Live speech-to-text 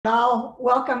I'll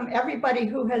welcome everybody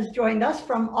who has joined us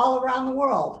from all around the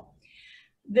world.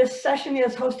 This session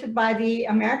is hosted by the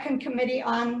American Committee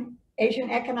on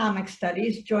Asian Economic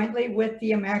Studies, jointly with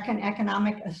the American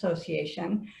Economic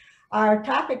Association. Our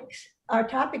topic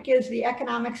is the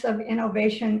economics of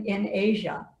innovation in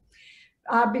Asia.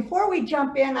 Before we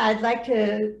jump in, I'd like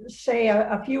to say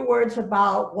a few words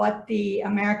about what the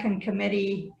American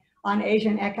Committee on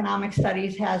Asian Economic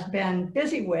Studies has been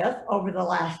busy with over the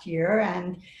last year,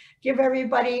 and give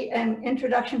everybody an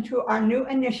introduction to our new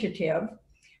initiative,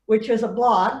 which is a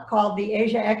blog called the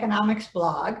Asia Economics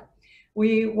Blog.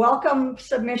 We welcome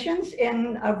submissions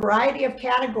in a variety of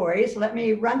categories. Let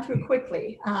me run through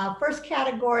quickly. First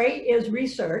category is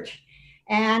research.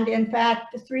 And in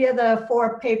fact, 3 of the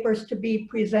 4 papers to be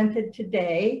presented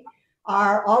today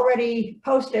are already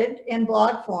posted in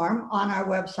blog form on our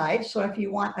website. So if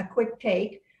you want a quick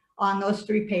take on those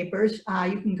 3 papers,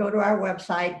 you can go to our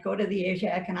website, go to the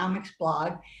Asia Economics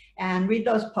blog, and read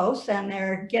those posts. And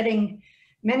they're getting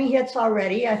many hits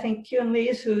already. I think Keun,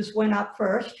 who's went up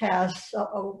first, has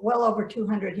well over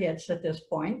 200 hits at this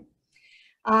point.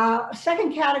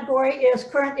 Second category is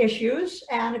current issues.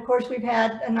 And of course, we've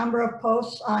had a number of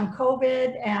posts on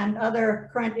COVID and other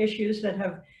current issues that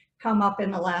have come up in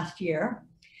the last year.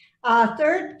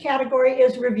 Third category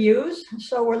is reviews.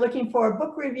 So we're looking for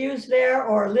book reviews there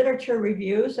or literature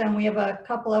reviews, and we have a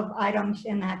couple of items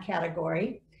in that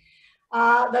category.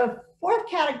 The fourth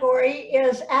category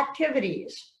is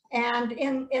activities. And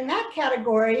in that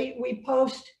category, we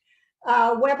post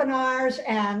webinars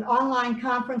and online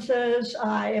conferences.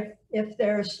 If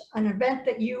there's an event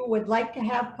that you would like to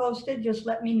have posted, just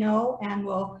let me know and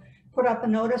we'll put up a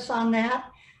notice on that.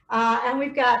 And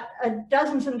we've got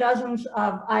dozens and dozens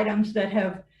of items that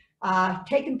have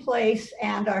taken place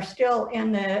and are still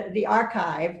in the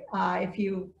archive if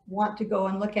you want to go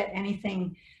and look at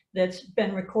anything that's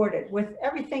been recorded. With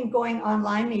everything going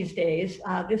online these days,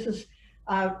 this is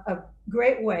a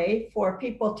great way for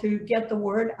people to get the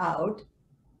word out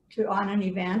on an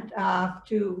event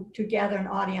to gather an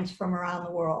audience from around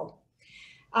the world.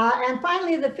 And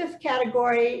finally, the fifth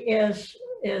category is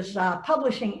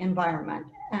publishing environment.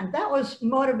 And that was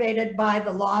motivated by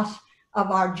the loss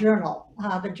of our journal.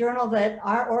 The journal that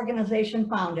our organization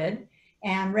founded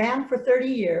and ran for 30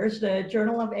 years, the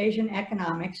Journal of Asian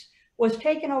Economics, was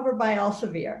taken over by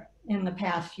Elsevier in the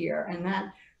past year. And that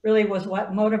really was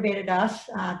what motivated us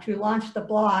to launch the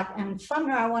blog. And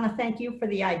Sumner, I want to thank you for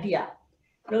the idea.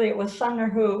 Really, it was Sumner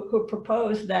who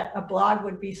proposed that a blog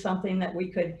would be something that we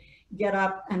could get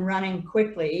up and running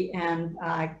quickly and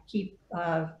keep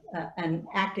an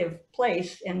active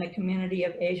place in the community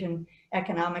of Asian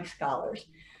economic scholars.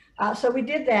 So we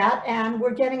did that, and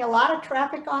we're getting a lot of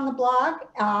traffic on the blog.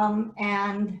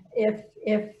 And if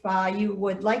you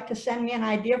would like to send me an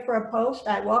idea for a post,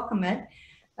 I welcome it.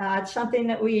 It's something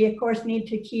that we, of course, need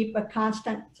to keep a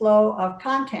constant flow of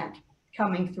content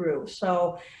coming through.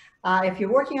 So if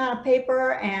you're working on a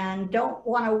paper and don't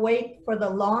want to wait for the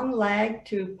long lag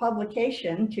to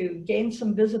publication to gain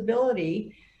some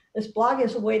visibility, this blog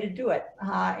is a way to do it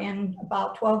in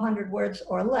about 1,200 words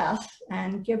or less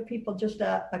and give people just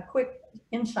a quick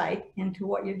insight into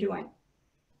what you're doing.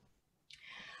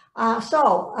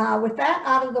 With that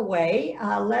out of the way,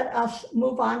 let us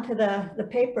move on to the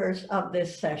papers of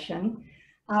this session.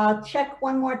 Check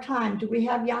one more time. Do we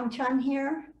have Yang Chun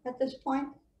here at this point?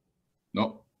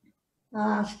 No.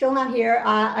 Still not here.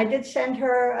 I did send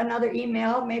her another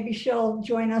email. Maybe she'll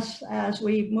join us as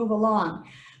we move along.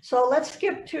 So let's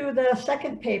skip to the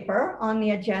second paper on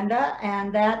the agenda,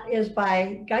 and that is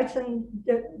by Gaaitzen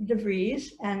de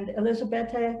Vries and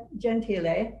Elisabetta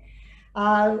Gentile.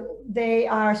 They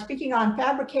are speaking on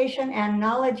fabrication and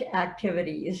knowledge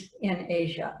activities in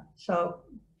Asia. So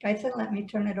Gaaitzen, let me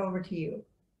turn it over to you.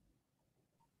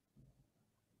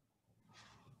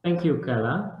 Thank you,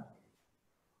 Calla.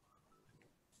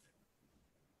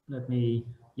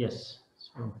 Yes,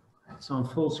 so it's on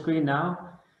full screen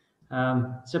now.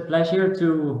 It's a pleasure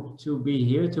to be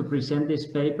here to present this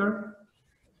paper.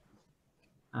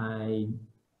 I'm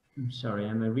sorry,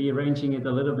 I'm rearranging it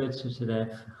a little bit so that I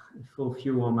have a full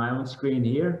view on my own screen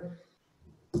here.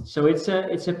 So it's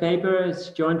a paper, it's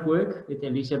joint work with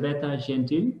Elisabetta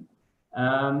Gentile.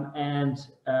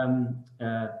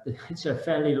 It's a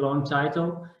fairly long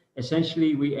title.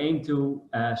 Essentially, we aim to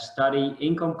study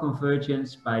income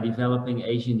convergence by developing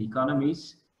Asian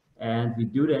economies, and we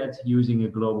do that using a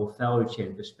global value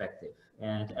chain perspective.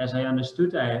 And as I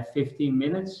understood, I have 15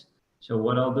 minutes. So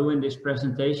what I'll do in this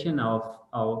presentation, I'll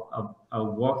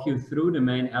walk you through the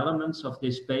main elements of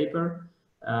this paper.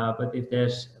 But if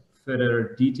there's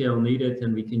further detail needed,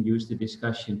 and we can use the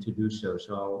discussion to do so.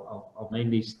 So I'll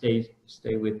mainly stay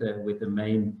with the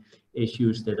main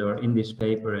issues that are in this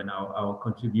paper and our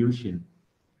contribution.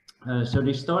 So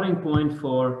the starting point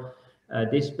for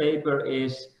this paper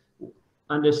is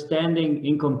understanding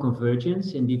income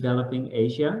convergence in developing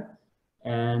Asia.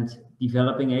 And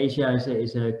developing Asia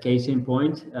is a case in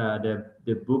point.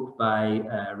 The book by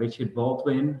Richard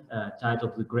Baldwin,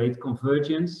 titled The Great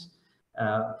Convergence,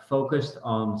 focused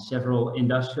on several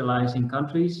industrializing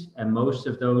countries, and most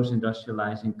of those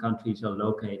industrializing countries are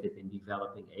located in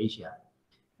developing Asia.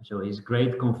 So his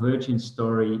Great Convergence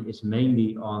story is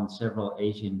mainly on several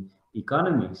Asian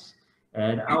economies.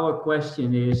 And our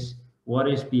question is, what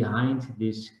is behind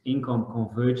this income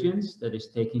convergence that is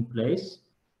taking place?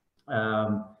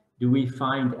 Do we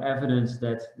find evidence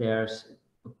that there's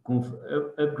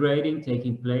upgrading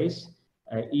taking place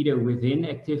either within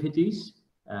activities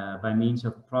by means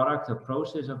of product or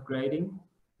process upgrading,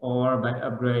 or by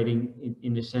upgrading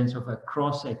in the sense of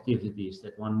across activities,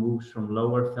 that one moves from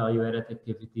lower value-added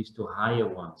activities to higher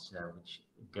ones, which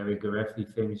Gary Gareffi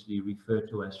famously referred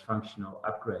to as functional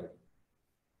upgrading.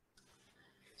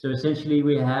 So essentially,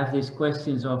 we have these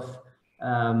questions of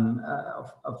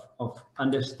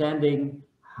understanding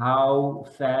how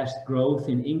fast growth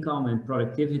in income and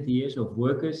productivity is of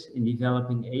workers in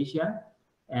developing Asia,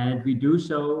 and we do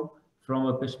so from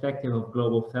a perspective of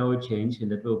global value change, and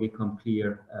that will become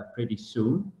clear pretty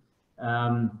soon.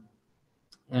 And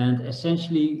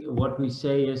essentially, what we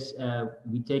say is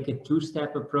we take a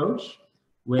two-step approach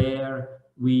where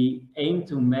we aim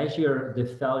to measure the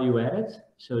value added,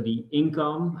 so the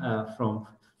income from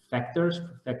factors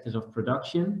of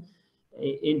production.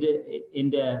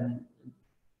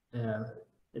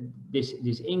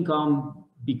 This income,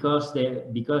 because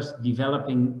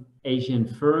developing Asian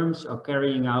firms are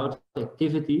carrying out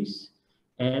activities,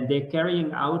 and they're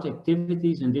carrying out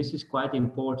activities, and this is quite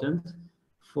important,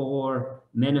 for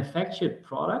manufactured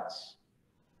products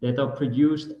that are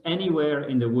produced anywhere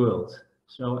in the world.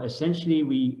 So essentially,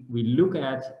 we look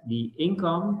at the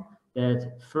income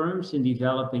that firms in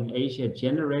developing Asia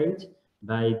generate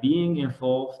by being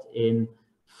involved in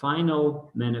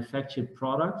final manufactured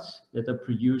products that are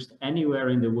produced anywhere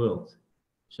in the world.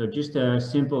 So just a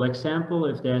simple example,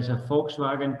 if there's a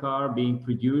Volkswagen car being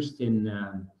produced in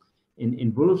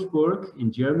Wolfsburg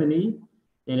in Germany,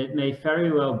 then it may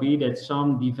very well be that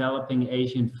some developing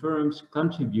Asian firms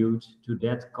contribute to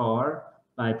that car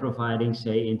by providing,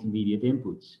 say, intermediate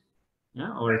inputs.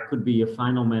 Yeah? Or it could be a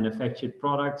final manufactured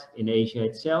product in Asia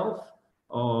itself,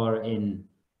 or in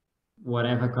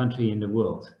whatever country in the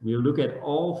world. We look at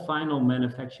all final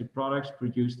manufactured products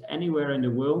produced anywhere in the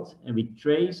world, and we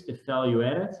trace the value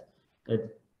added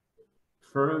that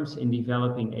firms in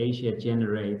developing Asia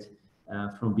generate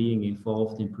from being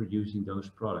involved in producing those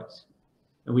products.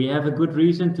 And we have a good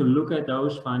reason to look at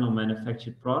those final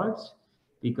manufactured products,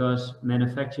 because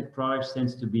manufactured products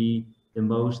tends to be the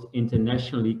most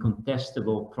internationally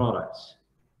contestable products,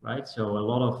 right? So a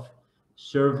lot of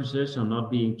services are not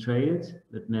being traded,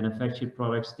 but manufactured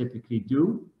products typically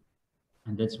do.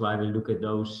 And that's why we look at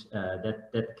those,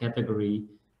 that category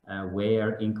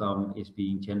where income is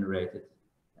being generated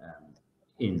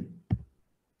in.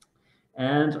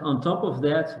 And on top of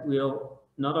that, we'll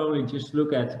not only just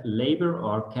look at labor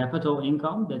or capital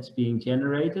income that's being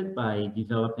generated by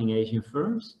developing Asian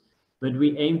firms, but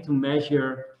we aim to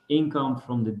measure income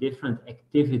from the different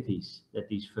activities that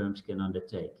these firms can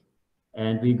undertake.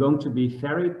 And we're going to be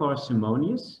very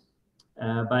parsimonious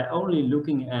by only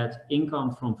looking at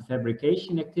income from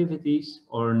fabrication activities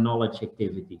or knowledge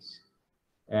activities.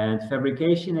 And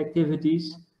fabrication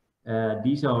activities,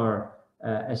 these are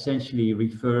essentially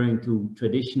referring to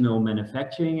traditional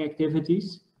manufacturing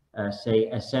activities, say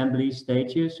assembly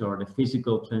stages or the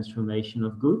physical transformation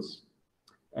of goods.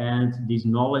 And these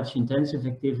knowledge intensive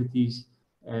activities,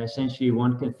 essentially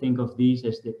one can think of these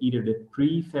as either the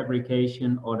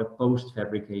pre-fabrication or the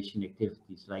post-fabrication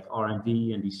activities, like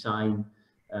R&D and design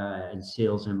and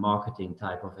sales and marketing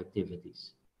type of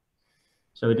activities.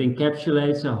 So it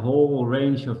encapsulates a whole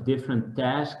range of different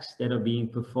tasks that are being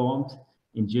performed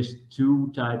in just two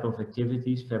types of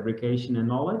activities, fabrication and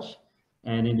knowledge.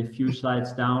 And in a few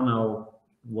slides down, I'll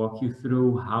walk you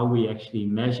through how we actually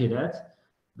measure that.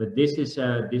 But this is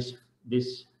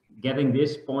getting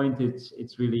this point,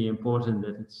 it's really important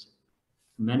that it's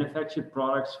manufactured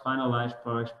products, finalized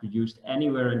products produced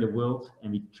anywhere in the world,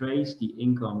 and we trace the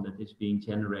income that is being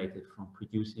generated from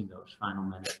producing those final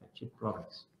manufactured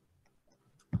products.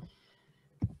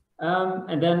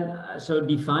 And then, so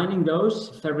defining those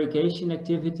fabrication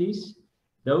activities,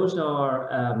 those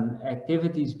are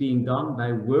activities being done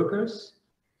by workers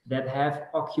that have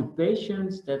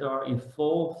occupations that are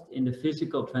involved in the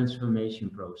physical transformation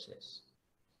process.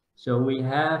 So we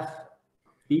have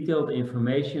detailed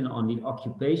information on the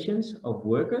occupations of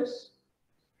workers,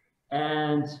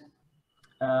 and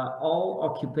all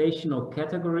occupational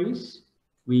categories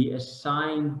we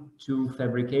assign to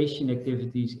fabrication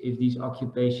activities if these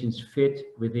occupations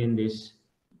fit within this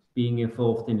being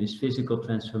involved in this physical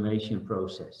transformation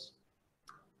process.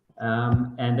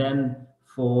 And then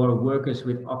for workers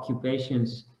with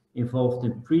occupations involved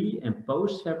in pre and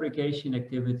post fabrication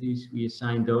activities, we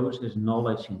assign those as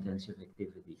knowledge intensive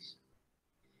activities.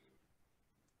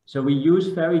 So we use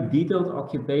very detailed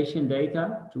occupation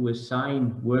data to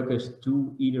assign workers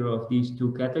to either of these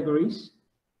two categories.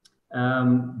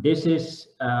 This is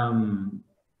an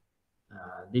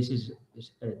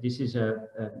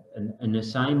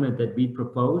assignment that we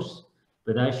propose,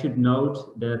 but I should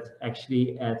note that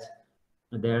actually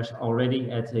there's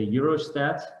already at a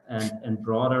Eurostat and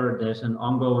broader, there's an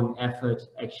ongoing effort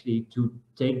actually to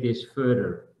take this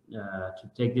further, to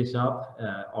take this up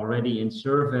already in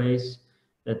surveys,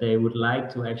 that they would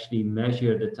like to actually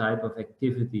measure the type of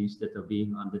activities that are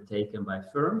being undertaken by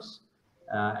firms.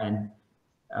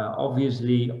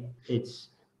 Obviously, it's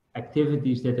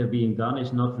activities that are being done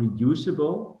is not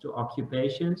reducible to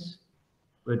occupations,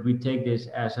 but we take this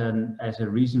as a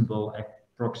reasonable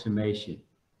approximation.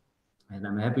 And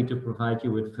I'm happy to provide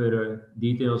you with further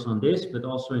details on this, but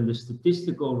also in the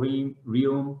statistical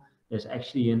realm, there's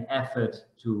actually an effort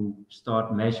to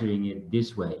start measuring it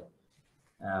this way,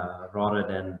 rather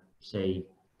than, say,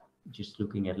 just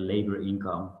looking at labor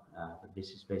income. But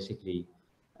this is basically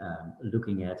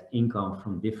looking at income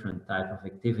from different type of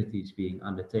activities being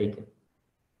undertaken.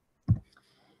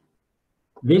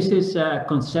 This is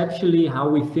conceptually how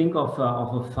we think of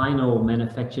a final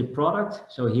manufactured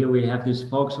product. So here we have this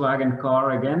Volkswagen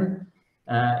car again.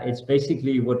 It's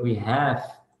basically what we have.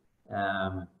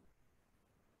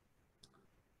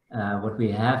 What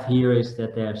we have here is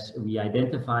that we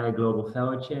identify a global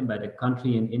value chain by the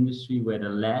country and industry where the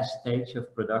last stage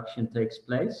of production takes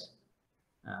place.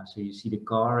 So you see the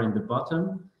car in the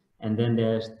bottom, and then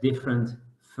there's different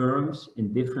firms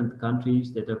in different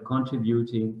countries that are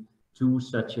contributing to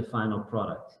such a final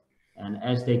product. And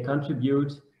as they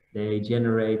contribute, they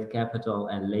generate capital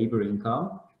and labor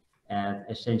income. And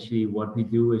essentially what we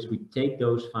do is we take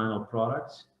those final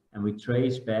products and we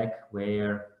trace back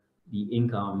where the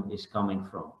income is coming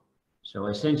from. So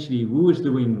essentially who is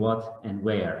doing what and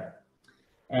where.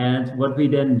 And what we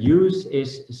then use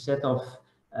is a set of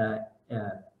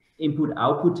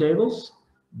input-output tables.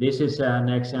 This is an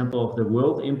example of the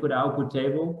world input-output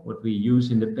table. What we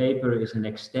use in the paper is an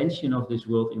extension of this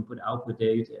world input-output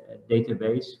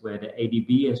database, where the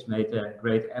ADB has made a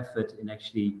great effort in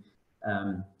actually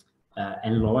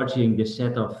enlarging the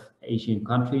set of Asian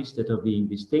countries that are being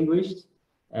distinguished.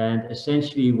 And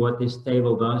essentially what this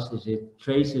table does is it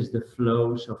traces the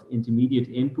flows of intermediate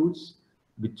inputs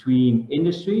between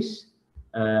industries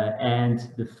and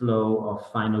the flow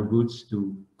of final goods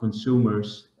to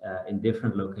consumers in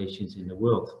different locations in the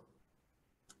world.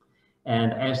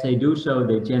 And as they do so,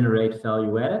 they generate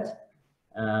value added.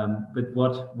 But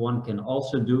what one can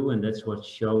also do, and that's what's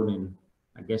shown in,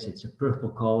 I guess it's a purple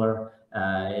color,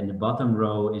 in the bottom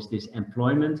row, is this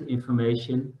employment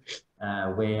information,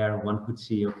 where one could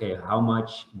see, okay, how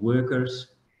much workers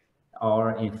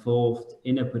are involved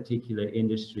in a particular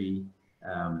industry.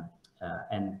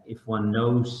 And if one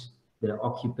knows the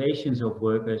occupations of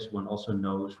workers, one also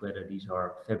knows whether these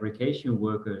are fabrication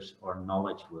workers or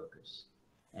knowledge workers.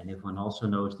 And if one also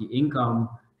knows the income,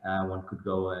 one could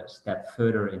go a step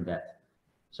further in that.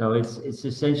 So it's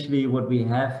essentially what we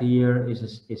have here is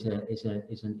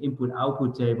an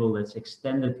input-output table that's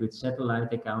extended with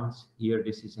satellite accounts. Here,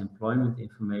 this is employment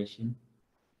information.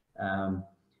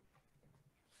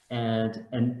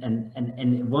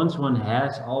 And once one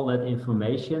has all that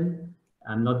information,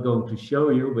 I'm not going to show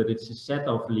you, but it's a set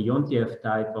of Leontief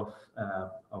type of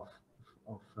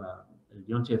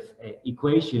Leontief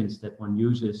equations that one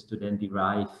uses to then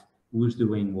derive who's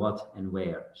doing what and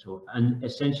where. So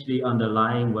essentially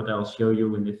underlying what I'll show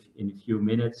you in a few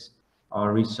minutes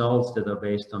are results that are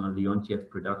based on a Leontief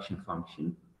production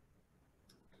function.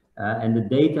 And the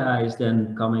data is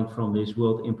then coming from this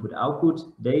world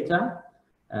input-output data,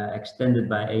 extended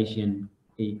by Asian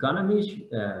economies,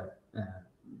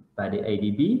 by the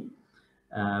ADB.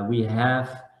 We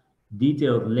have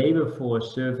detailed labor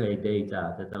force survey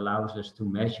data that allows us to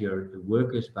measure the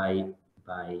workers by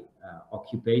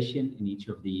occupation in each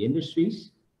of the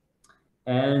industries.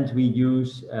 And we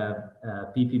use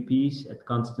PPPs at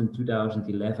constant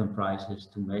 2011 prices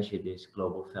to measure this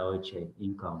global value chain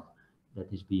income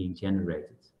that is being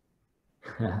generated.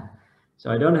 So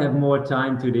I don't have more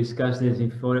time to discuss this in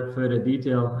further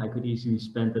detail. I could easily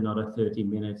spend another 30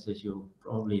 minutes, as you'll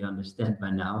probably understand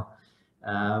by now.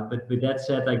 But with that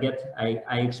said,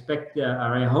 I expect,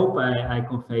 or I hope I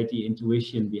conveyed the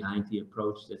intuition behind the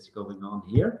approach that's going on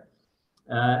here.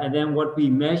 And then what we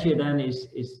measure then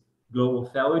is global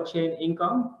value chain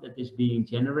income that is being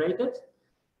generated.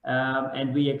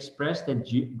 And we express that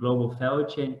global value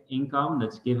chain income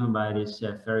that's given by this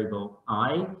variable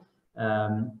I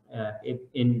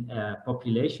in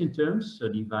population terms, so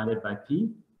divided by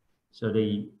P. So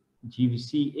the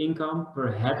GVC income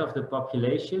per head of the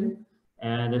population.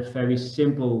 And a very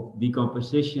simple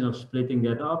decomposition of splitting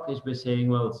that up is by saying,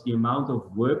 well, it's the amount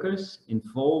of workers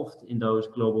involved in those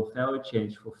global value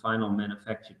chains for final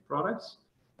manufactured products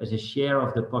as a share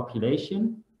of the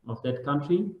population of that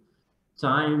country,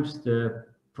 times the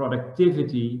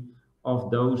productivity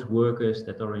of those workers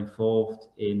that are involved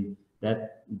in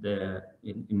that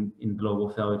in global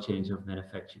value chains of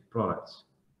manufactured products.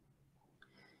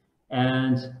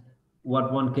 And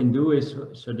what one can do is,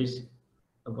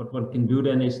 what one can do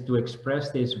then is to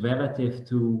express this relative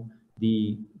to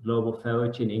the global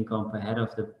value chain income per head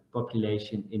of the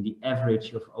population in the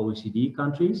average of OECD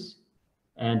countries.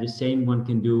 And the same one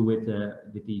can do with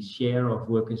the share of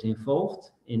workers involved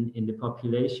in the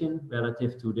population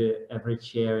relative to the average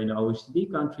share in the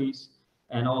OECD countries,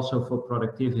 and also for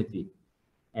productivity.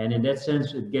 And in that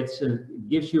sense, it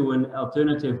gives you an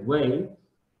alternative way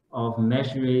of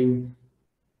measuring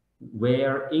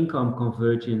where income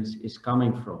convergence is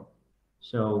coming from.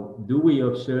 So do we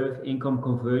observe income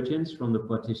convergence from the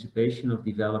participation of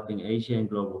developing Asia in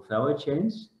global value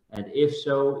chains? And if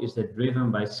so, is that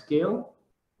driven by scale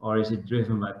or is it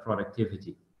driven by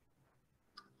productivity?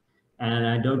 And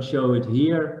I don't show it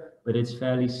here, but it's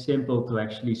fairly simple to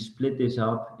actually split this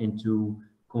up into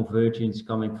convergence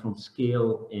coming from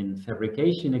scale in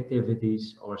fabrication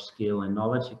activities or scale in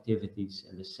knowledge activities,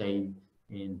 and the same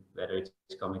in whether it's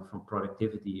coming from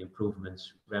productivity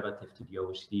improvements relative to the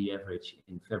OECD average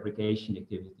in fabrication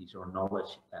activities or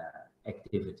knowledge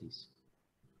activities.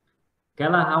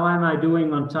 Calla, how am I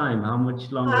doing on time? How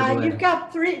much longer do I have? You've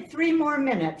got three more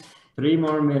minutes. 3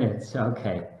 more minutes,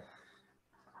 okay.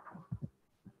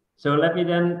 So let me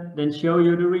then show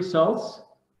you the results.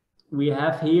 We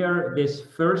have here this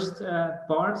first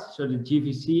part, so the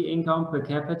GVC income per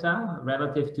capita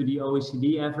relative to the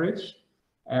OECD average.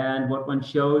 And what one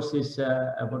shows is,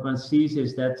 what one sees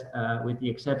is that with the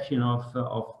exception of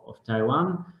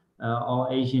Taiwan, all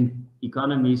Asian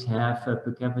economies have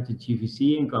per capita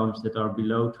GVC incomes that are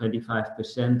below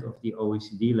 25% of the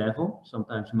OECD level,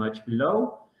 sometimes much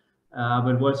below.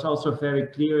 But what's also very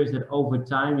clear is that over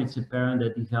time, it's apparent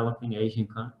that developing Asian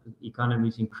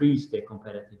economies increase their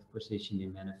competitive position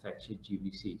in manufactured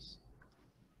GVCs.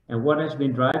 And what has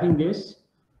been driving this?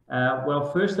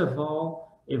 Well, first of all,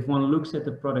 if one looks at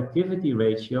the productivity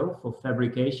ratio for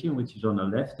fabrication, which is on the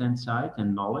left-hand side,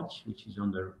 and knowledge, which is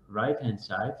on the right-hand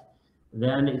side,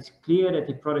 then it's clear that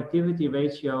the productivity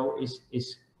ratio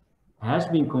has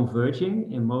been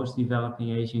converging in most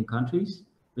developing Asian countries,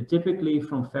 but typically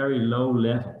from very low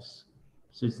levels.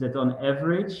 So it's that on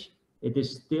average, it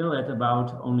is still at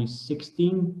about only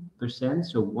 16%,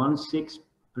 so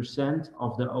 16%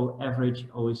 of the average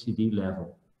OECD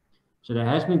level. So there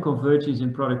has been convergence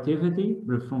in productivity,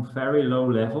 but from very low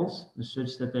levels,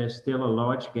 such that there's still a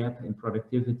large gap in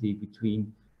productivity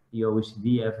between the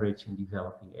OECD average and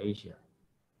developing Asia.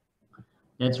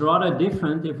 That's rather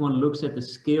different if one looks at the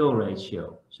scale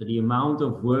ratio. So the amount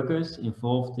of workers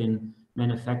involved in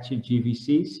manufactured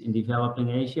GVCs in developing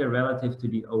Asia relative to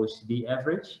the OECD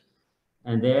average.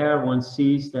 And there one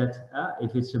sees that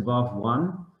if it's above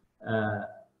 1,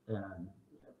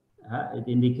 it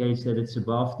indicates that it's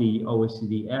above the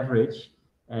OECD average,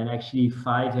 and actually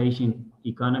 5 Asian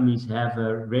economies have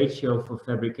a ratio for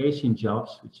fabrication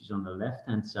jobs, which is on the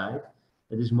left-hand side,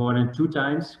 that is more than 2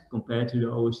 times compared to the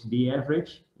OECD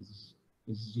average,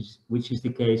 which is the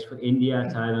case for India,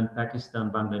 Thailand, Pakistan,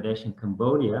 Bangladesh, and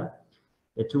Cambodia.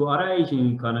 The 2 other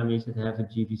Asian economies that have a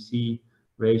GVC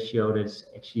ratio that's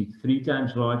actually 3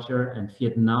 times larger, and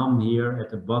Vietnam here at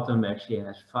the bottom actually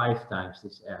has 5 times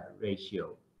this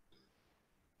ratio.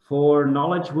 For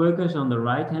knowledge workers on the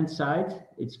right-hand side,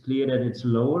 it's clear that it's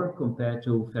lower compared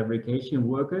to fabrication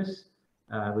workers,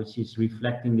 which is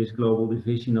reflecting this global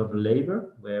division of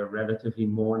labor, where relatively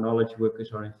more knowledge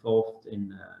workers are involved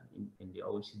in the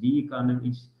OECD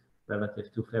economies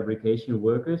relative to fabrication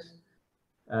workers.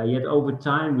 Yet over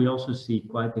time, we also see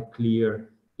quite a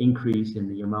clear increase in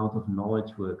the amount of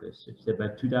knowledge workers, such that by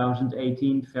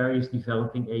 2018, various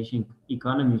developing Asian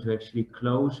economies were actually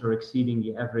close or exceeding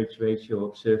the average ratio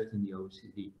observed in the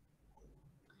OECD.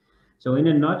 So in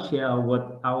a nutshell,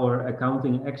 what our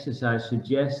accounting exercise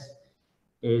suggests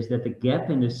is that the gap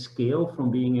in the scale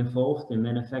from being involved in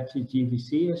manufactured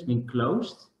GVC has been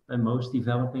closed by most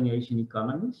developing Asian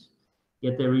economies,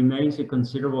 yet there remains a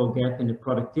considerable gap in the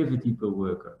productivity per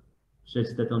worker, such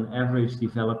that on average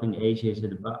developing Asia is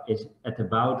at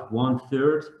about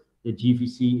 1/3 the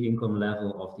GVC income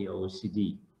level of the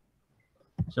OECD.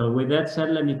 So with that said,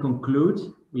 let me conclude.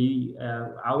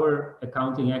 Our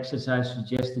accounting exercise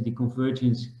suggests that the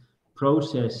convergence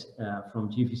process from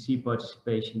GVC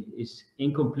participation is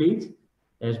incomplete.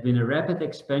 There's been a rapid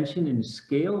expansion in the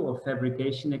scale of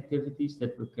fabrication activities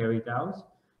that were carried out,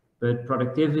 but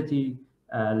productivity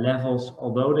levels,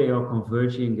 although they are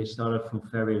converging, they started from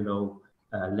very low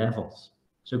levels.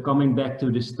 So coming back to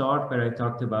the start where I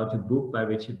talked about the book by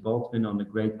Richard Baldwin on the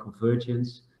Great Convergence,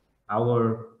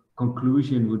 our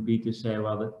conclusion would be to say,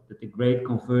 well, that the Great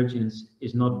Convergence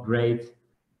is not great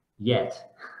yet.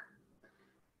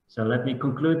 So let me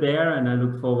conclude there, and I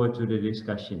look forward to the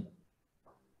discussion.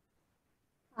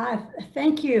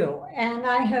 Thank you. And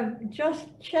I have just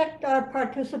checked our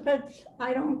participants.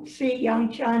 I don't see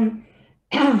Young Chun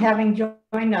having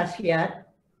joined us yet,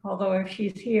 although if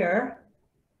she's here,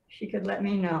 she could let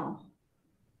me know.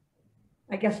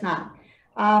 I guess not.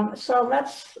 So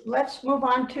let's move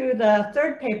on to the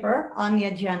third paper on the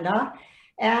agenda.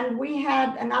 And we had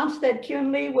announced that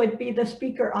Keun Lee would be the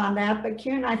speaker on that, but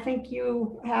Keun, I think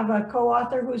you have a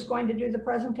co-author who's going to do the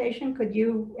presentation. Could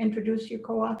you introduce your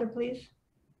co-author, please?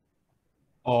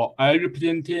 I'm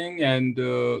representing, and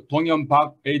Dong-Hyun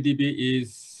Park ADB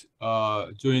is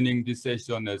joining this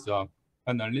session as a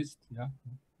panelist. Yeah.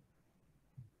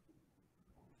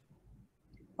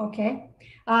 Okay.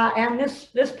 And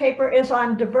this paper is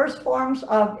on diverse forms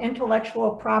of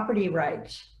intellectual property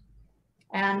rights,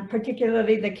 and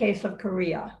particularly the case of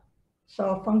Korea.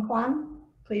 So Feng Kwan,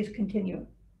 please continue.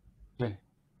 Okay.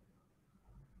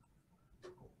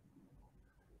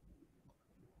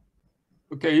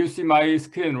 Okay, you see my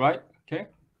screen, right? Okay.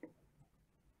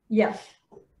 Yes.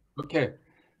 Okay.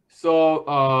 So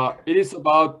it is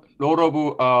about lot of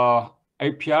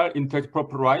APR, intellectual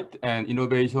property right, and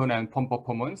innovation and firm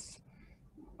performance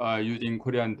using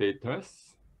Korean data.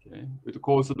 Okay. It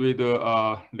goes with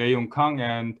Lee Young Kang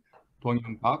and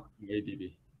Dong-Hyun Park,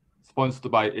 ADB,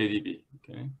 sponsored by ADB.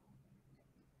 Okay.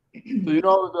 So you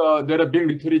know there are big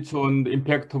literature on the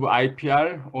impact of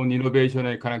IPR on innovation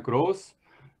and economic growth.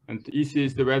 And the issue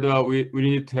is whether we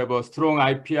need to have a strong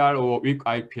IPR or weak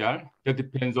IPR. That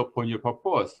depends upon your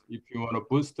purpose. If you want to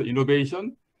boost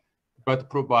innovation, but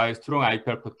provide strong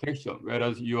IPR protection,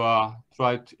 whereas you are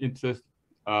try to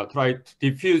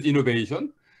diffuse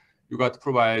innovation, you got to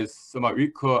provide some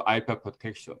weaker IPR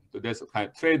protection. So that's a kind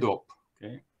of trade-off.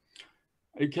 Okay,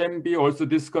 it can be also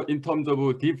discussed in terms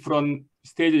of different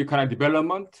stages of economic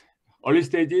development. Early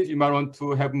stages, you might want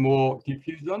to have more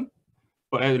diffusion,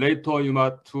 but later you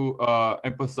might to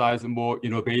emphasize more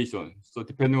innovation. So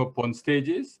depending upon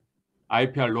stages,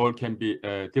 IPR role can be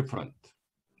different.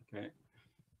 Okay.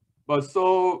 But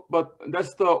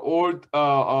that's the old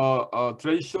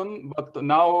tradition. But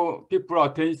now people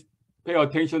pay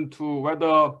attention to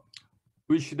whether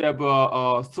we should have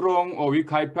a strong or weak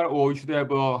IPR, or we should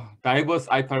have a diverse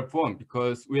IPR form,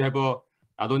 because we have a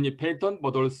not only patent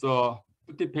but also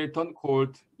patent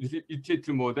called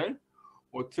utility model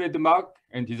or trademark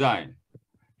and design.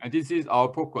 And this is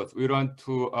our focus. We want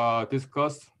to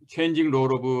discuss changing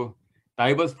role of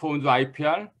diverse forms of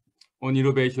IPR on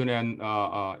innovation and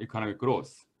economic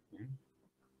growth.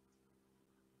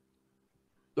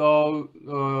 So,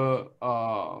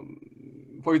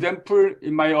 for example,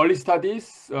 in my early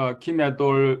studies, Kim et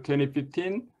al.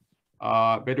 2015,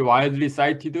 very widely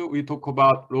cited, we talk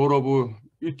about role of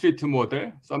utility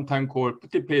model, sometimes called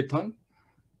patent,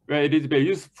 where it is very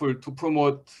useful to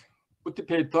promote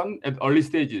patent at early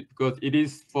stages because it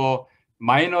is for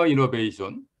minor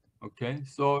innovation. Okay,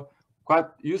 so quite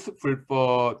useful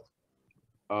for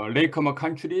latecomer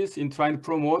countries in trying to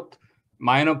promote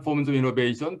minor forms of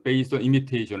innovation based on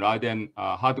imitation rather than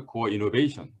hardcore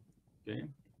innovation. Okay.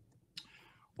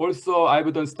 Also,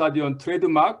 I've done study on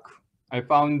trademark. I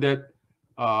found that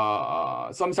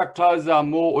some sectors are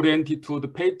more oriented to the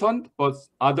patent, but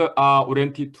others are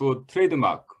oriented to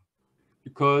trademark,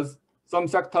 because some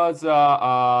sectors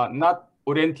are not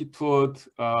oriented toward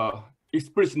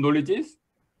explicit knowledges,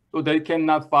 so they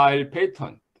cannot file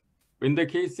patent. In the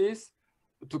cases,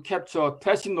 to capture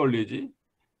tacit knowledge,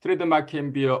 trademark can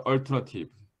be an alternative.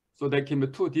 So there can be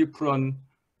two different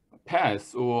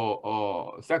path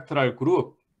or sectoral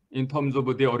group in terms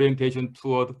of their orientation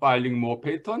toward filing more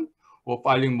patent or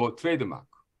filing more trademark.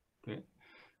 Okay,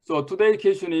 so today's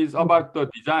question is about the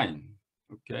design.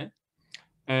 Okay,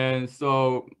 and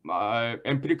so my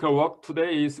empirical work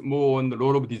today is more on the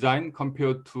role of design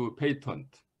compared to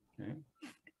patent. Okay.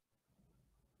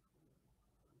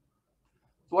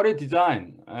 So what is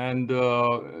design? And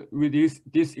with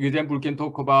this example, we can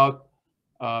talk about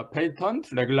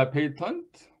patent, regular patent,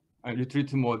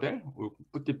 utility model, or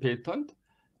put the patent,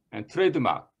 and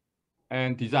trademark,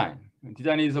 and design. And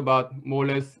design is about more or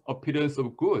less appearance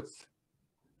of goods,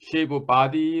 shape of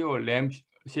body or lamp,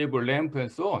 shape of lamp,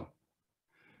 and so on.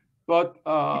 But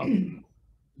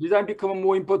design becomes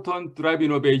more important to drive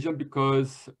innovation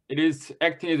because it is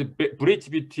acting as a bridge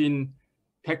between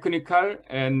technical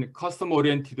and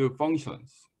customer-oriented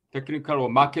functions, technical or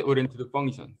market-oriented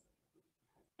functions.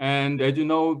 And as you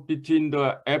know, between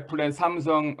the Apple and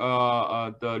Samsung,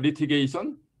 the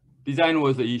litigation, design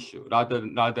was the issue rather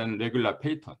than regular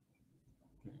patent.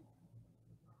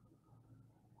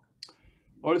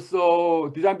 Also,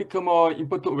 design become an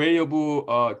important way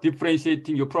of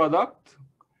differentiating your product,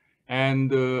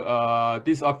 and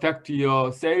this affects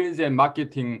your sales and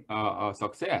marketing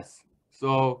success.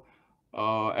 So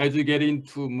as you get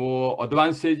into more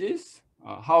advanced stages,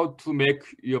 how to make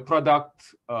your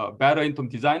product better in terms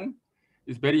of design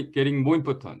is getting more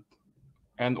important,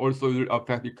 and also will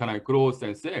affect economic growth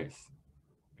and sales.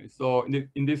 So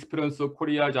in this experience of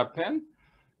Korea, Japan,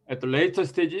 at the later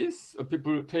stages,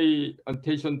 people pay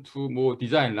attention to more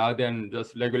design rather than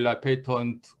just regular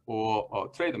patent or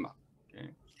trademark. Okay.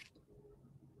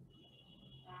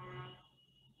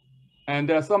 And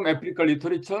there are some empirical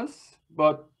literatures,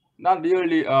 but not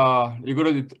really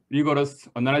rigorous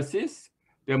analysis.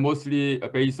 They're mostly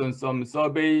based on some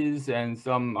surveys and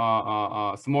some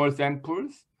small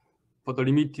samples for the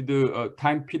limited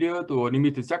time period or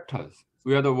limited sectors. So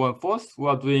we are the one first who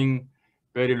are doing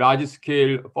very large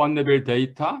scale fund level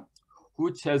data,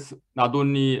 which has not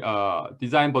only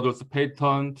design but also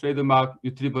patent, trademark,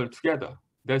 utility together.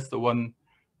 That's the one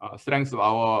strength of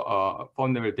our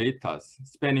fund level data,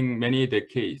 spanning many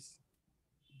decades.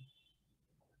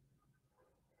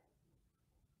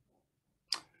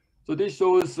 So this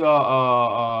shows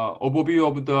overview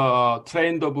of the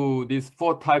trend of these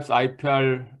 4 types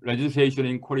IPR legislation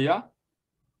in Korea.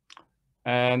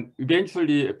 And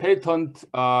eventually patent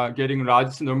getting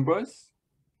large numbers,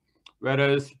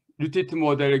 whereas utility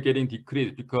model getting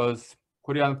decreased because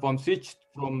Korean firm switched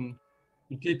from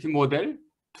utility model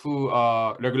to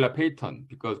regular patent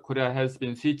because Korea has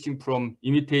been switching from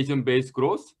imitation-based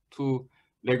growth to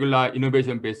regular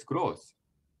innovation-based growth.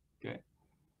 Okay.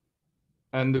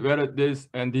 And where this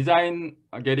and design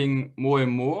are getting more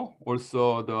and more,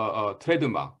 also the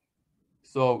trademark.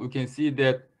 So we can see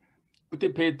that the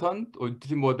patent or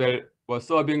utility model was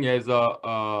serving as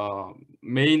a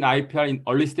main IPR in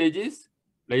early stages.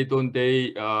 Later on,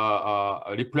 they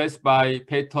replaced by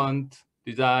patent,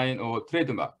 design, or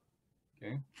trademark.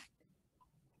 Okay.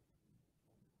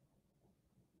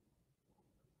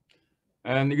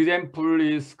 An example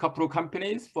is a couple of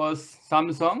companies. First,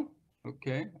 Samsung.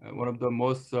 Okay, one of the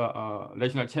most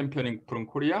national champion from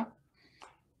Korea.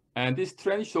 And this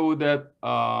trend shows that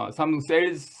Samsung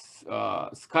sales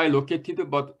skyrocketed,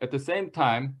 but at the same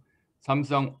time,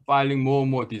 Samsung filing more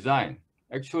and more design.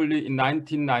 Actually, in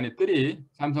 1993,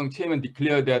 Samsung chairman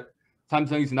declared that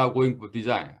Samsung is now going for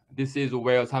design. This is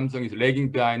where Samsung is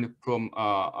lagging behind from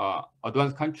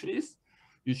advanced countries.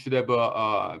 You should have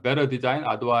a better design,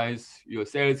 otherwise your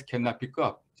sales cannot pick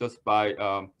up just by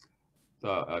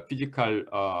the physical,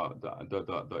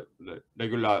 the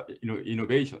regular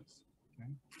innovations. Okay.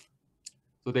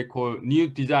 So they call new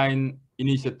design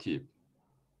initiative.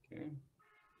 Okay.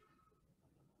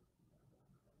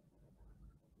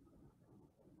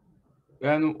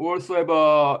 And also have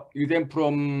a example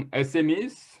from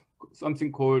SMEs,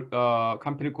 something called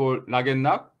company called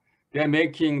Nadia. They are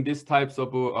making these types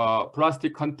of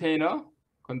plastic container,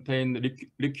 contain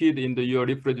liquid in your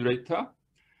refrigerator.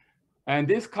 And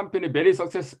this company very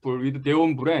successful with their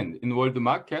own brand in world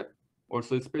market,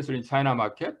 also especially in China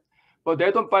market, but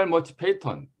they don't file much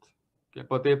patent. Okay,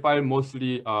 but they file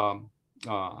mostly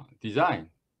design,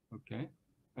 okay,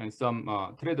 and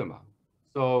some trademark.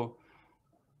 So,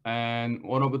 and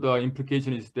one of the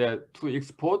implications is that to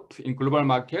export in global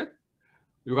market,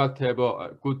 you got to have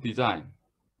a good design.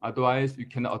 Otherwise, you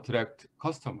cannot attract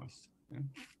customers. Okay?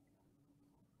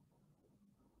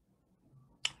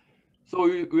 So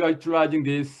we are utilizing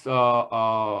this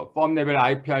firm level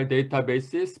IPR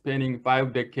databases spanning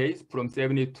 5 decades from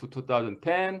 70 to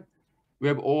 2010. we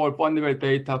have all fundamental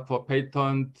data for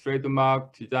patent,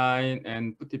 trademark, design,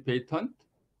 and pretty patent.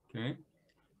 Okay,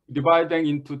 divide them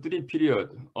into 3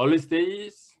 periods: early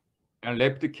stages, and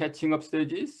left catching up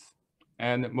stages,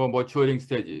 and more maturing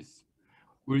stages.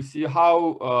 We'll see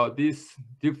how these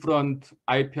different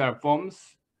IPR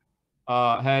forms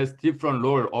has different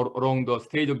role along the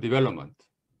stage of development.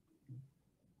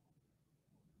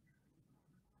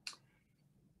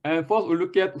 And first, we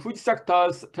look at which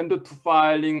sectors tended to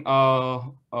filing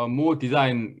more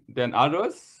design than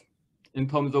others in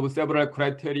terms of several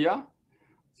criteria: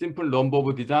 simple number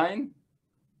of design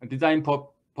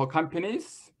per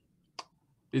companies,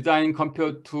 design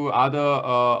compared to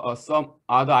other some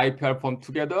other IPR firm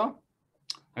together,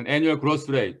 and annual growth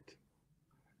rate.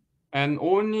 And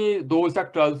only those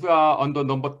sectors who are on the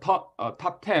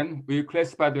top 10, we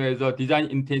classify them as design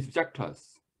intensive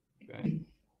sectors. Okay.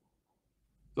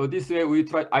 So this way we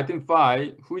try to identify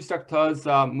which sectors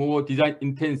are more design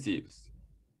intensive.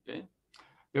 Okay.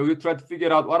 Then we try to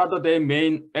figure out what are their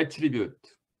main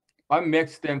attributes. What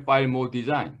makes them file more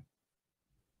design?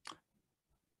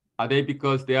 Are they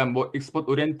because they are more export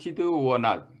oriented or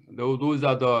not? Those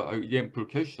are the example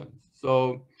questions.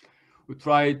 So we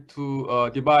try to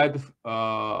divide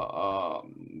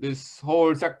this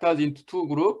whole sectors into 2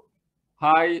 groups: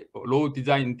 high, low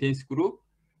design intense group,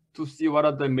 to see what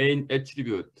are the main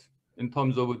attributes in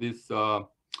terms of this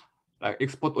like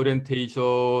export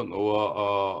orientation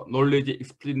or knowledge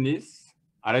explicitness,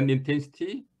 R&D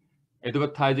intensity,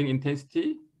 advertising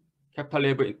intensity, capital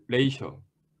labor ratio.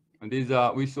 And these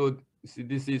are, we show, see,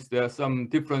 this is, there are some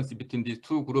difference between these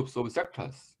 2 groups of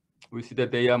sectors. We see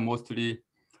that they are mostly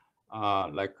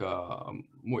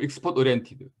more export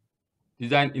oriented.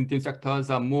 Design intensive sectors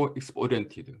are more export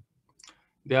oriented.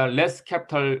 They are less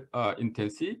capital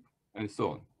intensive, and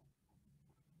so on.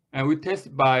 And we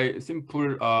test by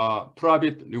simple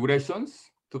private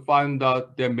regulations to find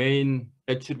out their main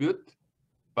attribute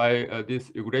by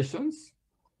these regulations.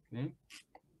 Okay.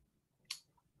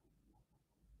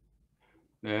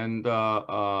 And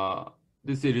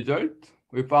this is the result.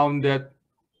 We found that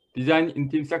design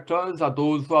intensive sectors are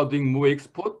those who are doing more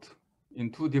export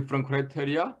in 2 different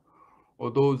criteria,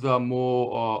 or those are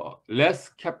more less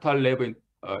capital labor,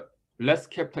 less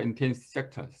capital intensive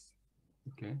sectors.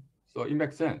 Okay, so it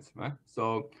makes sense, right?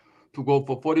 So to go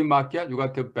for foreign market, you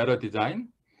got to have better design,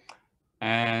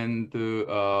 and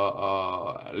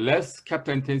less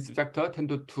capital intensive sector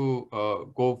tended to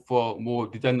go for more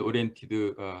design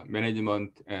oriented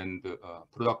management and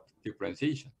product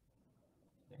differentiation.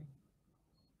 Okay.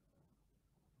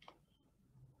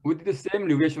 We did the same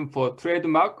regulation for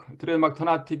trademark. Trademark turned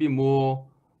out to be more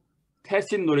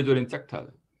tacit knowledge oriented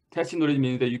sector. Tacit knowledge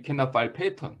means that you cannot file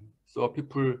patent, so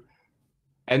people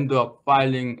end up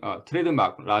filing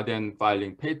trademark rather than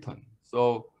filing patent.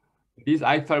 So these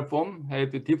IPR form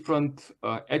have different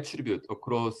attributes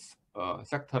across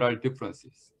sectoral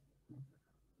differences.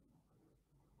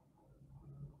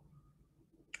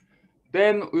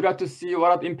 Then we have to see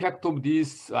what are the impact of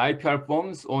these IPR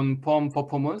forms on firm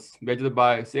performance measured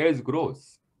by sales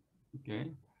growth.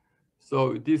 Okay,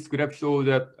 so this graph shows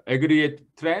that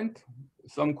aggregate trend,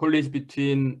 some correlation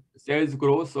between sales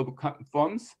growth of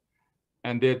firms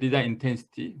and their design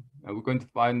intensity. And we're going to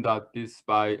find out this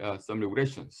by some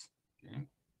regressions.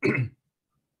 Okay.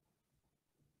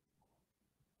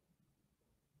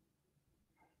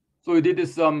 So we did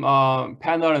some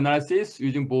panel analysis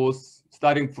using both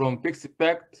starting from fixed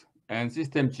effect and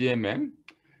system GMM,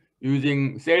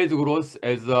 using sales growth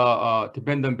as a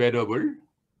dependent variable.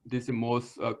 This is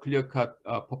most clear-cut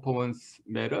performance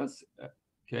matters.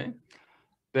 Okay.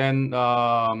 Then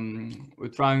we're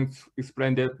trying to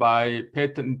explain that by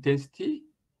patent intensity,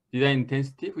 design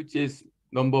intensity, which is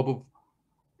number of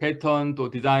patent or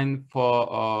design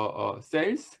for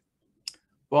sales,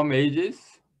 firm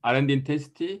ages, R&D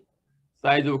intensity,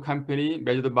 size of company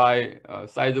measured by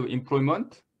size of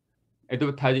employment,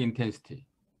 advertising intensity.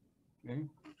 Okay.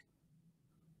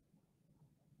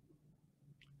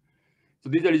 So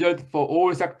these are results for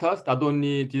all sectors, not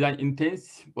only design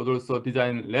intense, but also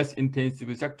design less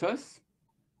intensive sectors.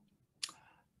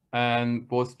 And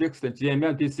both fixed and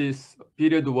GMM, this is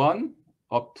period 1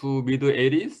 up to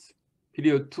mid-80s,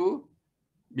 period 2,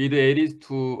 mid-80s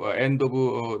to end of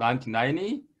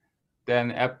 1990.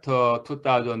 Then after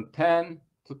 2010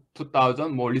 to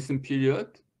 2000, more recent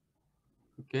period.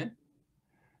 Okay.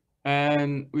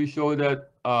 And we show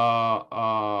that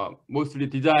mostly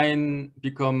design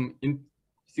become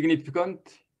significant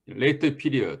in later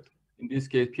period, in this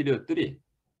case, period 3.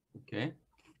 Okay.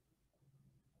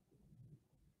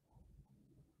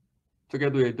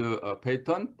 Together with the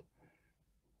patent.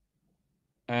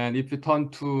 And if you turn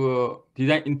to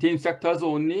design intent sectors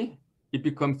only, it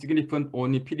becomes significant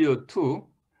only period 2.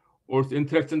 Also,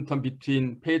 interaction term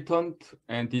between patent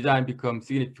and design becomes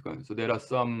significant. So there are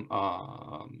some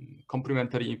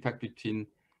complementary effect between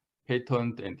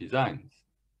patent and designs.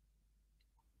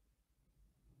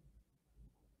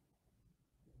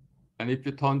 And if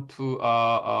you turn to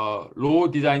low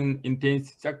design intent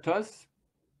sectors,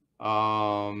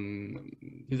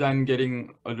 design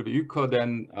getting a little bit weaker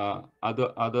than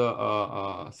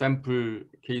other sample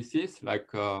cases,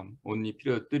 like only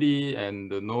period 3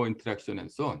 and no interaction and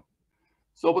so on.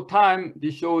 So over time,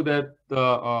 this showed that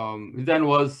the design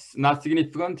was not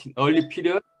significant in early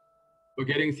period, but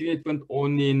getting significant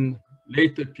only in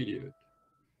later period.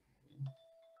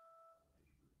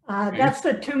 That's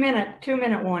the two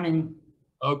minute warning.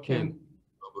 Okay, no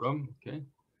problem. Okay.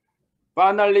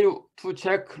 Finally, to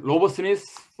check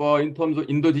robustness in terms of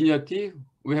endogeneity,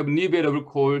 we have a new variable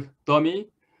called dummy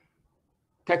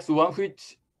text 1,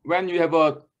 which when you have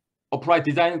a applied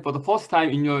design for the first time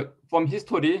in your form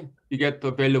history, you get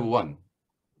the value of 1.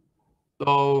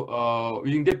 So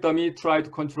using that dummy, try to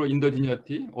control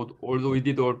endogeneity, although we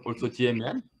did also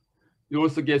GMN. You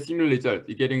also get similar result.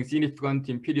 You're getting significant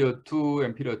in period 2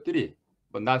 and period 3,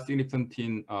 but not significant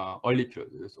in early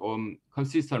period. So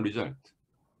consistent result.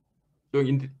 So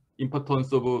in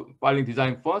importance of filing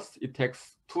design first, it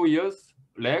takes 2 years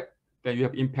lag, then you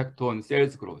have impact on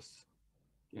sales growth.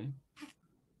 Okay.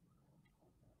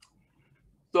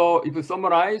 So if you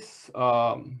summarize,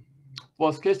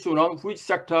 first question on which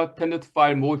sector tended to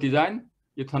file more design,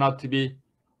 it turned out to be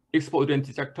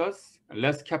export-oriented sectors,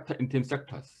 less capital-intensive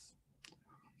sectors.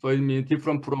 So it means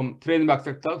different from trademark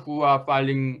sector who are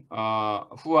filing,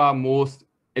 who are most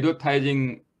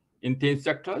advertising intense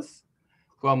sectors,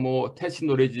 who are more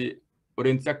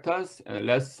technology-oriented sectors, and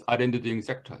less R&D doing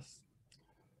sectors.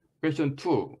 Question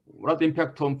 2, what are the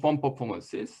impact on firm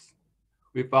performances?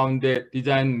 We found that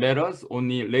design matters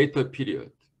only later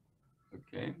period,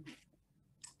 okay,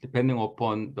 depending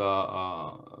upon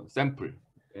the sample.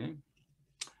 Okay.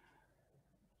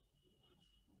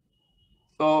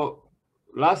 So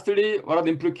lastly, what are the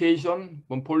implications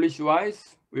from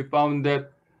policy-wise? We found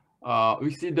that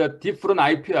we see that different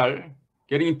IPR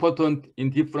getting important in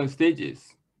different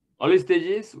stages. Early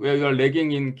stages, where you are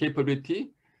lagging in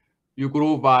capability, you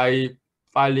grow by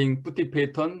filing boutique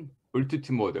patent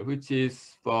utility model, which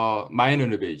is for minor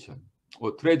innovation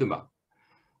or trademark.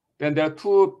 Then there are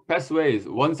two pathways.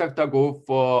 One sector go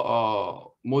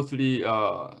for mostly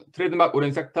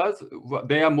trademark-oriented sectors.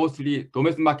 They are mostly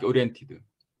domestic market-oriented.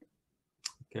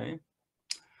 Okay.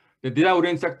 The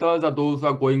design-oriented sectors are those who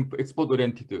are going for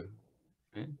export-oriented.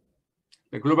 Okay.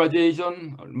 The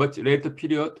globalization, much later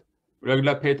period,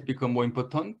 regular patent become more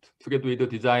important together with the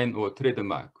design or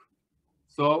trademark.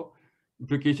 So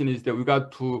implication is that we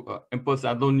got to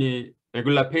emphasize not only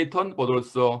regular patent, but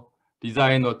also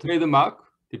design or trademark,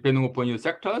 depending upon your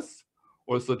sectors,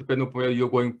 also depending upon whether you're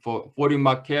going for foreign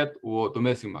market or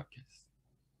domestic markets.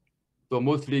 So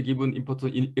mostly given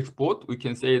importance in export, we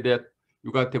can say that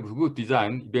you got to have good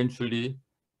design, eventually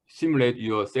simulate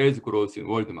your sales growth in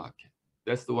world market.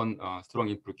 That's the one strong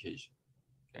implication.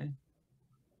 Okay.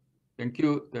 Thank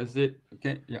you. That's it.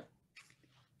 Okay. Yeah.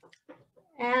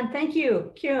 And thank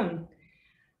you, Keun.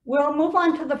 We'll move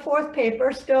on to the fourth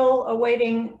paper, still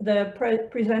awaiting the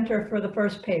presenter for the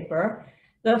first paper.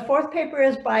 The fourth paper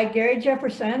is by Gary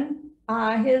Jefferson.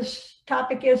 His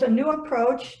topic is a new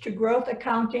approach to growth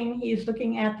accounting. He's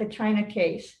looking at the China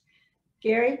case.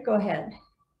 Gary, go ahead.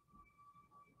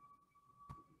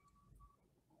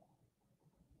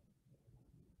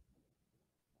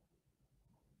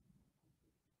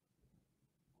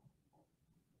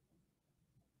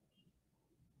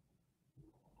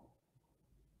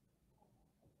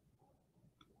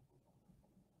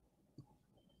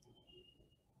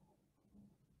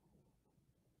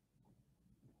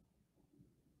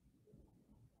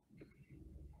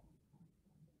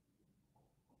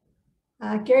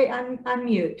 Gary,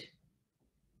 unmute.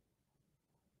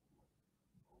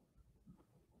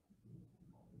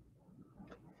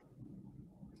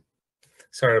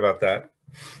 Sorry about that.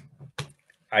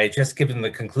 I had just given the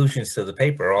conclusions to the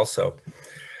paper also.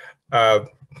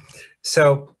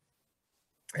 So,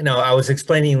 you know, I was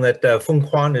explaining that Feng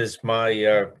Quan is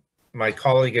my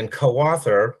colleague and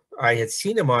co-author. I had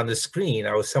seen him on the screen.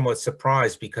 I was somewhat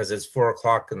surprised because it's 4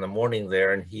 o'clock in the morning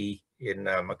there and he in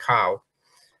Macau.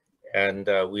 And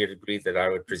we had agreed that I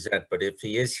would present, but if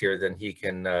he is here, then he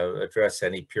can address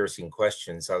any piercing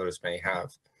questions others may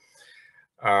have.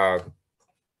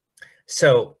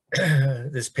 So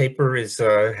this paper is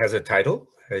has a title,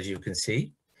 as you can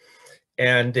see,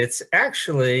 and it's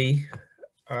actually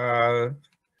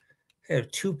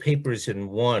have two papers in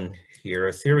one here,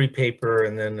 a theory paper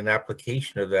and then an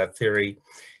application of that theory.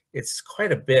 It's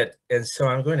quite a bit, and so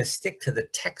I'm going to stick to the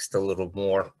text a little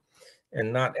more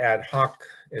and not ad hoc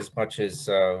as much as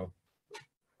I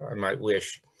might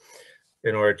wish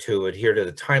in order to adhere to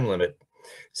the time limit.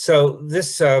 So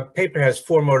this paper has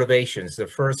four motivations. The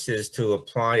first is to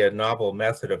apply a novel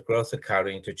method of growth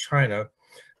accounting to China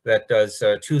that does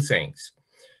two things.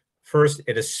 First,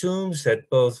 it assumes that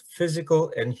both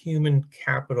physical and human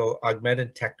capital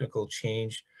augmented technical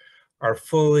change are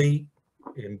fully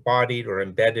embodied or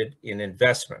embedded in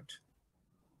investment.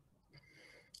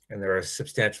 And there are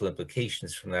substantial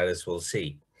implications from that, as we'll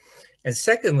see. And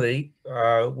secondly,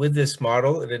 with this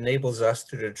model, it enables us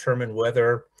to determine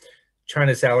whether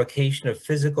China's allocation of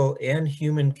physical and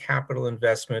human capital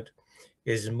investment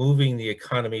is moving the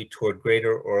economy toward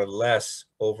greater or less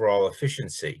overall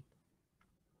efficiency.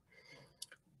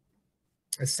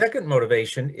 A second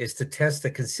motivation is to test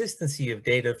the consistency of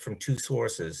data from two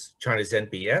sources, China's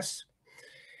NBS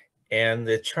and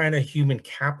the China Human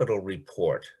Capital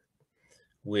Report,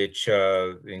 which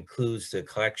includes the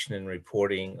collection and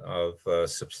reporting of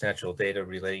substantial data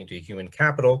relating to human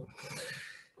capital.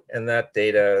 And that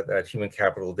data, that human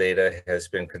capital data, has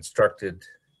been constructed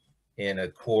in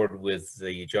accord with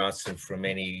the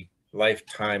Johnson-Fromeney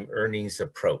lifetime earnings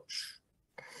approach.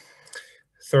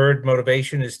 Third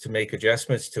motivation is to make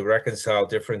adjustments to reconcile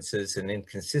differences and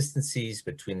inconsistencies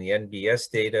between the NBS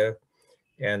data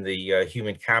and the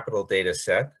human capital data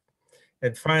set.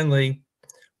 And finally,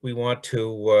 we want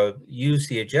to use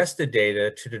the adjusted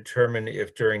data to determine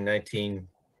if during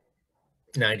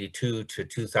 1992 to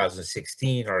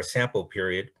 2016, our sample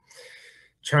period,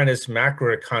 China's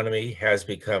macroeconomy has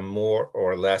become more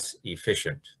or less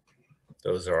efficient.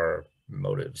 Those are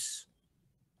motives.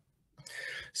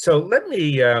 So let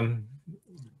me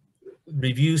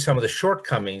review some of the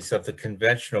shortcomings of the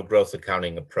conventional growth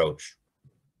accounting approach.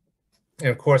 And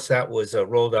of course, that was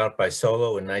rolled out by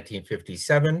Solo in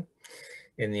 1957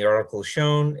 in the article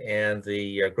shown, and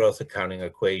the growth accounting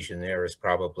equation there is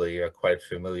probably quite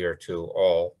familiar to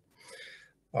all.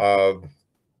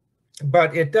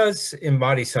 But it does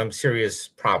embody some serious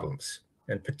problems,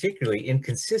 and particularly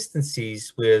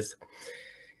inconsistencies with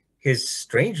his,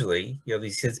 strangely,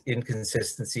 these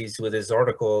inconsistencies with his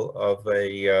article of a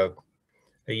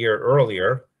year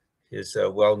earlier, his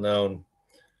well-known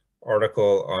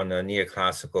article on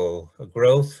neoclassical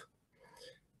growth.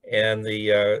 And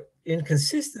the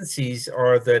inconsistencies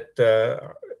are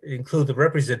that include the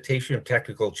representation of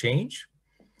technical change,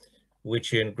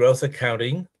 which in growth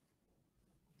accounting,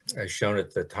 as shown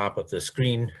at the top of the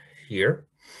screen here,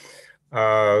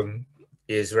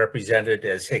 is represented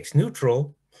as Hicks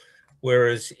neutral,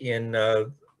 whereas in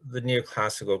the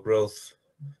neoclassical growth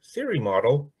theory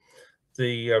model,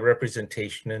 the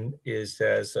representation is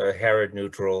as a Harrod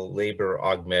neutral, labor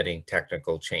augmenting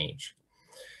technical change.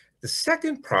 The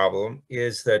second problem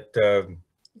is that the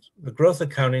growth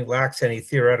accounting lacks any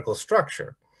theoretical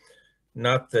structure.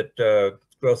 Not that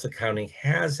growth accounting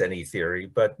has any theory,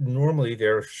 but normally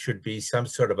there should be some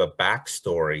sort of a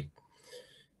backstory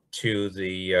to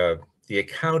the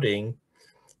accounting,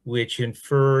 which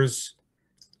infers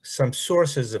some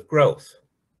sources of growth.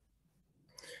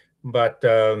 But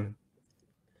the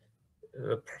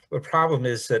problem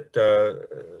is that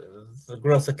the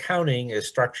growth accounting is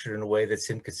structured in a way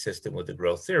that's inconsistent with the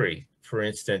growth theory. For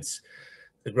instance,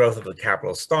 the growth of the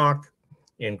capital stock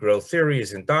in growth theory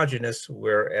is endogenous,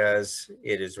 whereas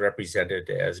it is represented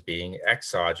as being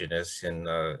exogenous in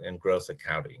growth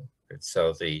accounting. And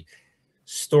so the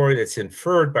story that's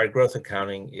inferred by growth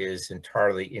accounting is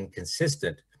entirely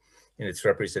inconsistent in its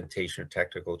representation of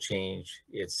technical change,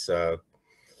 its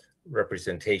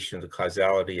representation of the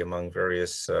causality among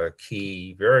various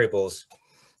key variables,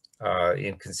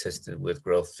 inconsistent with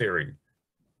growth theory.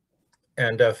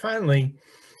 And finally,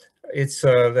 it's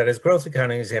that as growth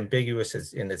accounting is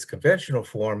ambiguous in its conventional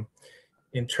form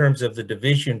in terms of the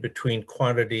division between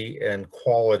quantity and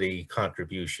quality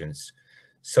contributions,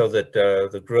 so that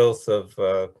the growth of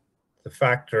the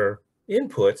factor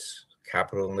inputs,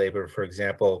 capital and labor, for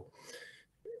example,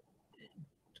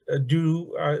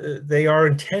 they are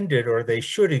intended, or they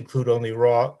should include, only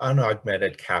raw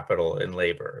unaugmented capital and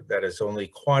labor, that is only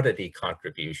quantity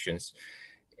contributions,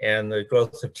 and the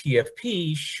growth of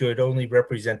TFP should only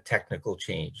represent technical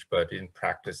change. But in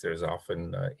practice, there's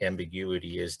often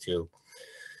ambiguity as to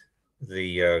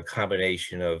the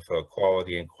combination of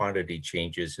quality and quantity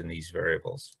changes in these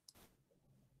variables.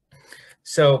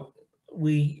 So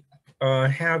we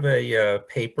have a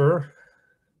paper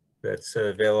that's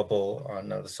available on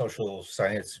the Social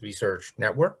Science Research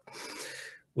Network,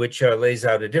 which lays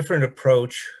out a different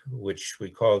approach, which we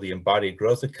call the embodied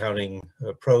growth accounting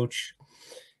approach.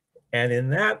 And in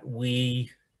that,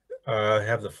 we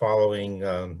have the following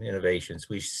innovations.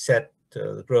 We set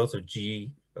the growth of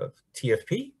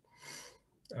TFP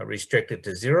restricted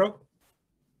to 0,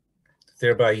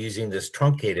 thereby using this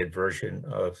truncated version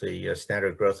of the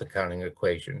standard growth accounting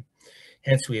equation.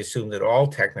 Hence, we assume that all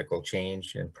technical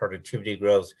change and productivity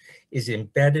growth is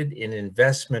embedded in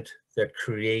investment that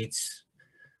creates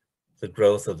the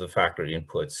growth of the factor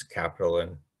inputs, capital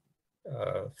and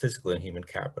physical and human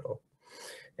capital.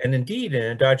 And indeed, in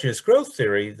endogenous growth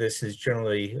theory, this is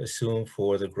generally assumed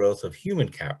for the growth of human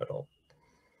capital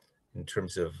in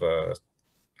terms of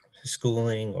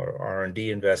schooling or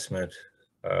R&D investment,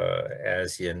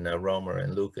 as in Romer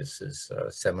and Lucas's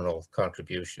seminal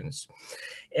contributions.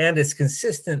 And it's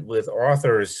consistent with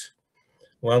Arthur's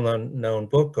well-known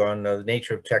book on the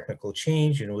nature of technical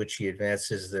change, in which he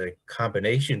advances the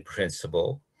combination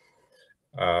principle,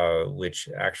 which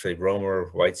actually Romer,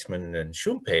 Weitzman, and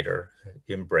Schumpeter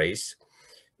embrace,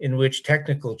 in which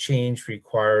technical change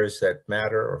requires that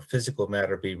matter or physical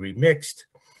matter be remixed.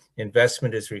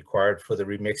 Investment is required for the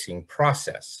remixing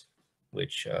process,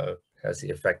 which has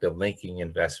the effect of linking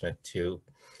investment to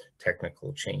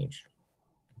technical change.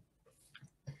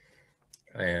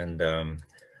 And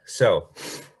so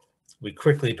we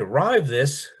quickly derive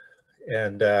this,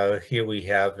 and here we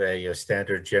have a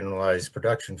standard generalized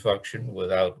production function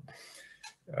without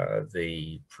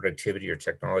the productivity or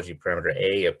technology parameter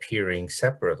A appearing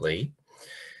separately.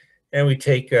 And we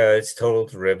take its total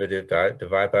derivative,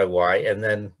 divide by y, and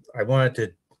then I wanted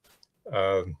to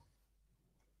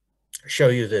show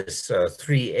you this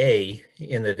 3a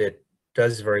in that it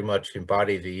does very much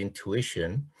embody the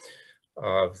intuition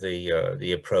of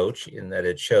the approach, in that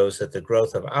it shows that the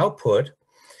growth of output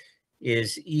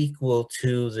is equal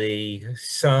to the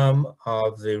sum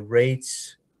of the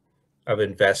rates of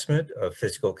investment of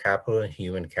physical capital and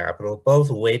human capital, both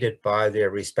weighted by their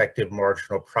respective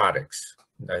marginal products.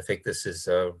 And I think this is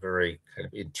a very kind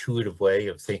of intuitive way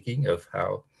of thinking of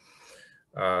how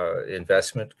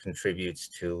investment contributes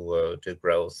to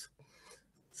growth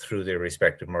through their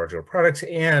respective marginal products.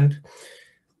 And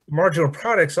marginal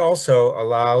products also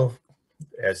allow,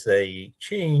 as they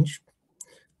change,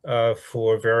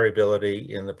 for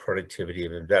variability in the productivity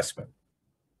of investment.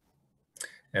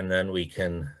 And then we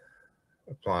can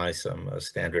apply some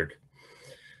standard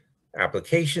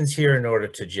applications here in order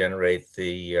to generate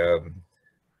the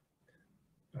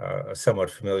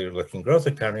somewhat familiar looking growth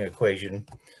accounting equation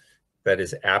that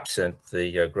is absent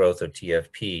the growth of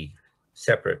TFP,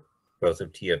 separate growth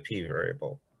of TFP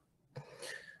variable.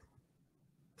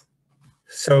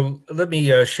 So let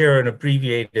me share an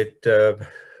abbreviated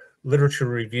literature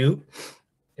review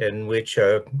in which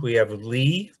we have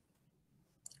Lee's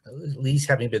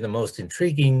having been the most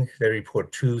intriguing. They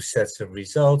report 2 sets of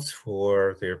results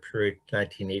for their period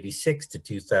 1986 to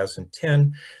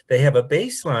 2010. They have a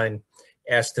baseline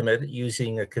estimate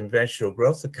using a conventional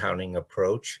growth accounting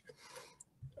approach,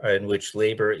 in which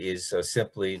labor is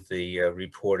simply the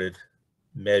reported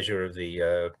measure of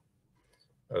the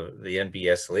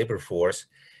NBS labor force.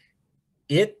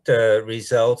 It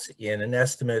results in an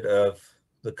estimate of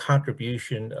the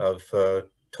contribution of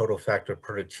total factor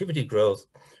productivity growth,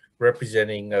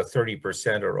 representing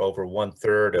 30% or over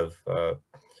 1/3 of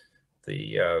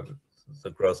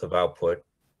the growth of output.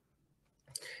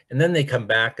 And then they come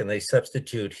back and they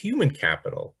substitute human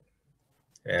capital,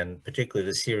 and particularly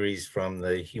the series from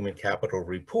the human capital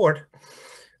report,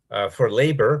 for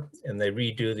labor, and they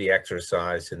redo the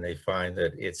exercise, and they find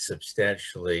that it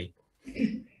substantially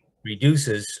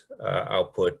reduces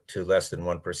output to less than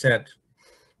 1%.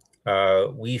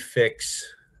 We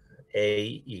fix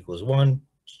A equals 1,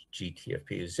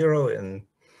 GTFP is 0, and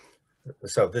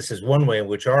so this is one way in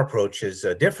which our approach is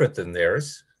different than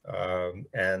theirs.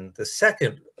 And the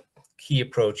second key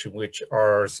approach in which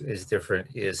ours is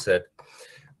different is that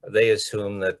they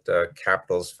assume that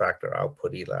capital's factor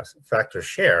output factor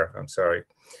share,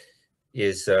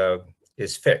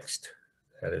 is fixed.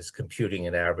 That is computing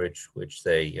an average, which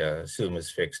they assume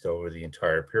is fixed over the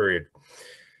entire period.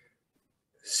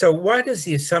 So why does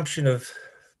the assumption of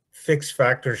fixed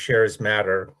factor shares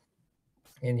matter?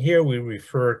 And here we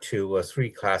refer to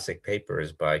 3 classic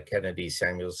papers by Kennedy,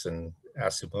 Samuelson,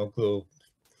 Acemoglu,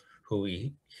 who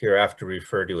we hereafter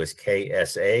refer to as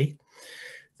KSA.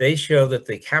 They show that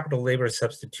the capital labor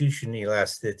substitution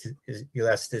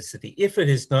elasticity, if it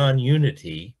is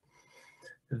non-unity,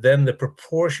 then the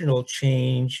proportional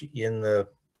change in the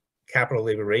capital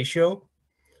labor ratio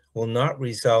will not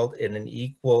result in an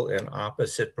equal and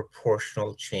opposite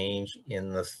proportional change in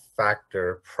the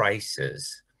factor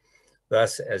prices,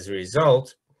 Thus, as a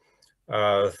result,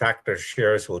 factor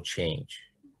shares will change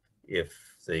if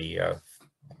the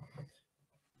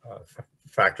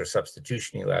factor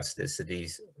substitution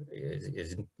elasticities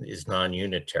is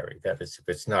non-unitary. That is, if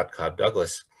it's not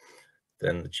Cobb-Douglas,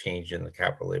 then the change in the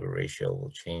capital labor ratio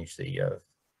will change the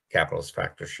capital's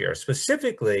factor share.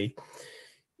 Specifically,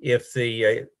 if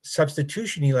the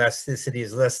substitution elasticity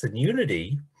is less than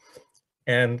unity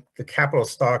and the capital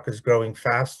stock is growing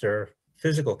faster,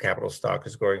 physical capital stock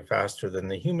is growing faster than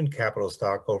the human capital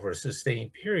stock over a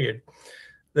sustained period,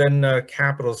 then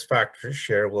capital's factor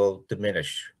share will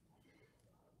diminish.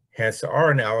 Hence, our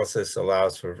analysis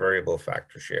allows for variable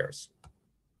factor shares.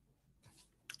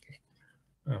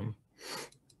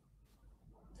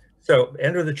 So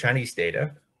enter the Chinese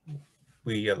data.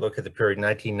 We look at the period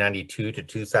 1992 to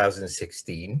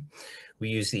 2016. We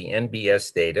use the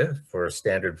NBS data for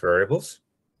standard variables.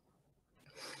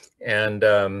 And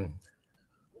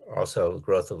also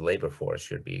growth of labor force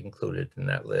should be included in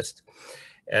that list.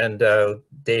 And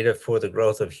data for the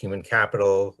growth of human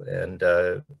capital and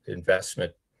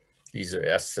investment. These are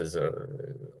ASSAs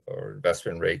or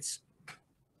investment rates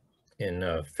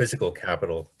in physical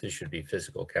capital. This should be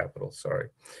physical capital, sorry,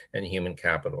 and human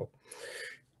capital.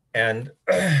 And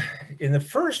in the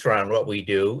first round, what we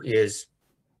do is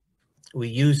we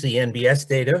use the NBS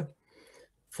data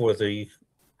for the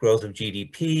growth of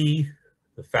GDP,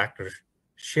 the factor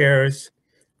shares,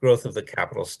 growth of the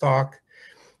capital stock,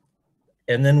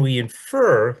 and then we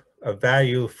infer a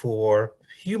value for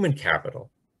human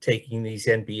capital. Taking these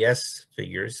NBS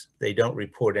figures, they don't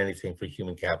report anything for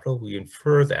human capital. We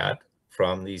infer that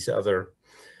from these other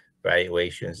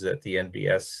valuations that the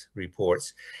NBS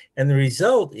reports. And the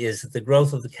result is that the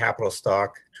growth of the capital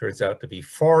stock turns out to be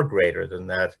far greater than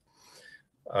that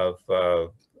of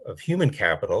human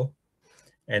capital.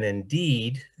 And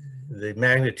indeed, the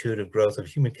magnitude of growth of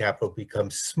human capital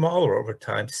becomes smaller over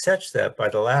time, such that by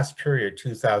the last period,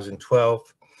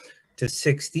 2012 to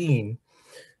 16,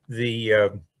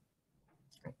 the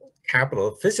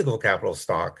physical capital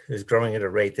stock is growing at a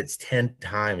rate that's 10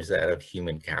 times that of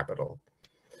human capital.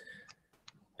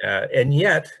 And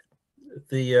yet,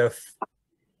 the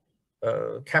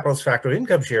capital's factor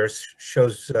income shares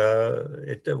shows,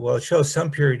 it shows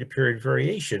some period-to-period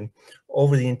variation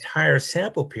over the entire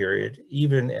sample period,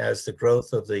 even as the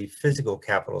growth of the physical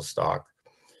capital stock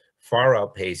far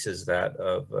outpaces that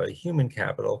of human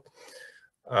capital.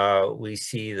 We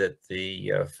see that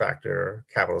the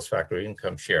capital's factor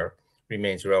income share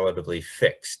remains relatively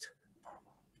fixed.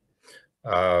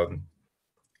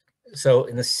 So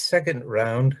in the second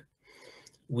round,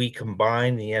 we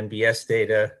combine the NBS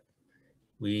data.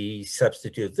 We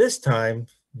substitute this time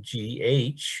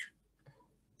GH,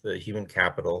 the human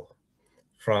capital,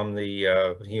 from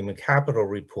the human capital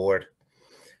report.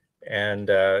 And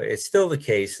it's still the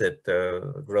case that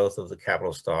the growth of the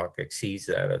capital stock exceeds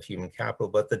that of human capital,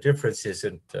 but the difference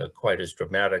isn't quite as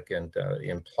dramatic and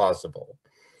implausible.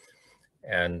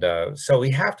 And so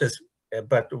we have to,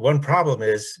 but one problem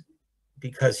is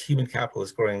because human capital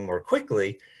is growing more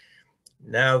quickly,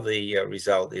 now the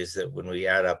result is that when we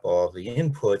add up all the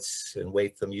inputs and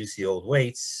weight them, use the old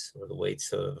weights or the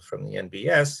weights from the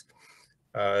NBS,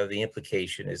 the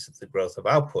implication is that the growth of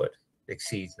output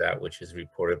exceeds that which is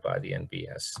reported by the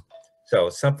NBS. So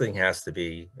something has to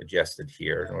be adjusted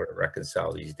here in order to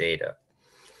reconcile these data.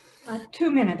 2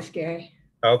 minutes, Gary.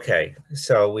 Okay,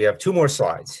 so we have 2 more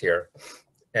slides here.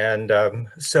 And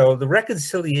so the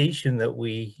reconciliation that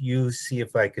we use, see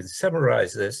if I can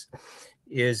summarize this,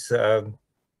 is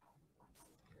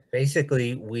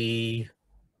basically we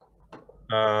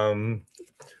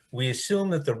assume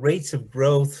that the rates of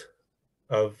growth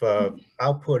of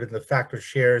output and the factor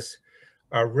shares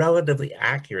are relatively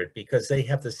accurate because they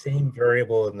have the same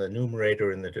variable in the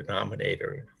numerator and the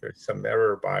denominator. There's some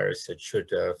error bias that should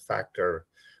factor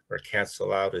or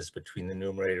cancel out as between the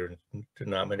numerator and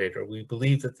denominator. We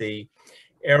believe that the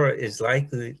error is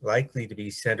likely to be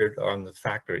centered on the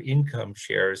factor income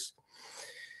shares.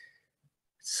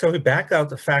 So we back out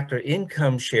the factor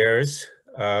income shares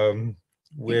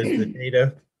with the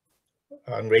data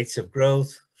on rates of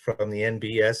growth from the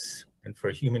NBS and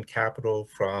for human capital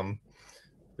from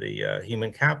the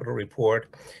human capital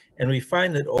report. And we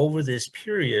find that over this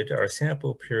period, our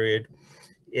sample period,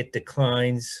 it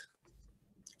declines.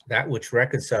 That which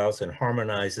reconciles and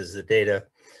harmonizes the data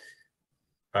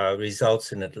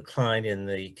results in a decline in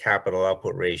the capital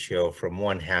output ratio from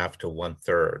 1/2 to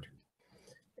 1/3.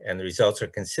 And the results are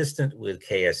consistent with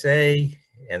KSA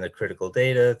and the critical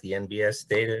data, the NBS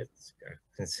data, it's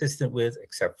consistent with,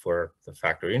 except for the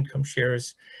factor income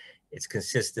shares. It's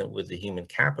consistent with the human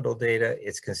capital data.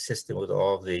 It's consistent with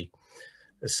all the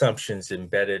assumptions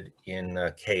embedded in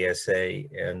KSA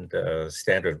and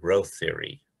standard growth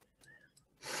theory.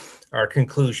 Our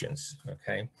conclusions,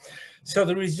 okay? So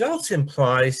the results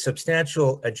imply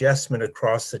substantial adjustment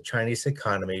across the Chinese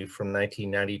economy from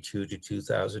 1992 to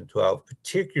 2012,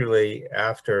 particularly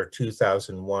after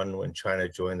 2001 when China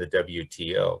joined the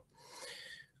WTO.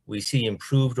 We see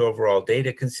improved overall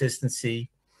data consistency,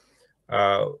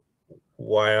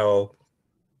 while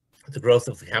the growth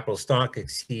of the capital stock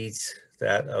exceeds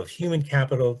that of human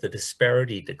capital, the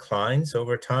disparity declines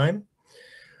over time.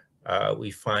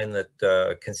 We find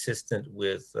that consistent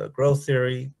with growth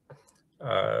theory,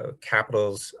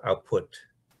 capital's output,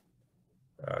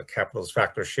 capital's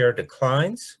factor share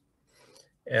declines.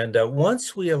 And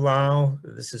once we allow,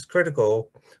 this is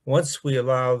critical, once we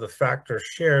allow the factor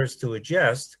shares to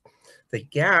adjust, the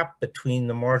gap between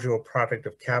the marginal product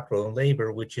of capital and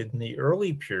labor, which in the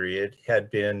early period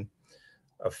had been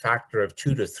a factor of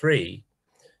 2 to 3,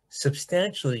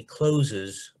 substantially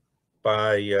closes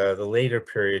by the later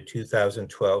period,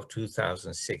 2012,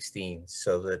 2016,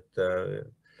 so that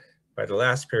by the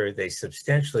last period, they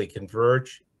substantially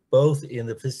converge, both in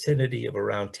the vicinity of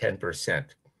around 10%.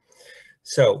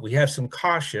 So we have some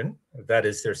caution, that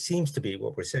is, there seems to be,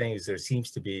 what we're saying is there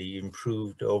seems to be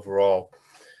improved overall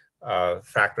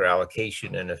factor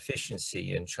allocation and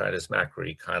efficiency in China's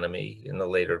macroeconomy in the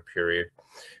later period.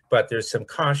 But there's some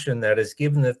caution that is,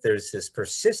 given that there's this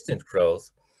persistent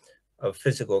growth of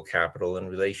physical capital in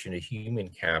relation to human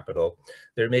capital,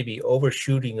 there may be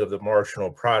overshooting of the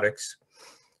marginal products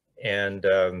and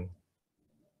a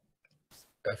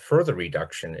further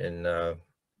reduction in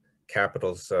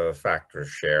capital's factor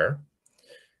share.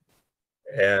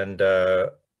 And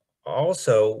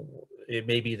also, it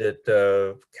may be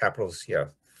that capital's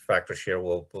factor share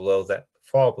will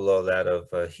fall below that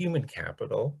of human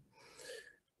capital.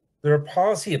 There are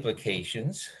policy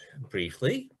implications,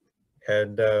 briefly,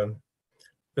 and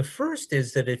the first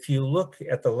is that if you look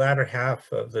at the latter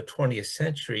half of the 20th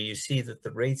century, you see that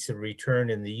the rates of return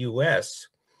in the US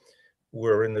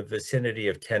were in the vicinity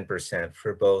of 10%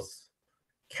 for both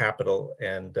capital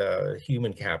and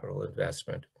human capital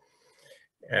investment.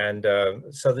 And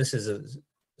so this is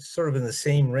sort of in the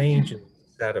same range as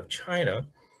that of China.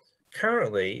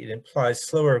 Currently, it implies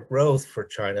slower growth for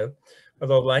China,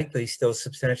 although likely still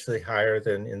substantially higher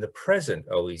than in the present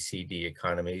OECD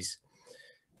economies.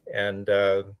 And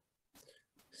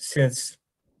since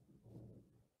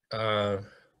there's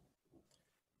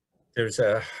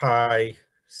a high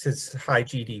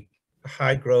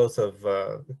growth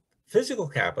of physical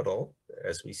capital,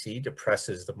 as we see,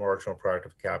 depresses the marginal product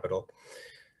of capital,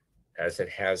 as it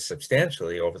has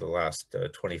substantially over the last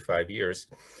 25 years,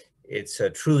 it's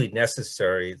truly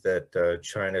necessary that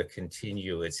China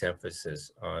continue its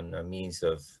emphasis on a means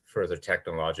of further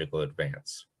technological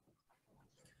advance.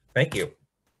 Thank you.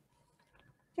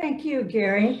 Thank you,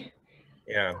 Gary.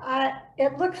 Yeah.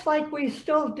 It looks like we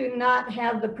still do not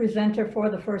have the presenter for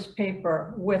the first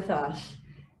paper with us.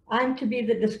 I'm to be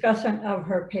the discussant of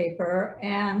her paper,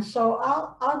 and so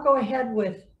I'll go ahead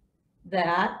with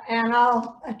that, and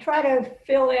I'll try to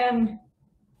fill in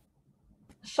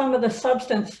some of the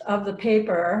substance of the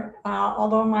paper,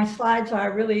 although my slides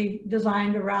are really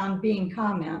designed around being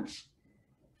comments.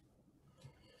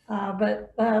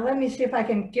 But let me see if I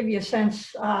can give you a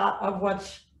sense of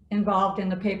what's involved in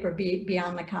the paper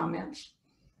beyond the comments.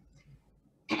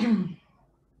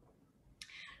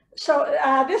 So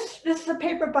this is a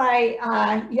paper by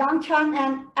Yang Chun,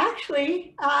 and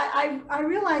actually I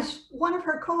realized one of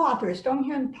her co-authors,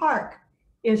 Donghyun Park,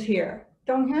 is here.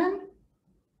 Donghyun,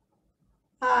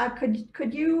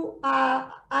 could you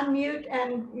unmute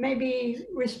and maybe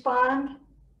respond?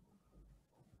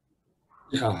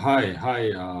 Yeah,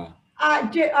 hi.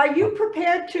 Are you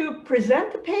prepared to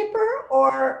present the paper,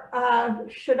 or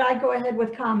should I go ahead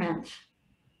with comments?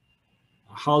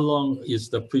 How long is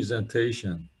the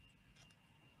presentation?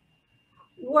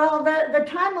 Well, the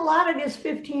time allotted is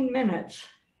 15 minutes.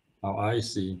 Oh, I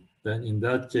see. Then in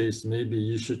that case, maybe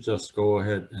you should just go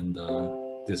ahead and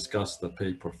discuss the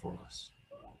paper for us.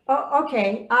 Oh,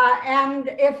 okay. And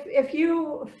if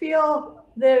you feel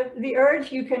the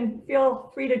urge, you can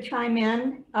feel free to chime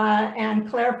in and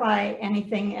clarify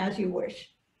anything as you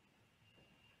wish.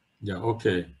 Yeah,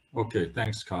 okay. Okay,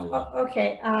 thanks, Calla.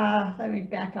 Okay, let me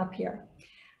back up here.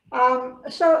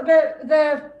 So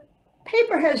the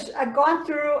paper has gone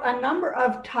through a number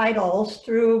of titles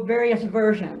through various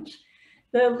versions.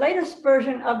 The latest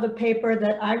version of the paper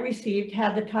that I received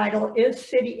had the title, "Is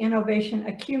City Innovation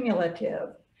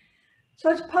Accumulative?"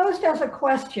 So it's posed as a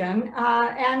question,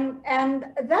 and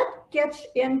that gets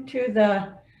into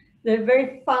the the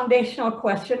very foundational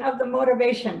question of the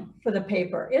motivation for the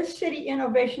paper. Is city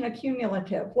innovation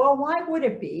accumulative? Well, why would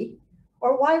it be?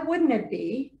 Or why wouldn't it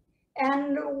be?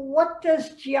 And what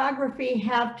does geography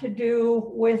have to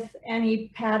do with any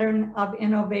pattern of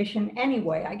innovation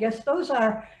anyway? I guess those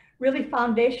are really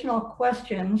foundational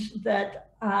questions that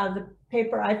the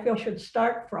paper I feel should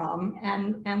start from,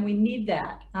 and we need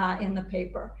that in the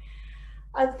paper.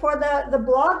 For the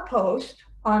blog post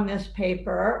on this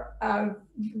paper,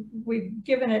 we've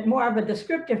given it more of a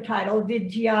descriptive title, The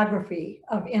Geography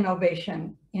of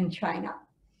Innovation in China.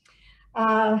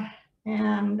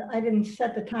 And I didn't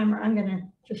set the timer. I'm going to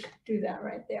just do that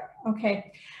right there.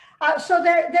 Okay. So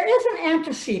there is an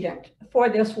antecedent for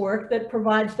this work that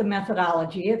provides the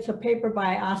methodology. It's a paper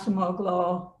by ASSA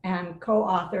and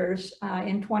co-authors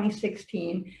in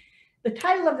 2016. The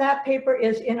title of that paper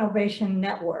is Innovation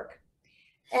Network.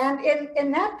 And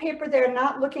in that paper, they're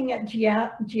not looking at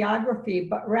geography,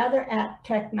 but rather at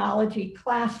technology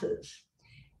classes.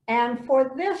 And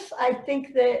for this, I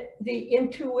think that the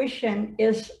intuition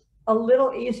is a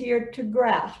little easier to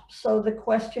grasp. So the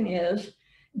question is,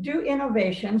 do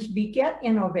innovations beget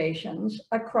innovations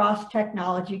across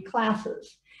technology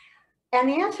classes? And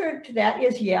the answer to that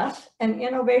is yes. An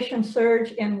innovation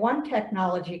surge in one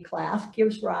technology class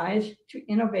gives rise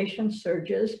to innovation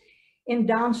surges in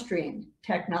downstream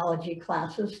technology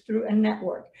classes through a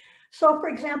network. So for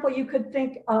example, you could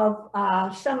think of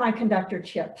semiconductor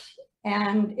chips.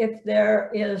 And if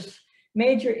there is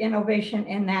major innovation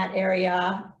in that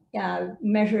area,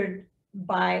 measured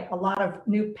by a lot of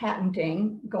new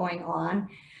patenting going on,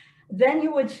 then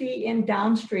you would see in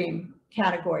downstream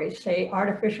categories, say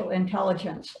artificial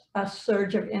intelligence, a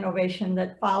surge of innovation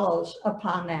that follows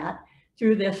upon that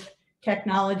through this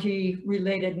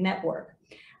technology-related network.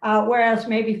 Whereas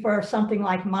maybe for something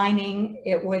like mining,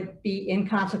 it would be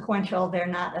inconsequential. They're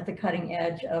not at the cutting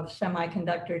edge of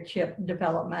semiconductor chip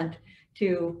development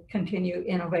to continue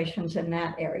innovations in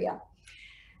that area.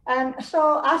 And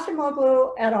so ASSA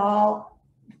et al.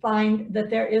 Find that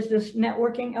there is this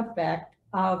networking effect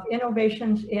of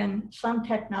innovations in some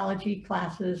technology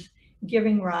classes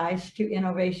giving rise to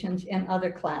innovations in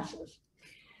other classes.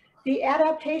 The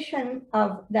adaptation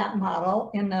of that model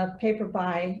in the paper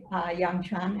by Yang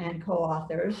Chan and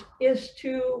co-authors is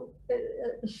to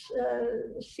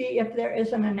see if there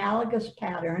is an analogous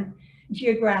pattern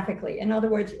geographically. In other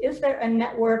words, is there a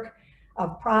network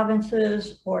of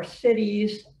provinces or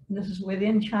cities, this is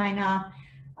within China,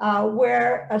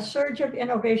 where a surge of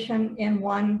innovation in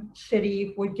one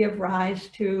city would give rise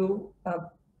to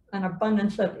an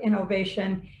abundance of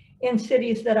innovation in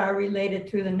cities that are related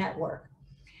through the network.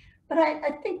 But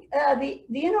I think the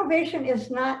innovation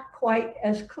is not quite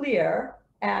as clear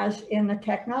as in the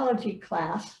technology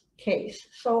class case.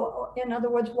 So in other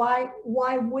words, why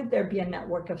would there be a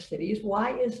network of cities?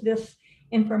 Why is this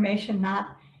information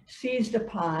not seized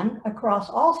upon across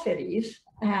all cities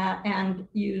and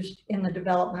used in the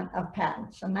development of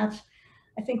patents? And that's,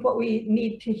 I think, what we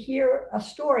need to hear a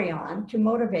story on to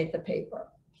motivate the paper.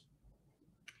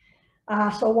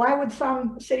 So why would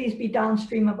some cities be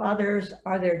downstream of others?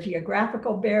 Are there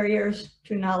geographical barriers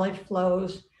to knowledge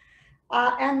flows?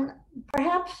 And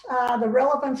perhaps the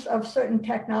relevance of certain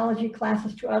technology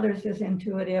classes to others is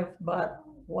intuitive, but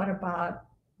what about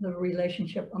the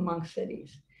relationship among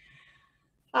cities?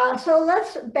 So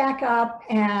let's back up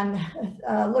and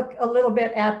look a little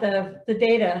bit at the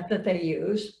data that they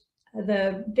use.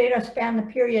 The data span the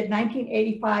period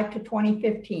 1985 to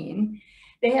 2015.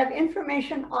 They have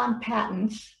information on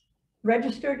patents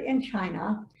registered in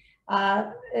China,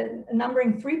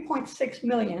 numbering 3.6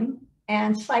 million,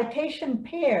 and citation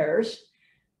pairs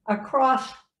across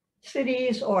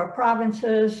cities or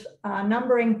provinces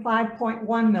numbering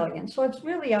 5.1 million. So it's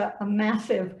really a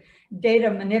massive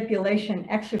data manipulation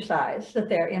exercise that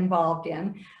they're involved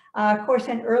in. Of course,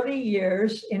 in early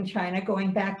years in China,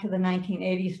 going back to the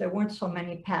 1980s, there weren't so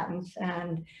many patents,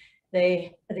 and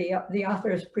the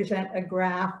authors present a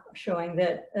graph showing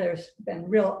that there's been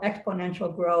real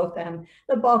exponential growth, and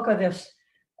the bulk of this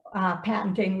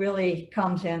patenting really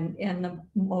comes in the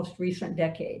most recent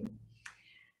decade.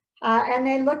 And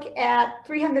they look at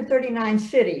 339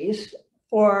 cities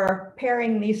for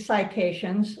pairing these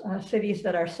citations, cities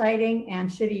that are citing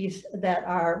and cities that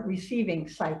are receiving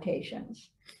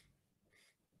citations.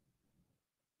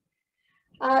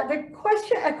 A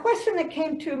question that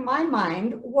came to my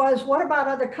mind was, what about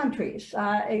other countries?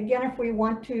 Again, if we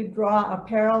want to draw a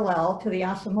parallel to the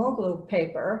Acemoglu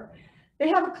paper, they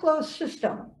have a closed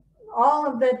system. All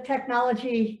of the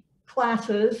technology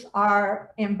classes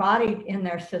are embodied in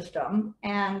their system,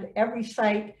 and every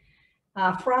site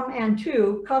from and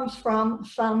to comes from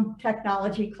some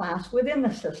technology class within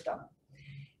the system.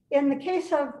 In the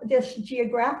case of this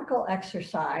geographical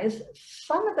exercise,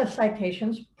 some of the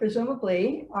citations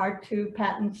presumably are to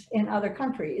patents in other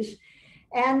countries.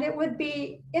 And it would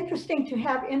be interesting to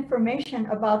have information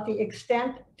about the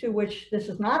extent to which this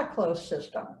is not a closed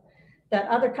system, that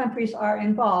other countries are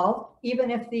involved,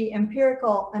 even if the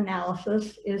empirical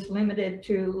analysis is limited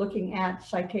to looking at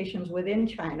citations within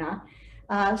China.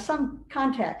 Some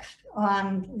context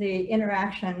on the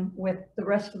interaction with the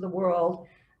rest of the world,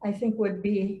 I think, would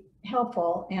be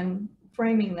helpful in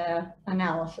framing the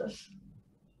analysis.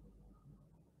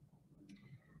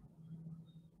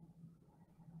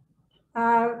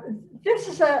 This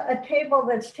is a table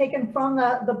that's taken from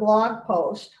the blog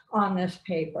post on this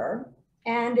paper,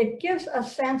 and it gives a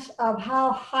sense of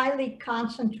how highly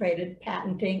concentrated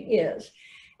patenting is.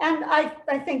 And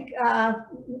I think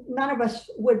none of us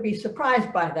would be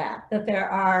surprised by that there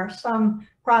are some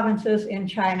provinces in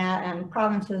China, and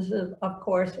provinces, of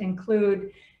course,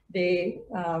 include the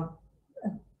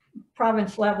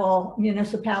province level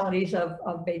municipalities of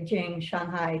Beijing,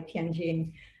 Shanghai,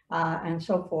 Tianjin, and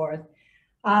so forth.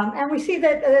 And we see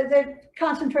that the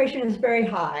concentration is very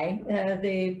high.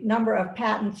 The number of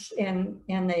patents in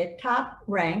the top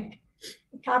ranks,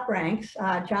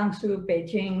 Jiangsu,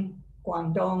 Beijing,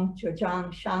 Guangdong,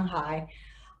 Zhejiang, Shanghai,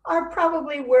 are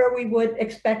probably where we would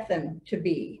expect them to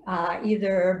be,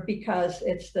 either because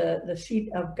it's the seat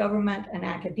of government and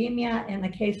academia in the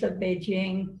case of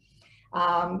Beijing,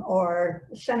 or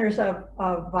centers of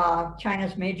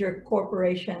China's major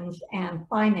corporations and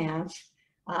finance,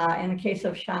 in the case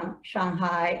of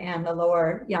Shanghai and the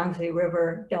lower Yangtze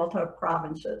River Delta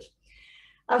provinces.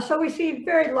 So we see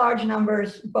very large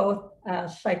numbers, both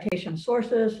citation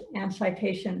sources and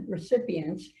citation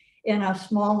recipients in a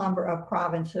small number of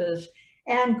provinces.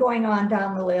 And going on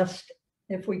down the list,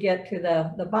 if we get to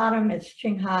the bottom, it's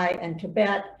Qinghai and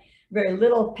Tibet, very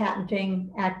little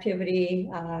patenting activity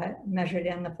measured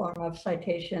in the form of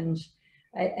citations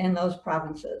in those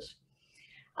provinces.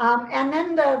 And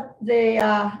then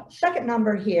the second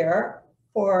number here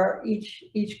for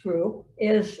each group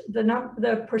is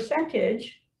the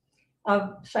percentage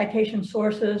of citation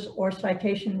sources or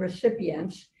citation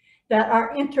recipients that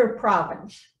are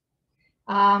inter-province.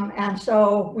 And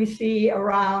so we see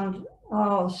around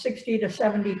 60 to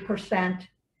 70%,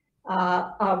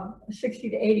 of 60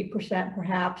 to 80%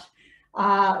 perhaps,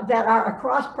 that are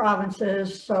across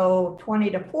provinces, so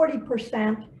 20 to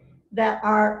 40% that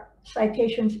are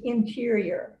citations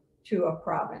interior to a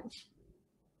province.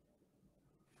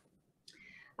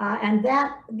 And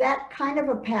that kind of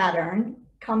a pattern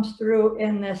comes through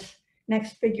in this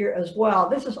next figure as well.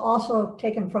 This is also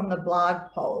taken from the blog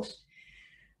post.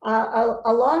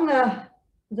 Along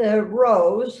the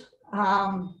rows,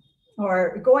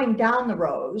 or going down the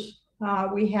rows,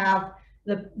 we have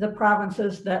the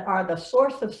provinces that are the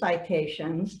source of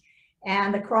citations,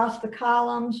 and across the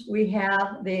columns we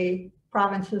have the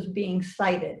provinces being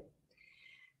cited.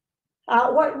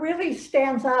 What really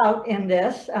stands out in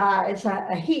this, it's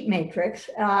a heat matrix.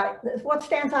 What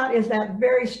stands out is that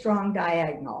very strong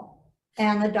diagonal.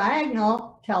 And the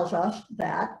diagonal tells us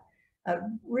that a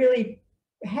really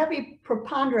heavy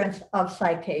preponderance of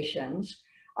citations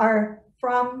are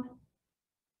from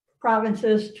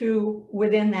provinces to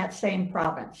within that same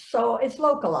province. So it's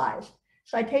localized.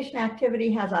 Citation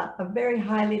activity has a very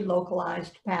highly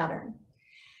localized pattern.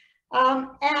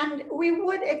 And we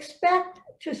would expect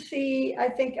to see, I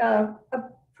think, a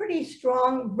pretty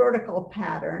strong vertical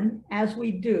pattern as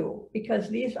we do, because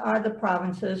these are the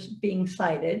provinces being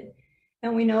cited.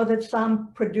 And we know that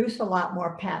some produce a lot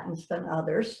more patents than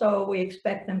others, so we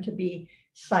expect them to be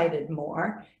cited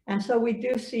more. And so we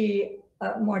do see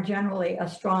more generally a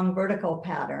strong vertical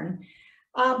pattern.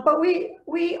 But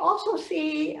we also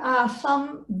see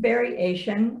some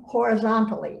variation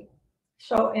horizontally.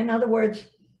 So in other words,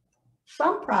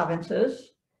 some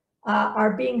provinces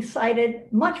are being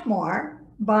cited much more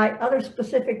by other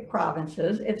specific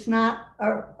provinces. It's not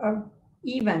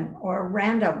even or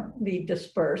randomly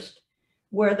dispersed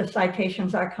where the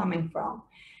citations are coming from.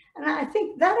 And I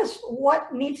think that is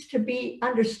what needs to be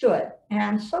understood.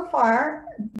 And so far,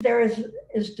 there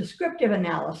is descriptive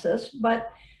analysis,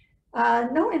 but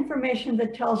no information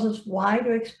that tells us why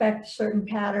to expect certain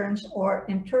patterns or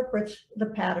interprets the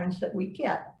patterns that we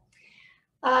get.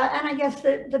 And I guess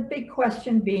the big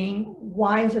question being,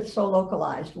 why is it so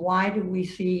localized? Why do we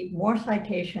see more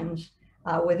citations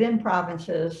within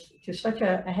provinces to such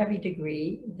a heavy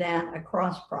degree than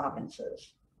across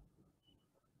provinces?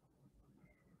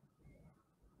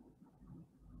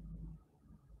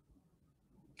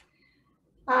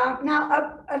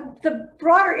 The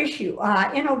broader issue,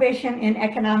 innovation in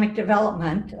economic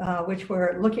development, which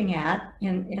we're looking at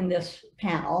in this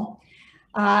panel.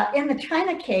 In the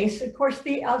China case, of course,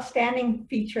 the outstanding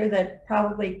feature that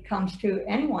probably comes to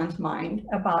anyone's mind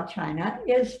about China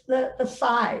is the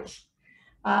size,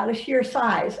 the sheer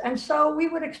size. And so we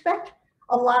would expect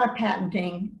a lot of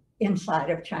patenting inside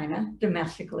of China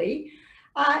domestically.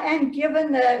 And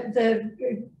given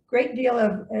the great deal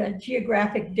of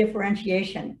geographic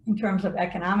differentiation in terms of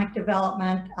economic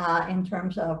development, in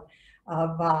terms of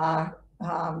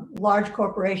large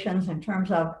corporations, in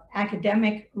terms of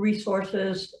academic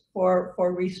resources for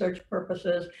research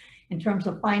purposes, in terms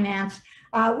of finance,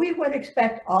 we would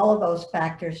expect all of those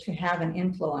factors to have an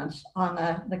influence on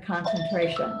the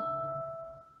concentration.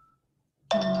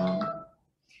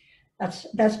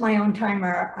 That's my own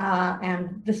timer,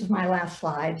 and this is my last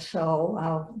slide, so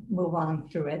I'll move on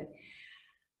through it.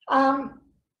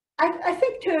 I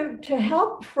think to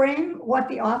help frame what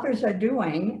the authors are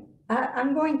doing,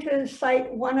 I'm going to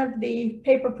cite one of the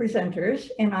paper presenters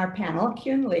in our panel,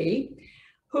 Keun Lee,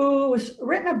 who's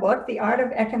written a book, The Art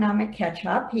of Economic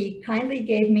Catch-Up. He kindly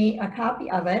gave me a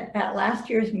copy of it at last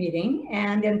year's meeting,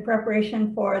 and in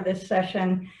preparation for this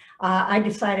session, I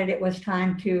decided it was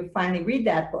time to finally read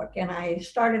that book, and I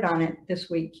started on it this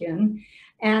week, Keun.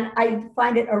 And I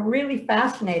find it a really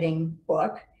fascinating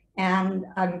book, and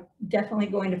I'm definitely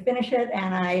going to finish it,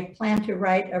 and I plan to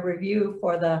write a review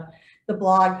for the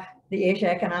blog, the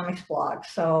Asia Economics blog,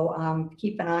 so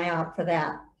keep an eye out for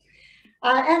that.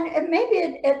 And maybe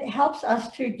it helps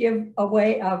us to give a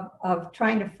way of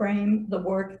trying to frame the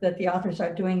work that the authors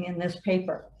are doing in this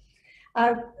paper.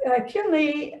 Keun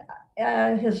Lee,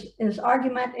 his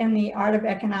argument in The Art of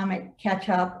Economic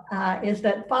Catch-Up is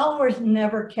that followers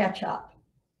never catch up.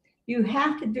 You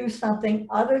have to do something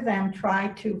other than try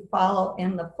to follow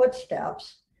in the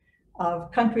footsteps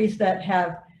of countries that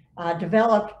have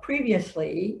developed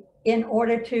previously in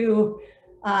order to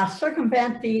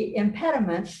circumvent the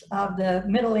impediments of the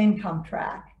middle income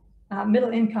trap.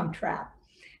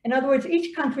 In other words,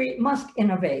 each country must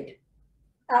innovate,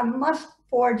 must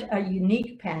forge a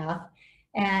unique path.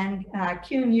 And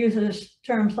Keun uses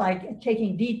terms like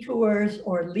taking detours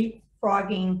or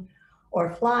leapfrogging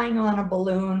or flying on a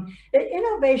balloon. The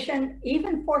innovation,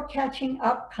 even for catching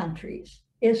up countries,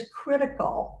 is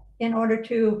critical in order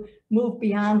to move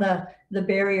beyond the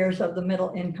barriers of the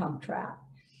middle income trap.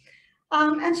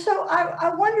 And so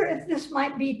I wonder if this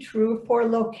might be true for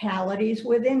localities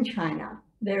within China.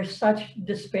 There's such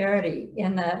disparity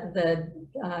in the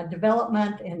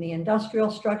development, in the industrial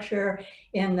structure,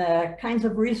 in the kinds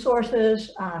of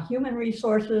resources, human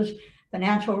resources,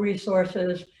 financial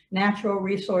resources, natural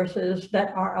resources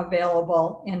that are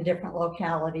available in different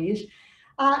localities.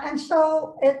 And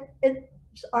so it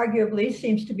arguably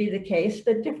seems to be the case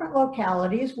that different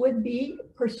localities would be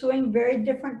pursuing very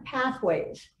different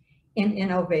pathways in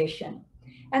innovation.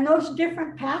 And those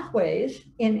different pathways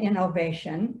in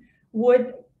innovation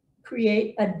would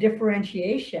create a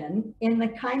differentiation in the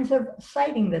kinds of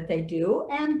siting that they do,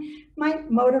 and might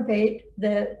motivate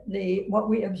what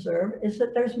we observe is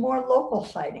that there's more local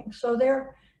siting. So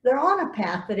they're on a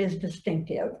path that is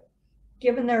distinctive,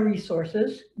 given their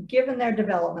resources, given their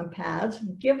development paths,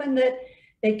 given that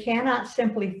they cannot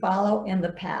simply follow in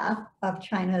the path of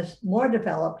China's more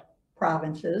developed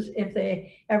provinces if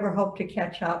they ever hope to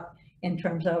catch up in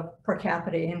terms of per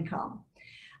capita income.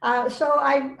 So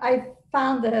I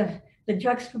found the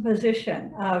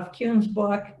juxtaposition of Keun's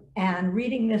book and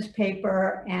reading this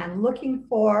paper and looking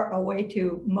for a way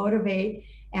to motivate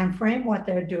and frame what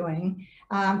they're doing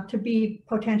to be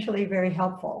potentially very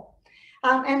helpful.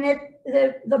 And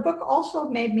the book also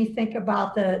made me think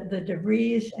about the De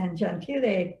Vries and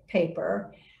Gentile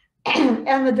paper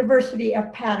and the diversity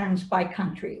of patterns by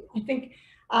country. I think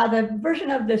the version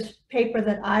of this paper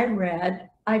that I read,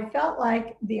 I felt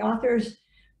like the authors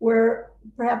were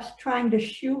perhaps trying to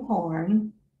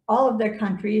shoehorn all of their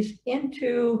countries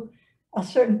into a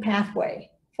certain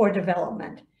pathway for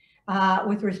development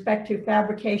with respect to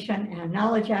fabrication and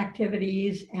knowledge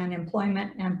activities and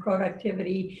employment and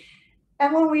productivity.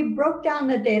 And when we broke down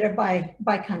the data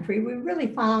by country, we really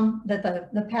found that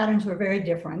the patterns were very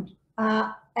different.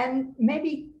 And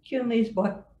maybe Keun Lee's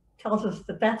book tells us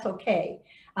that that's okay,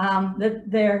 that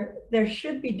there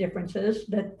should be differences,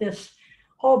 that this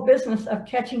whole business of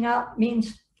catching up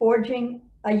means forging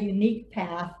a unique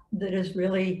path that is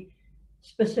really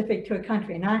specific to a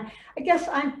country. And I guess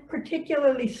I'm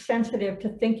particularly sensitive to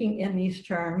thinking in these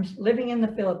terms, living in the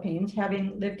Philippines,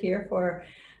 having lived here for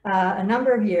a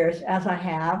number of years as I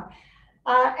have,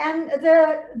 and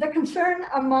the concern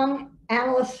among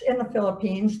analysts in the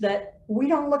Philippines that we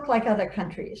don't look like other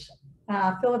countries.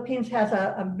 Philippines has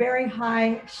a very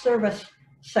high service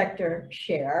sector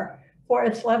share for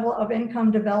its level of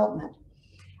income development.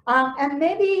 And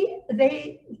maybe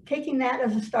taking that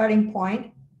as a starting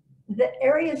point, the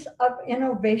areas of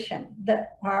innovation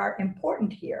that are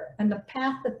important here and the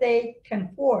path that they can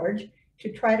forge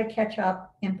to try to catch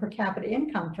up in per capita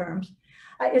income terms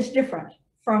is different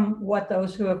from what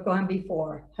those who have gone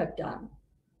before have done.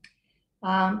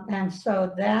 And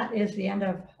so that is the end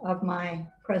of my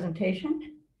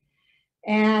presentation.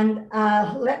 And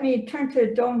let me turn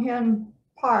to Donghyun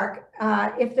Park.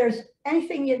 If there's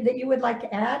anything that you would like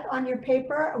to add on your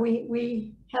paper,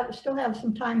 we still have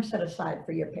some time set aside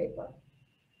for your paper.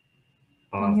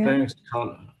 Thanks,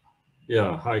 Calla.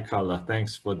 Yeah, hi, Calla.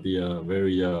 Thanks for the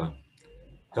very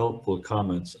helpful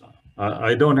comments.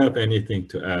 I don't have anything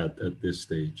to add at this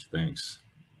stage. Thanks.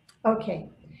 Okay.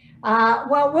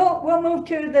 Well, we'll move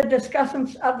to the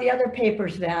discussants of the other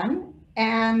papers then.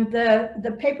 And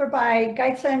the paper by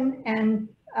Gaaitzen and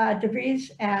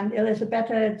Vries and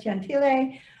Elisabetta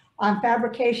Gentile on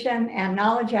fabrication and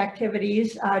knowledge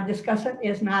activities. Our discussant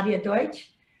is Nadia Doytch.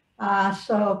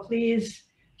 So please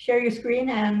share your screen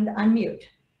and unmute.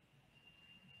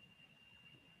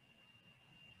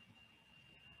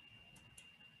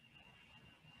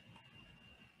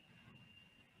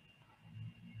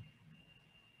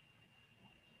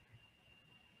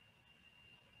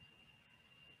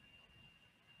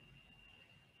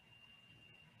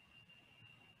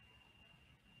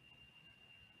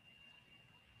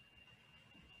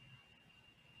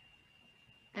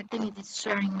 I think it is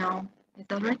sharing now. Is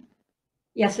that right?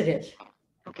 Yes, it is.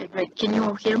 Okay, great. Can you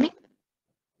all hear me?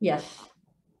 Yes.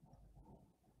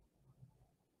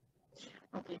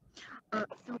 Okay.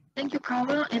 So thank you,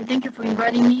 Calla, and thank you for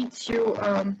inviting me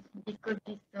to discuss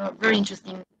this very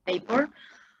interesting paper.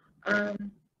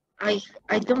 I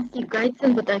don't see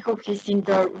Gaaitzen, but I hope he's in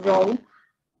the row.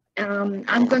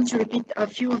 I'm going to repeat a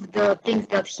few of the things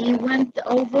that he went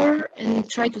over and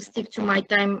try to stick to my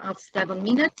time of 7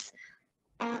 minutes.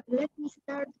 Let me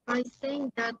start by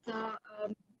saying that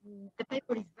the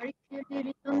paper is very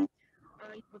clearly written.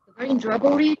 It was a very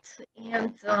enjoyable read,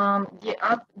 and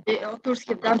the authors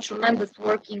have done tremendous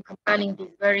work in compiling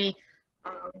these very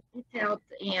detailed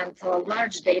and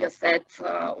large data sets,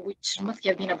 which must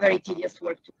have been a very tedious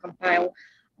work to compile,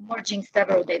 merging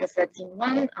several data sets in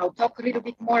one. I'll talk a little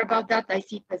bit more about that. I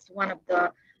see it as one of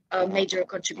the major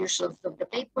contributions of the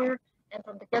paper. And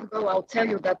from the get-go, I'll tell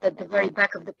you that at the very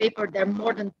back of the paper, there are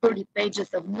more than 30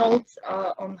 pages of notes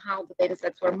on how the data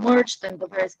sets were merged and the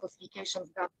various classifications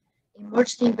that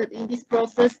emerged in this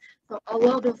process. So a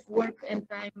lot of work and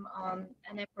time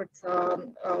and effort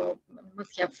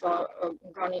must have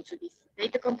gone into this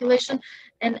data compilation.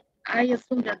 And I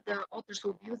assume that the authors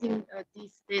will be using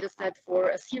this data set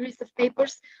for a series of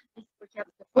papers. This is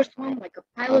perhaps the first one, like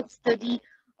a pilot study,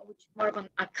 which is more of an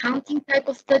accounting type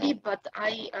of study, but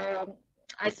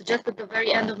I suggest at the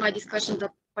very end of my discussion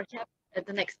that perhaps at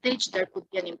the next stage there could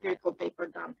be an empirical paper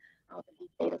done out of this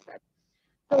data set.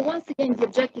 So once again, the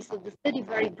objectives of the study,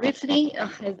 very briefly,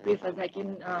 as brief as I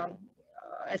can,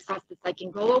 as fast as I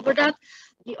can go over that.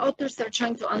 The authors are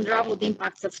trying to unravel the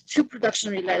impacts of two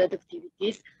production-related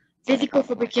activities: physical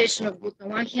fabrication of goods on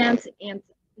one hand, and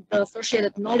the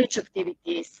associated knowledge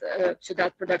activities to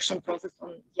that production process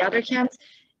on the other hand,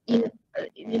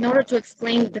 in order to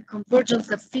explain the convergence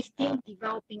of 15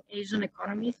 developing Asian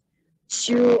economies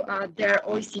to their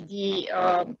OECD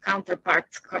counterpart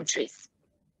countries.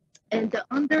 And the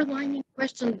underlying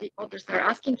question the authors are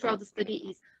asking throughout the study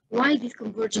is, why is this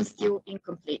convergence still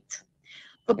incomplete?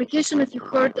 Fabrication, as you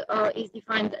heard, is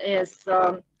defined as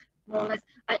more or less.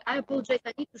 I apologize.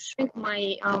 I need to shrink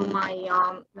my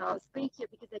screen here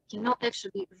because I cannot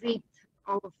actually read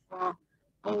all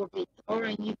of it, or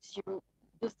I need to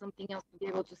do something else to be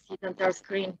able to see the entire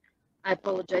screen. I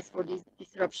apologize for this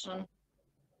disruption.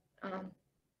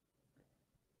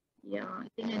 Yeah, I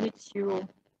think I need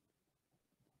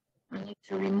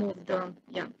to remove the,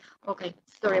 yeah, okay,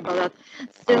 sorry about that.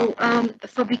 So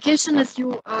fabrication, as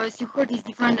you heard, is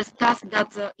defined as tasks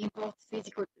that are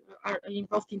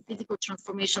involved in physical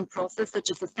transformation process,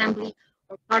 such as assembly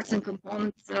or parts and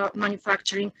components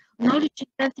manufacturing.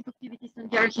 Knowledge-intensive activities, on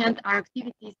the other hand, are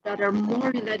activities that are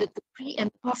more related to pre- and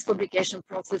post-fabrication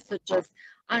process, such as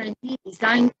R&D,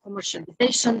 design,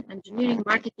 commercialization, engineering,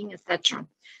 marketing, etc.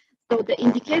 So the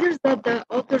indicators that the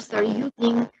authors are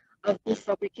using of these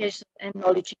fabrication and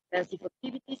knowledge-intensive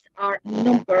activities are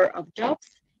number of jobs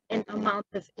and amount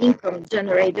of income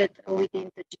generated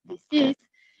within the GBCs.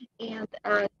 And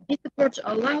this approach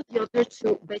allowed the author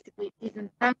to basically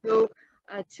disentangle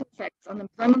two effects: an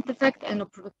employment effect and a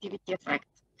productivity effect.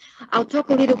 I'll talk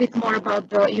a little bit more about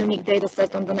the unique data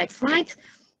set on the next slide.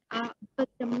 But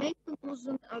the main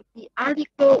conclusion of the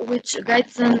article, which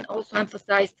Gaaitzen also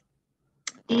emphasized,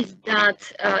 is that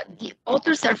the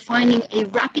authors are finding a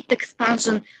rapid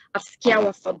expansion of scale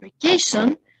of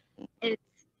fabrication as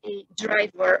a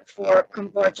driver for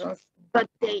convergence, but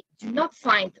they do not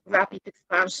find rapid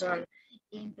expansion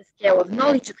in the scale of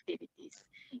knowledge activities.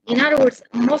 In other words,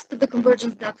 most of the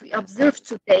convergence that we observe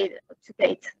to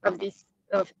date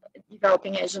of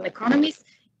developing Asian economies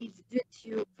is due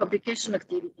to fabrication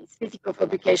activities, physical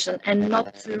fabrication, and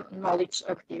not to knowledge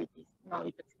activities,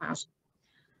 knowledge expansion.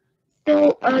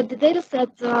 So the data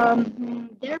set,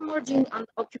 they're merging an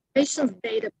occupations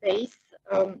database,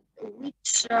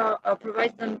 which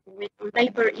provides them with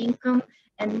labor income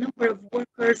and number of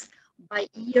workers by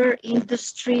year,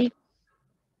 industry.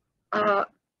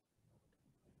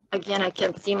 Again, I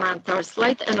can't see my entire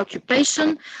slide, and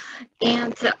occupation.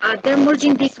 And they're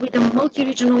merging this with the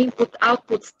multi-regional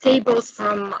input-output tables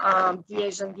from the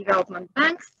Asian development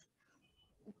banks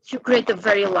to create a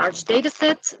very large data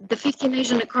set. The 15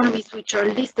 Asian economies which are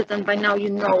listed, and by now you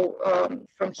know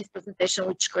from his presentation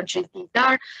which countries these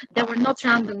are, they were not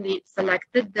randomly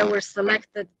selected. They were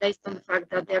selected based on the fact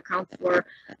that they account for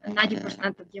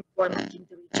 90% of the employment in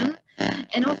the region.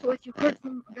 And also, as you heard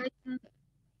from Gaaitzen,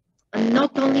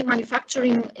 not only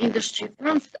manufacturing industry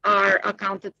firms are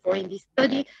accounted for in this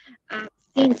study,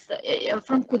 since a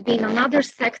firm could be in another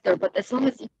sector, but as long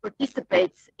as it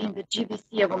participates in the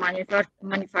GVC of a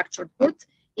manufactured good,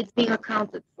 it's being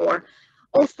accounted for.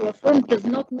 Also, a firm does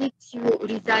not need to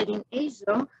reside in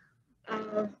Asia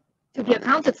to be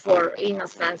accounted for, in a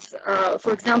sense.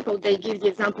 For example, they give the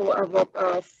example of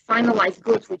a finalized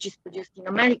good which is produced in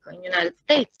America, in the United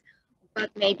States, but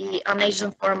maybe an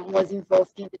Asian firm was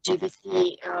involved in the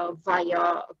GVC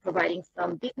via providing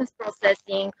some business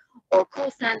processing or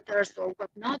call centers or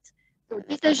whatnot. So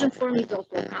this Asian firm is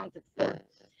also accounted for.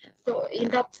 So in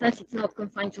that sense, it's not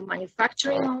confined to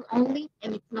manufacturing only,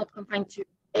 and it's not confined to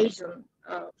Asian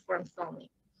firms only.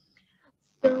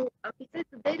 So besides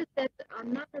the data set,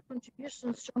 another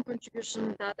contribution, strong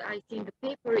contribution that I see in the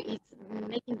paper is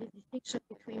making this distinction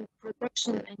between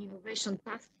production and innovation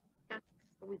tasks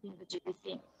within the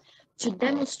GVC to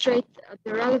demonstrate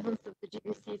the relevance of the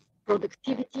GVC's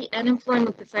productivity and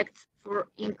employment effects for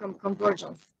income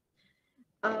convergence.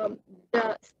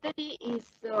 The study is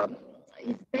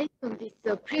based on this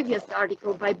previous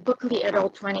article by Buckley et al.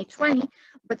 2020,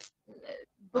 but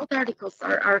both articles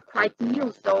are quite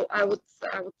new, so I would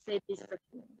say this is a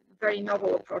very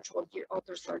novel approach what the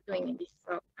authors are doing in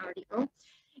this article.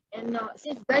 And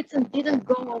since Gaaitzen didn't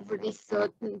go over this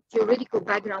theoretical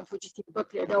background, which is in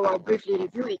Buckley, though I'll briefly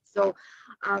review it. So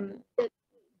there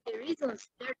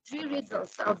are three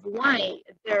reasons of why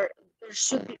there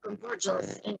should be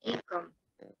convergence in income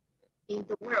in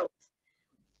the world.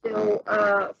 So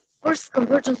first,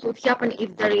 convergence would happen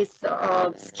if there is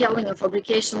scaling of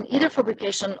fabrication, either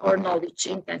fabrication or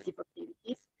knowledge-intensive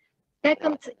activities.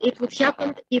 Second, it would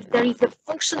happen if there is a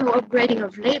functional upgrading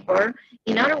of labor,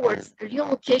 in other words, a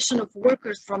relocation of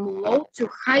workers from low to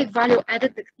high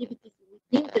value-added activities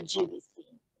within the GVC,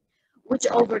 which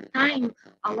over time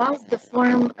allows the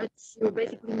firm to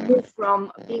basically move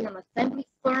from being an assembly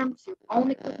firm to own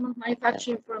equipment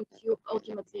manufacturing firm to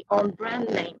ultimately own brand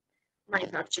name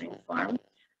manufacturing firm.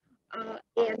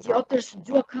 And the authors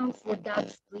do account for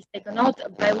that, please take a note,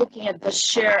 by looking at the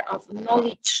share of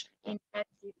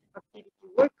knowledge-intensive activity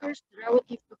workers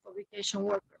relative to fabrication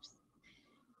workers.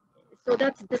 So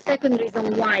that's the second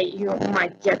reason why you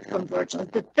might get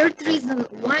convergence. The third reason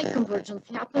why convergence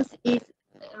happens is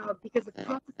because of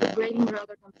process upgrading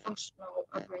rather than functional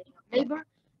upgrading of labor,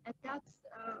 and that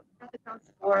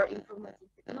accounts for improvements in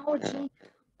technology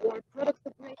or product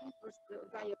upgrading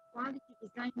via quality,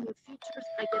 design new features.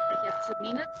 I guess I have 2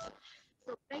 minutes.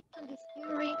 So based on this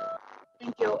theory,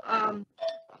 thank you.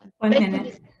 1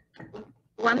 minute.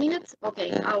 1 minute?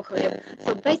 Okay, I'll hurry up.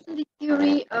 So based on this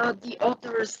theory, the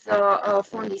authors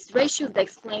formed this ratio. They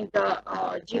explained the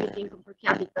GDP income per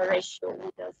capita ratio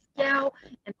with the scale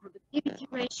and productivity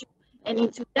ratio. And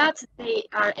into that, they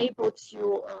are able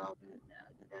to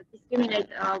discriminate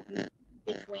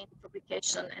between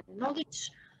fabrication and knowledge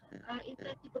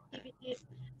intensive activities.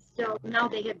 So now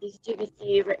they have this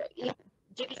GVC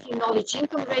knowledge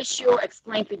income ratio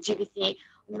explained with GVC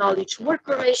knowledge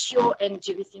worker ratio and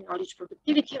GVC knowledge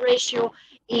productivity ratio,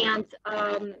 and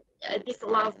this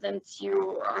allows them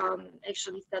to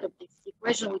actually set up this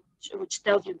equation which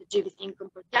tells you the GVC income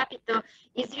per capita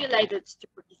is related to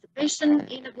participation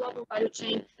in a global value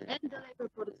chain and the labor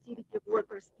productivity of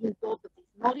workers in both of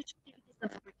these knowledge activities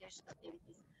and fabrication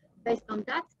activities. Based on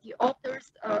that, the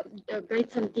authors,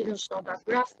 Gaaitzen didn't show that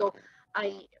graph, so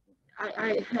I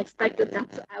expected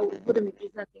that I wouldn't be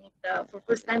presenting it for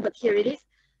first time, but here it is.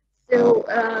 So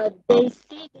they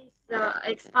see this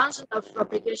expansion of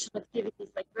application activities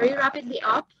like very rapidly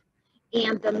up,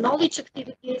 and the knowledge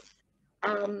activities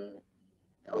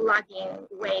lagging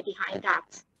way behind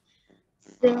that.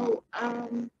 So,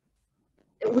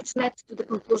 which led to the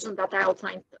conclusion that I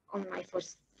outlined on my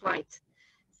first slide.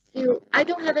 So I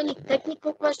don't have any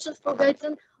technical questions for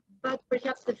Gaaitzen, but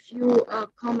perhaps a few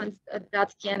comments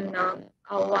that can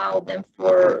allow them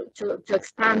to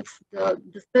expand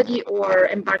the study or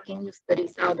embarking new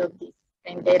studies out of this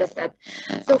same data set.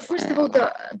 So first of all,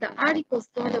 the article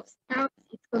sort of starts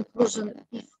its conclusion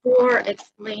before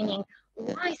explaining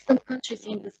why some countries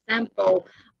in the sample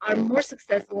are more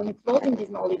successful in closing this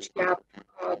knowledge gap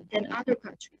than other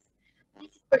countries.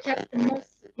 This is perhaps the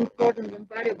most important and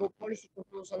valuable policy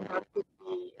conclusion that could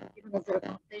be given as a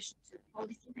recommendation to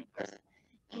policymakers.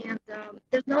 And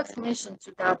there's no explanation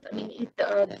to that. I mean,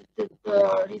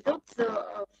 the results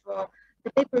of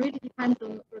the paper really depends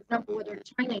on, for example, whether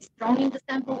China is thrown in the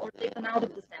sample or taken out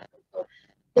of the sample. So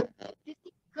the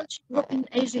 50-country group in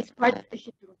Asia is quite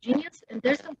heterogeneous, and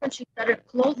there's some countries that are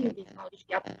closing this knowledge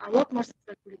gap a lot more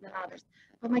successfully than others.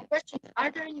 So my question is, are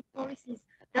there any policies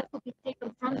that could be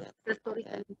taken from the success stories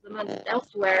and implemented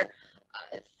elsewhere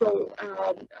so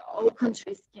all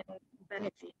countries can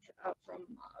benefit from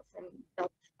that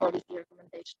policy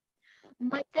recommendation?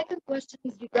 My second question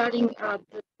is regarding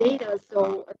the data.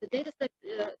 So the data set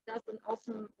does an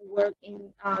awesome work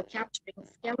in capturing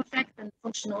scale effects and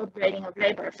functional upgrading of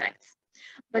labor effects.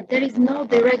 But there is no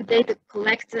direct data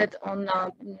collected on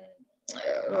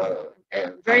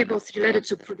variables related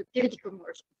to productivity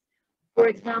conversion. For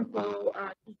example,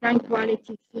 design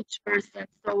quality, features, and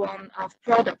so on of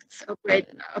products,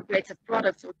 upgrades of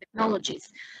products or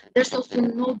technologies. There's also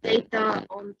no data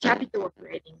on capital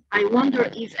upgrading. I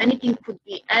wonder if anything could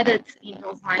be added in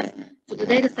those lines to the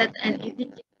data set, and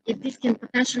if this can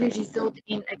potentially result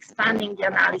in expanding the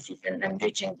analysis and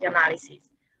enriching the analysis,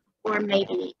 or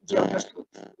maybe the authors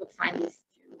would find this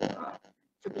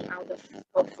to be out of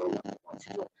scope for what we want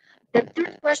to do. The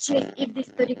third question is if this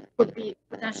study could be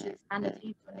potentially expanded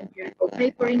into an empirical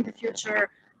paper in the future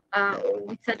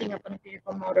with setting up an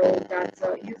empirical model that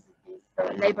uses these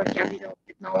labor capital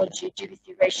technology,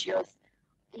 GVC ratios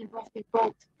involved in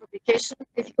both fabrication,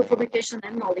 physical fabrication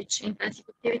and knowledge intensive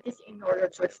activities in order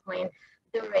to explain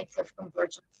the rates of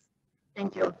convergence.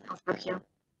 Thank you. I'll stop here.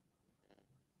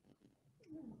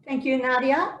 Thank you,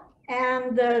 Nadia.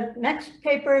 And the next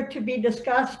paper to be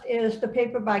discussed is the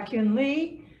paper by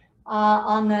Keun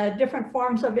on the different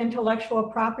forms of intellectual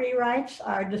property rights.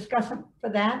 Our discussant for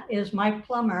that is Mike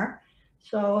Plummer.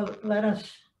 So let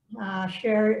us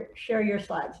share your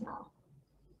slides now.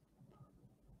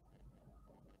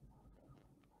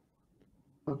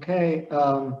 Okay,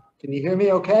 can you hear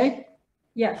me okay?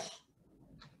 Yes.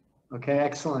 Okay,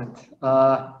 excellent.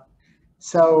 Well,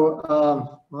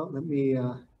 let me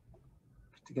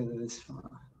put together this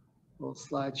little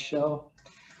slideshow.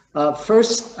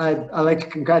 First, I'd like to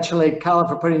congratulate Calla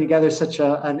for putting together such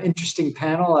an interesting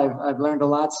panel. I've learned a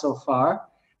lot so far.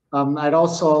 I'd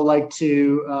also like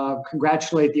to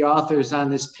congratulate the authors on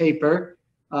this paper,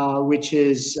 which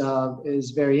is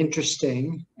very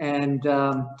interesting. And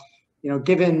you know,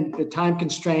 given the time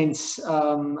constraints,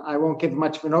 I won't give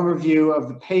much of an overview of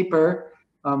the paper.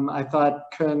 I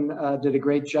thought Keun did a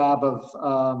great job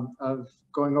of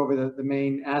going over the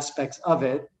main aspects of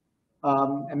it.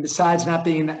 And besides not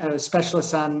being a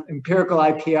specialist on empirical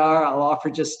IPR, I'll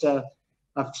offer just a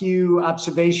few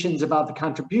observations about the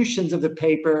contributions of the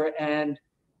paper and,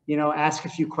 you know, ask a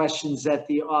few questions that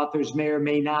the authors may or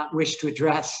may not wish to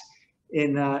address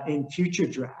in future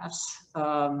drafts.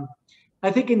 I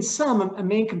think in sum, a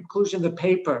main conclusion of the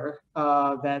paper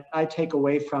that I take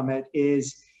away from it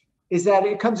is that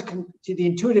it comes to the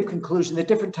intuitive conclusion that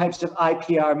different types of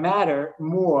IPR matter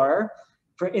more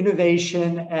for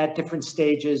innovation at different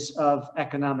stages of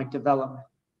economic development.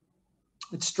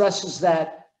 It stresses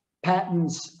that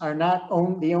patents are not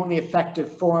the only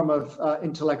effective form of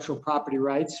intellectual property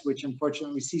rights, which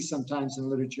unfortunately we see sometimes in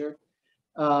literature.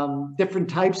 Different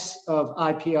types of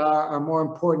IPR are more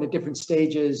important at different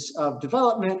stages of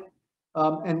development,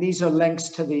 and these are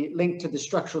linked to the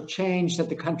structural change that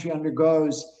the country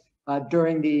undergoes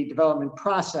during the development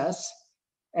process.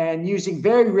 And using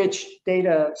very rich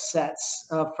data sets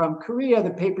from Korea,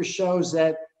 the paper shows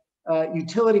that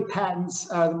utility patents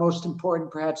are the most important,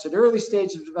 perhaps at early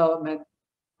stages of development,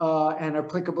 and are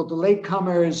applicable to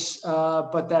latecomers,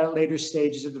 but that at later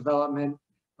stages of development,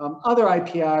 other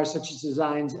IPRs such as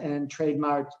designs and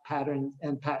trademark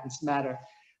patents matter.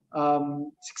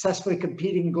 successfully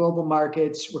competing in global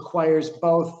markets requires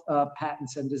both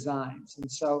patents and designs.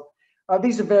 And so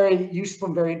these are very useful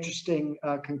and very interesting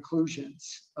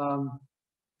conclusions.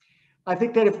 I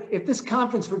think that if this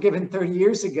conference were given 30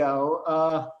 years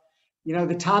ago, you know,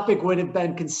 the topic would have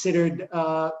been considered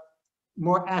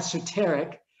more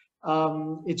esoteric.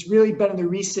 It's really been in the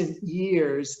recent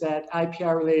years that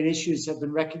IPR-related issues have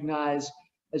been recognized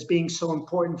as being so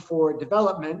important for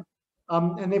development.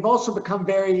 And they've also become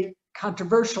very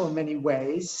controversial in many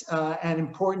ways and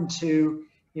important to,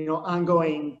 you know,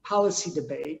 ongoing policy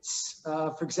debates.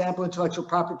 For example, intellectual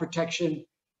property protection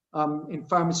in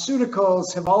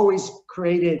pharmaceuticals have always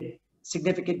created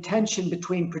significant tension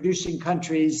between producing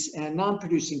countries and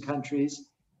non-producing countries,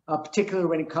 particularly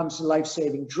when it comes to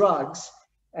life-saving drugs.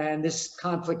 And this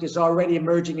conflict is already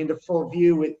emerging into full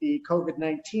view with the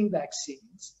COVID-19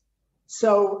 vaccines.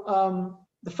 So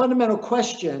the fundamental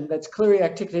question that's clearly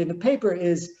articulated in the paper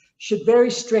is, should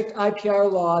very strict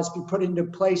IPR laws be put into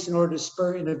place in order to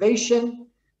spur innovation?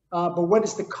 But what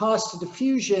is the cost of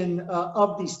diffusion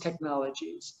of these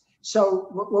technologies? So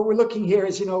what we're looking here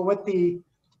is, you know,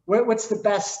 what's the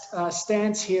best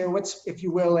stance here? What's, if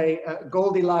you will, a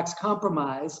Goldilocks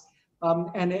compromise?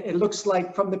 And it looks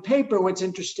like from the paper, what's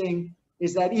interesting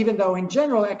is that even though in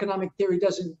general economic theory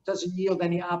doesn't yield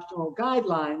any optimal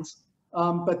guidelines,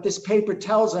 but this paper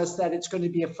tells us that it's going to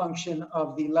be a function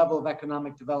of the level of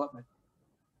economic development.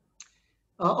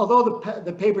 Although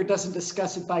the paper doesn't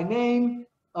discuss it by name,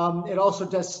 it also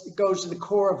goes to the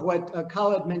core of what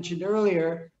Calla had mentioned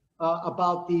earlier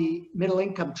about the middle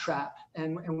income trap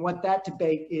and what that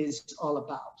debate is all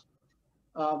about.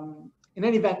 In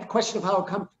any event, the question of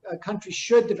how a country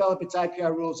should develop its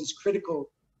IPR rules is critical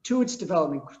to its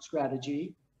development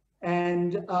strategy.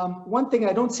 And one thing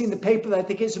I don't see in the paper that I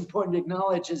think is important to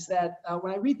acknowledge is that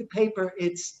when I read the paper,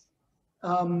 it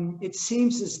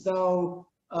seems as though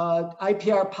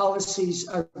IPR policies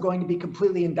are going to be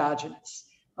completely endogenous.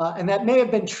 And that may have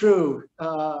been true,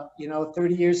 you know,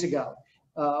 30 years ago,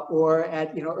 or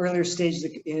at, you know, earlier stages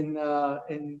in you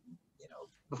know,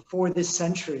 before this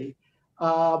century.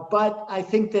 But I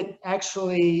think that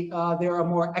actually there are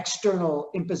more external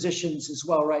impositions as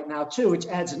well right now too, which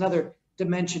adds another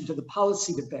dimension to the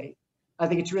policy debate. I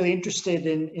think it's really interested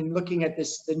in looking at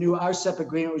this, the new RCEP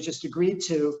agreement was just agreed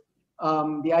to.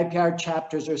 The IPR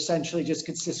chapters are essentially just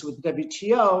consistent with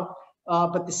WTO,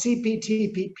 but the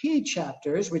CPTPP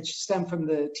chapters, which stem from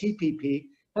the TPP,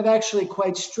 have actually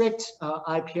quite strict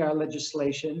IPR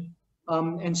legislation.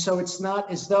 And so it's not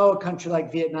as though a country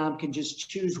like Vietnam can just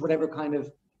choose whatever kind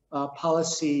of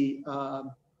policy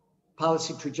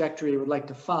trajectory it would like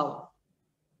to follow.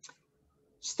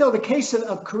 Still, the case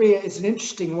of Korea is an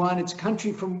interesting one. It's a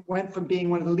country went from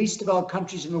being one of the least developed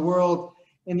countries in the world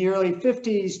in the early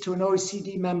 50s to an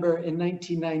OECD member in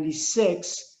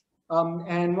 1996.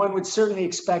 And one would certainly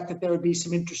expect that there would be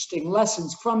some interesting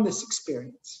lessons from this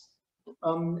experience.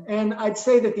 And I'd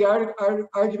say that the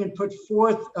argument put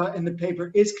forth in the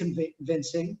paper is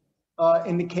convincing.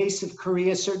 In the case of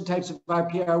Korea, certain types of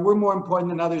IPR were more important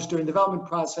than others during the development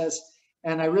process.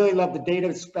 And I really love the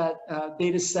data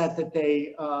set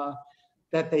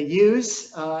that they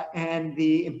use, and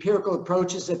the empirical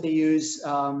approaches that they use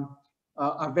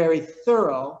are very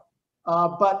thorough.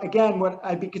 But again, what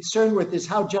I'd be concerned with is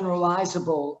how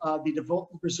generalizable the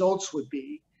results would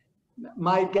be.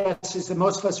 My guess is that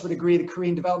most of us would agree the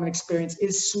Korean development experience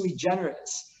is sui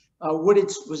generis. Would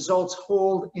its results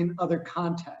hold in other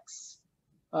contexts?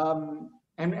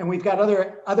 And we've got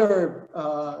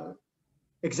other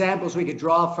examples we could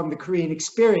draw from the Korean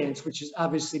experience, which has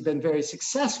obviously been very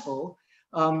successful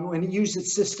when it used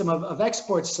its system of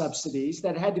export subsidies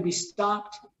that had to be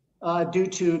stopped due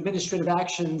to administrative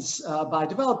actions by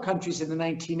developed countries in the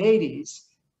 1980s.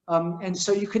 And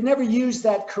so you could never use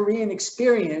that Korean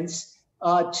experience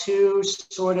to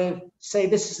sort of say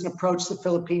this is an approach the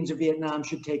Philippines or Vietnam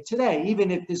should take today. Even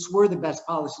if this were the best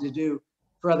policy to do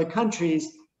for other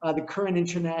countries, the current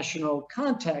international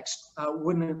context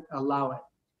wouldn't allow it.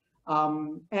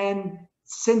 And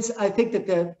since I think that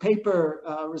the paper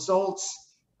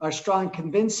results are strong and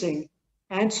convincing,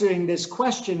 answering this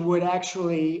question would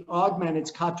actually augment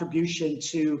its contribution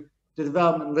to the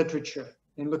development literature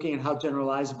and looking at how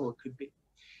generalizable it could be.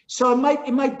 So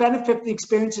it might benefit from the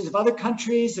experiences of other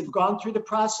countries that have gone through the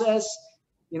process,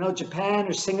 you know, Japan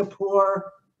or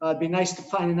Singapore. It'd be nice to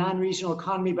find a non-regional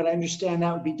economy, but I understand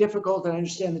that would be difficult, and I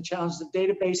understand the challenges of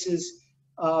databases.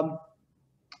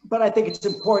 But I think it's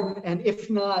important, and if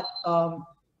not,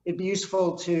 it'd be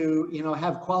useful to, you know,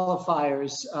 have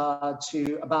qualifiers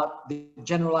about the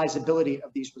generalizability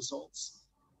of these results.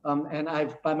 And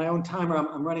by my own timer,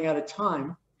 I'm running out of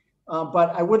time.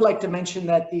 But I would like to mention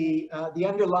that the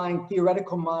underlying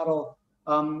theoretical model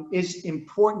is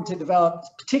important to develop,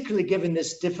 particularly given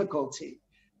this difficulty.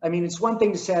 I mean, it's one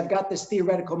thing to say, I've got this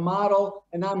theoretical model,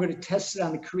 and now I'm going to test it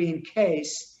on the Korean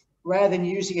case, rather than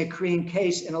using a Korean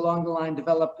case and along the line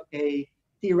develop a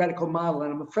theoretical model.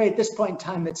 And I'm afraid at this point in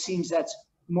time, it seems that's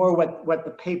more what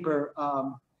the paper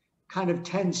kind of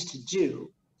tends to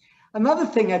do. Another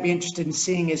thing I'd be interested in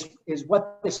seeing is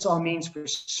what this all means for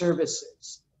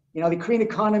services. You know, the Korean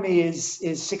economy is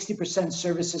 60%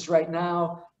 services right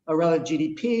now, relative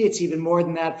GDP. It's even more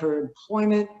than that for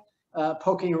employment.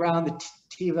 Poking around the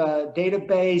TIVA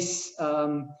database,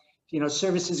 you know,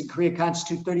 services in Korea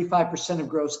constitute 35% of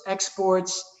gross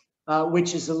exports,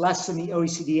 which is less than the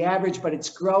OECD average, but it's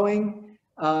growing.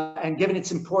 And given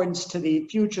its importance to the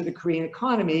future of the Korean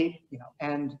economy, you know,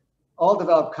 and all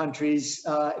developed countries,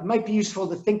 it might be useful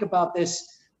to think about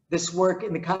this work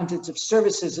in the context of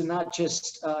services and not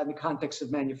just in the context of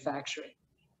manufacturing.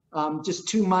 Just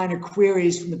two minor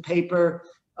queries from the paper.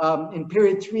 In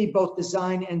period 3, both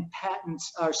design and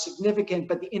patents are significant,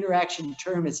 but the interaction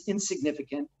term is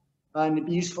insignificant. And it'd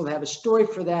be useful to have a story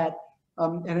for that.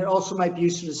 And it also might be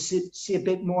useful to see a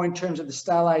bit more in terms of the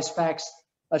stylized facts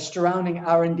surrounding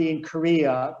R&D in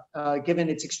Korea, given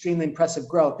its extremely impressive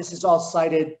growth. This is all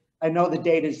cited. I know the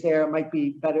data is there. It might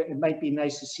be better. It might be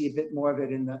nice to see a bit more of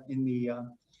it in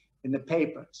the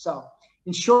paper. So,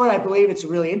 in short, I believe it's a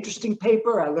really interesting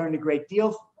paper. I learned a great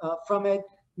deal from it.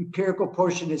 Empirical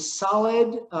portion is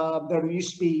solid. That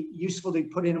used to be useful to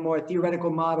put in a more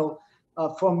theoretical model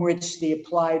from which the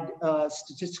applied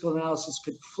statistical analysis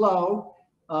could flow.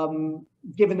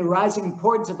 Given the rising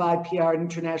importance of IPR in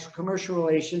international commercial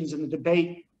relations and the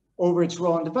debate over its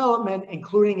role in development,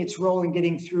 including its role in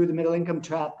getting through the middle income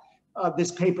trap,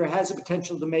 this paper has the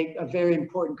potential to make a very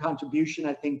important contribution,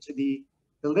 I think, to the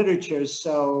literature.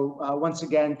 So once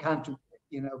again,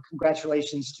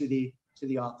 congratulations to the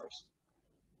authors.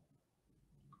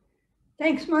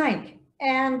 Thanks, Mike.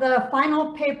 And the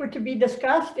final paper to be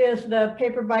discussed is the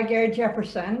paper by Gary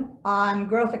Jefferson on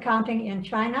growth accounting in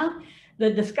China.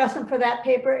 The discussant for that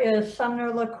paper is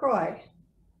Sumner LaCroix.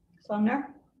 Sumner?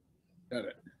 Got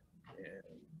it.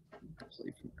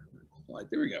 And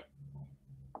there we go.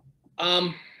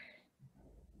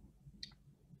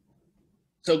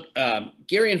 So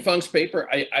Gary and Fung's paper,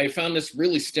 I found this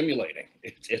really stimulating.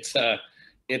 It's a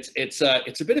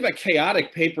bit of a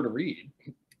chaotic paper to read,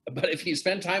 but if you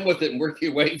spend time with it and work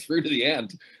your way through to the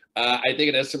end, I think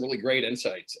it has some really great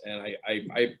insights, and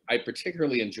I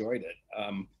particularly enjoyed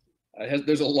it.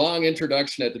 There's a long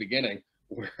introduction at the beginning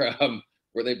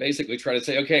where they basically try to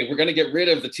say, okay, we're going to get rid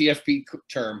of the TFP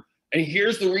term, and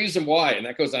here's the reason why, and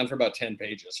that goes on for about 10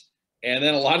 pages. And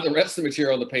then a lot of the rest of the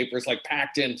material in the paper is like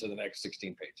packed into the next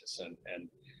 16 pages, and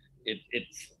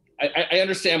I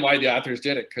understand why the authors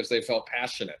did it, because they felt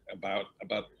passionate about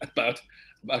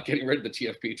getting rid of the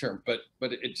TFP term, but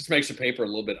it just makes the paper a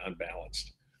little bit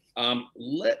unbalanced.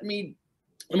 Let me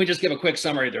just give a quick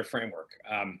summary of their framework.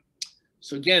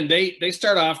 So again, they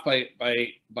start off by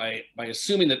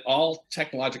assuming that all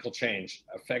technological change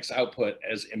affects output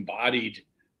as embodied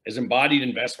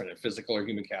investment in physical or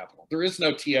human capital. There is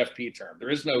no TFP term. There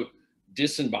is no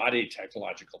disembodied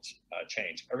technological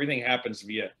change. Everything happens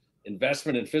via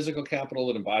investment in physical capital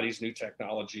that embodies new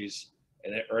technologies,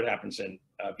 or it happens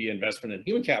via investment in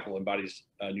human capital embodies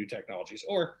new technologies,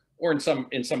 or in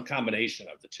some combination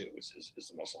of the two is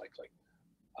the most likely.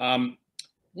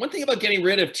 One thing about getting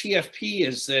rid of TFP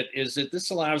is that this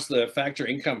allows the factor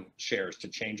income shares to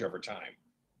change over time.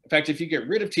 In fact, if you get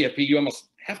rid of TFP, you almost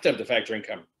have to have the factor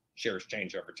income shares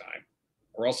change over time,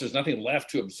 or else there's nothing left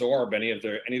to absorb any of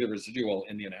the residual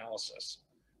in the analysis.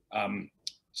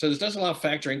 So this does allow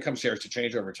factor income shares to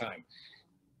change over time.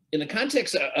 In the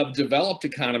context of developed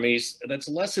economies, that's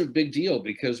less of a big deal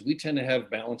because we tend to have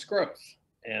balanced growth,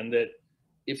 and that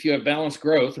if you have balanced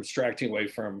growth, abstracting away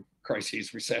from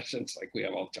crises, recessions like we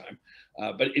have all the time,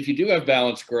 but if you do have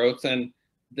balanced growth, then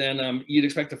you'd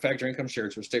expect the factor income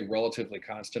shares to stay relatively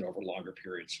constant over longer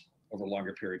periods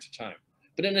of time.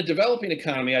 But in a developing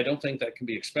economy, I don't think that can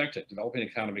be expected. Developing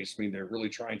economies mean they're really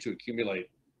trying to accumulate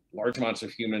large amounts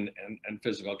of human and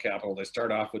physical capital. They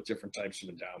start off with different types of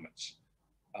endowments.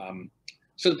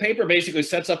 So the paper basically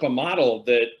sets up a model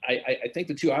that I think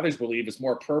the two authors believe is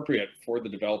more appropriate for the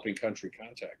developing country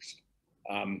context.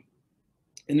 And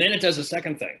then it does a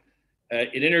second thing.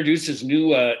 It introduces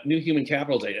new human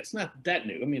capital data. It's not that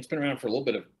new. I mean, it's been around for a little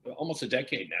bit of almost a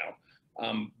decade now.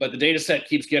 But the data set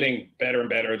keeps getting better and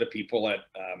better. The people at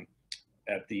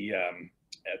the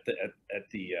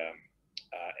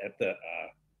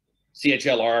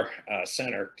CHLR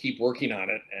Center keep working on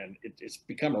it, and it's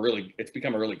become a really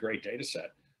great data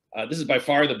set. This is by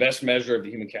far the best measure of the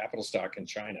human capital stock in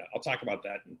China. I'll talk about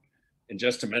that in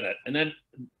just a minute. And then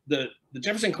the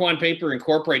Jefferson Keun paper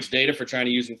incorporates data for China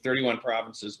using 31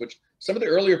 provinces, which some of the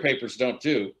earlier papers don't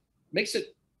do. Makes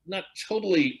it not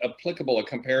totally applicable a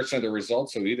comparison of the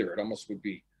results, so either it almost would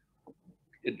be,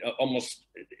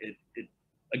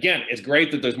 again, it's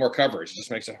great that there's more coverage. It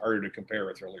just makes it harder to compare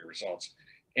with earlier results.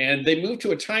 And they moved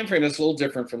to a time frame that's a little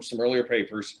different from some earlier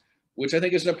papers, which I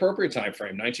think is an appropriate time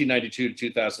frame, 1992 to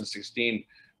 2016,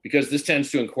 because this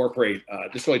tends to incorporate,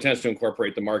 really tends to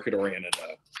incorporate the market-oriented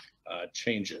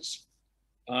changes.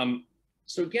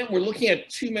 So again, we're looking at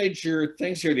two major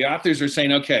things here. The authors are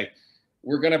saying, okay,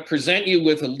 we're going to present you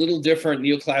with a little different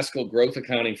neoclassical growth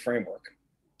accounting framework.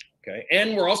 Okay,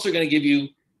 and we're also going to give you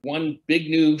one big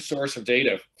new source of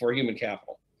data for human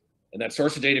capital. And that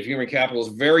source of data for human capital is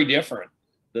very different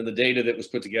than the data that was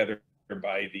put together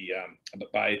by the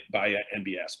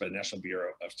NBS, by the National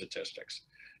Bureau of Statistics.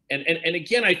 And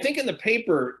again, I think in the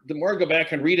paper, the more I go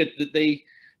back and read it, that they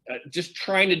just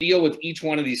trying to deal with each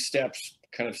one of these steps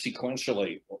kind of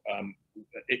sequentially.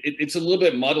 It's a little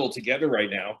bit muddled together right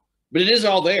now, but it is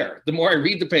all there. The more I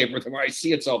read the paper, the more I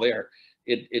see it's all there.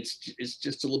 It's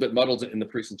just a little bit muddled in the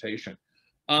presentation.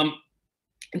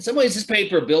 In some ways, this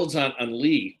paper builds on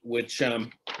Lee, which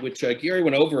Gary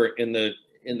went over in the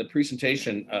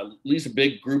presentation. Lee's a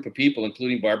big group of people,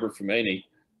 including Barbara Fumeni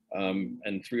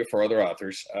and 3 or 4 other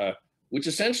authors, which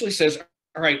essentially says,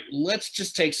 all right, let's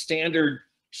just take standard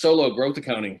solo growth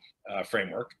accounting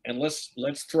framework, and let's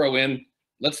throw in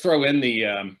the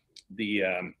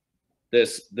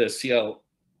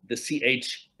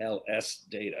CHLS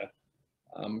data.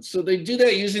 So they do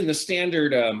that using the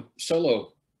standard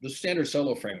solo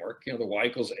framework, you know, the Y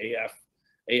equals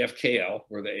AFKL,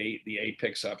 where the A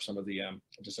picks up some of the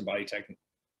disembodied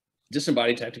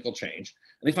technical change,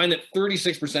 and they find that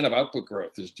 36% of output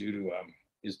growth is due to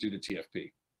TFP.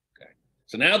 Okay,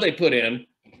 so now they put in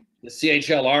the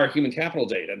CHLR human capital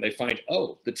data, and they find,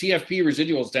 oh, the TFP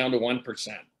residual is down to 1%.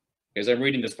 As I'm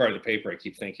reading this part of the paper, I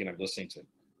keep thinking I'm listening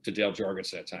to Dale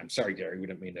Jorgens at that time. Sorry, Gary, we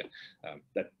didn't mean to.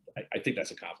 I think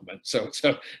that's a compliment.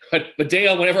 But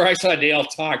Dale, whenever I saw Dale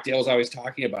talk, Dale was always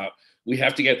talking about, we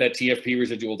have to get that TFP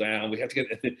residual down. We have to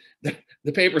get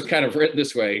the paper's kind of written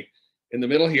this way in the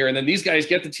middle here, and then these guys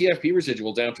get the TFP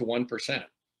residual down to 1%.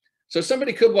 So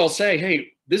somebody could well say,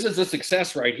 hey, this is a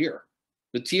success right here.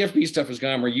 The TFP stuff is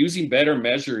gone. We're using better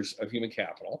measures of human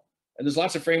capital. And there's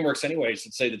lots of frameworks anyways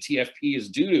that say the TFP is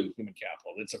due to human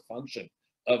capital. It's a function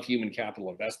of human capital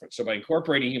investment. So by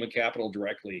incorporating human capital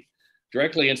directly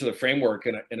into the framework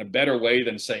in a better way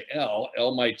than say L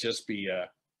might just be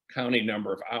counting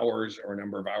number of hours, or a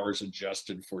number of hours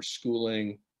adjusted for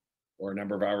schooling, or a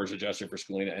number of hours adjusted for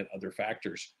schooling and other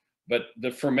factors. But the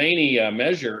Fumeni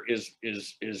measure is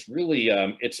really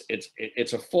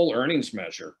it's a full earnings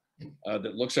measure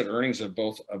that looks at earnings of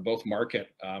both market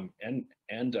and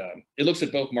it looks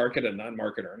at both market and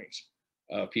non-market earnings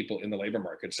of people in the labor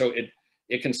market. So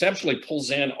it conceptually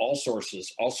pulls in all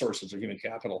sources of human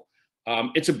capital.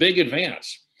 It's a big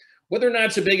advance. Whether or not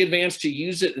it's a big advance to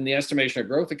use it in the estimation of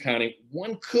growth accounting,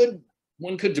 one could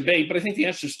debate, but I think the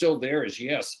answer still there is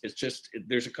yes. It's just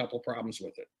there's a couple problems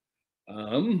with it.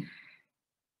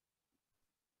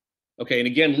 Okay, and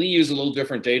again, Lee used a little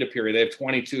different data period. They have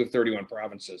 22 of 31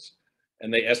 provinces,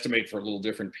 and they estimate for a little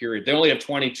different period. They only have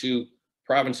 22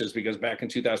 provinces because back in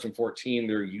 2014,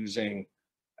 they're using,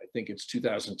 I think it's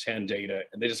 2010 data,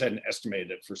 and they just hadn't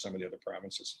estimated it for some of the other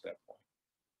provinces at that point.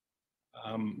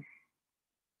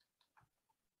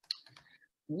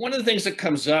 One of the things that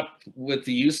comes up with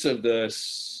the use of the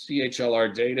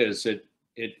CHLR data is that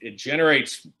it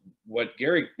generates what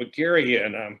Gary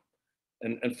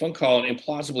and Funk call an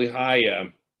implausibly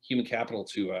high human capital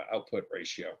to output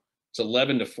ratio. It's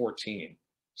 11 to 14.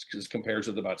 This compares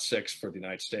with about 6 for the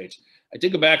United States. I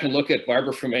did go back and look at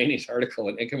Barbara Fumeni's article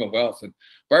in Income and Wealth, and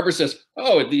Barbara says,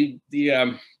 oh, the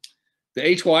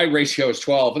HY ratio is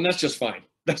 12, and that's just fine.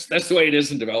 That's the way it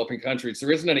is in developing countries.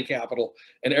 There isn't any capital,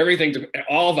 and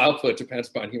all of output depends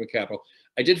upon human capital.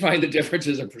 I did find the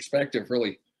differences in perspective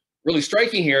really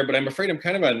striking here, but I'm afraid I'm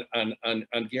kind of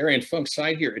on Gary and Funk's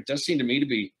side here. It does seem to me to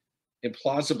be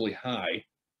implausibly high,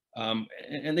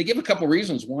 and they give a couple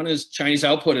reasons. One is Chinese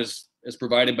output is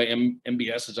provided by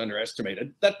MBS is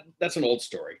underestimated. That's an old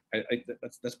story.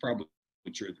 That's probably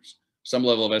true. There's some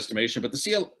level of estimation, but the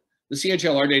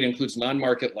CHLR data includes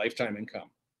non-market lifetime income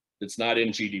that's not in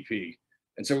GDP.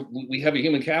 And so we have a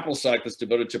human capital stock that's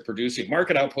devoted to producing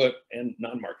market output and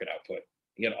non-market output.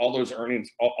 Yet all those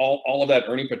earnings, all of that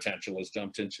earning potential is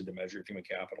dumped into the measure of human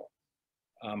capital.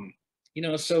 You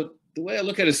know, so the way I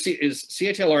look at it is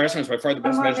CHLR estimates by far the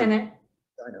best measure. China.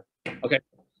 Okay,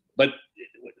 but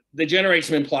they generate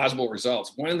some implausible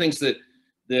results. One of the things that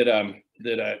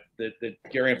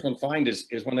Gary and Plum find is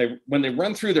when they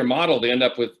run through their model, they end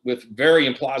up with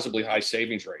very implausibly high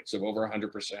savings rates of over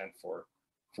 100%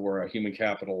 for human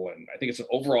capital, and I think it's an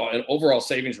overall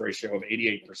savings ratio of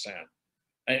 88%.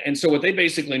 And so what they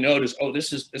basically note is, oh,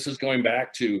 this is going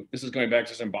back to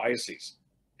some biases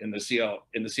in the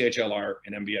CHLR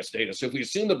and MBS data. So if we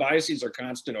assume the biases are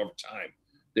constant over time,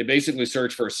 they basically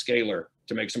search for a scalar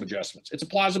to make some adjustments. It's a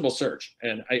plausible search,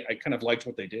 and I kind of liked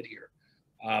what they did here.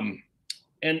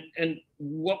 And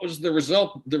what was the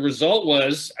result? The result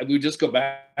was, I would just go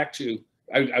back to,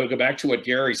 I would go back to what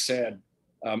Gary said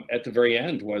at the very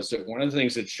end, was that one of the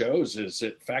things it shows is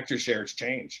that factor shares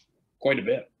change quite a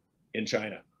bit in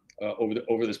China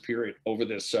over this period, over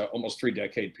this almost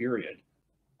 3-decade period.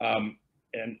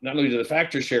 And not only do the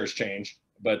factor shares change,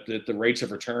 but that the rates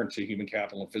of return to human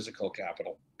capital and physical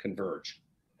capital converge.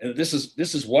 And this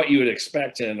is what you would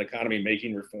expect in an economy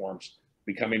making reforms,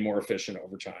 becoming more efficient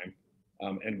over time,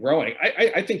 and growing.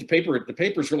 I think the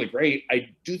paper is really great. I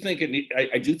do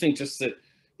think just that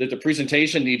the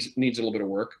presentation needs a little bit of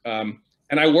work.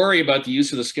 And I worry about the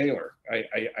use of the scalar.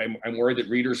 I'm worried that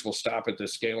readers will stop at the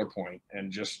scalar point and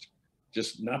just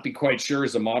not be quite sure,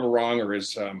 is the model wrong, or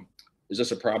is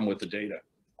this a problem with the data?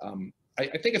 I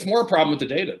think it's more a problem with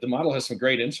the data. The model has some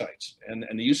great insights, and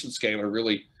the use of the scalar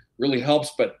really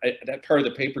helps, but that part of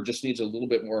the paper just needs a little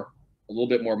bit more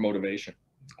motivation.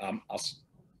 I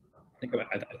think I'm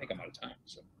out of time.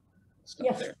 So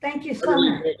yes, there. Thank you,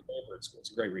 Sumner.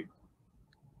 It's a great read.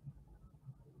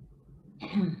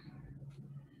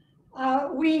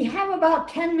 We have about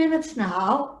 10 minutes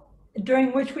now,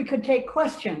 during which we could take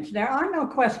questions. There are no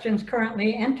questions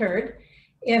currently entered.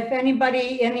 If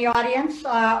anybody in the audience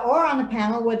or on the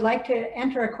panel would like to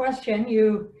enter a question,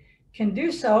 you can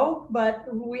do so, but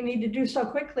we need to do so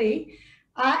quickly.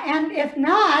 And if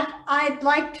not, I'd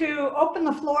like to open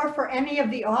the floor for any of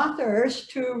the authors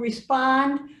to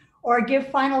respond or give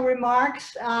final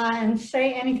remarks and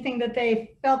say anything that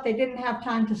they felt they didn't have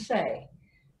time to say.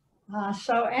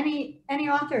 So any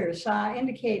authors,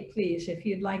 indicate please if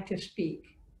you'd like to speak.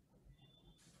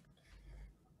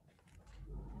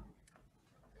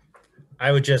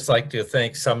 I would just like to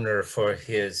thank Sumner for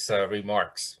his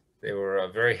remarks. They were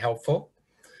very helpful.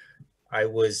 I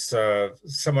was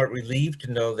somewhat relieved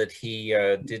to know that he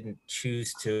didn't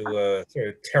choose to sort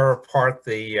of tear apart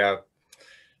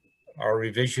our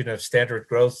revision of standard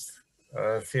growth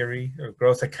theory or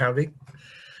growth accounting.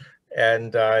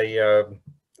 And I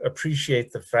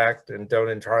appreciate the fact and don't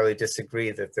entirely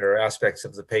disagree that there are aspects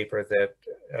of the paper that,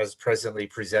 as presently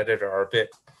presented, are a bit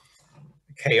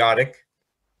chaotic,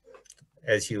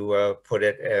 as you put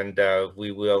it, and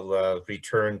we will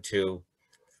return to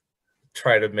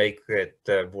try to make it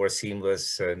more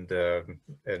seamless and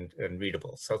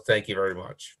readable. So thank you very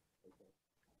much.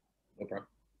 No problem.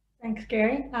 Thanks,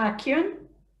 Gary. Keun?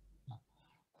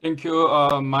 Thank you,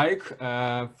 Mike,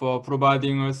 for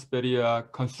providing us very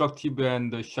constructive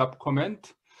and sharp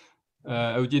comment.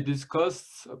 As we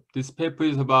discussed, this paper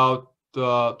is about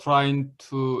trying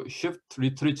to shift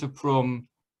literature from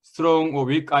strong or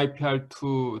weak IPR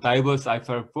to diverse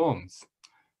IPR forms,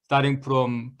 starting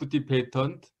from putty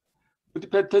patent. Putty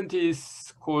patent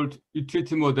is called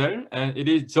utility model, and it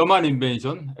is German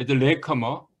invention as a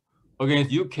latecomer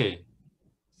against UK.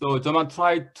 So German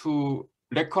tried to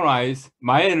recognize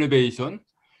minor innovation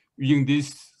using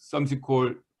this something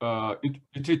called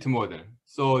utility model.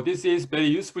 So this is very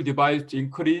useful device to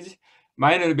encourage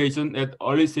minor innovation at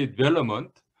early stage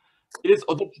development. It is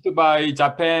adopted by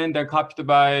Japan, then copied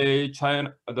by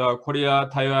China, Korea,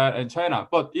 Taiwan, and China.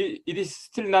 But it is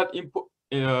still not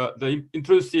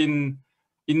introduced in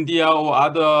India or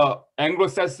other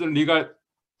Anglo-Saxon legal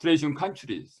tradition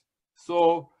countries.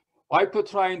 So WIPO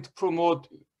trying to promote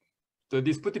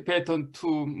this putty patent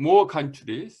to more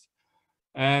countries,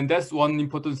 and that's one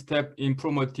important step in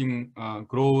promoting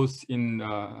growth in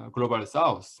global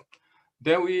South.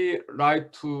 Then we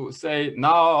like to say,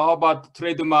 now how about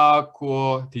trademark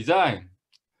or design?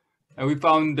 And we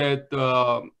found that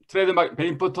trademark is very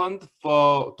important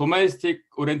for domestic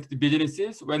oriented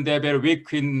businesses when they're very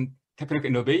weak in technical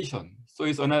innovation. So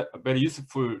it's very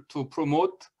useful to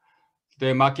promote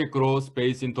the market growth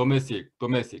based in domestic.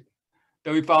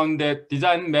 Then we found that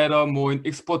design matter more in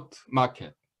export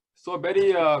market. So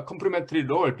very complementary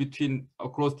role between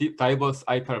across the diverse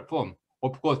IPR form.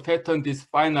 Of course, patent is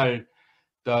final,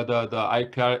 the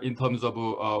IPR in terms of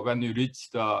when you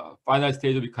reach the final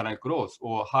stage of economic growth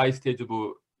or high stage of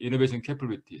innovation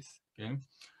capabilities. Okay,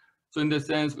 So in that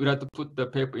sense, we have to put the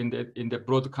paper in the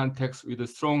broad context with the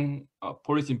strong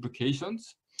policy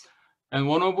implications. And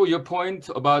one of your points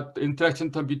about the interaction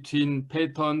between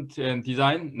patent and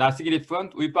design, not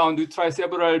significant. We tried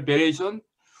several variations.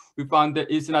 We found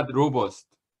that it's not robust.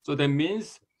 So that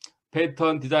means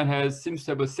patent design seems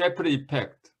to have a separate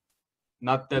effect,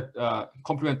 not that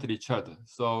complementary each other.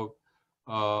 So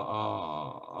there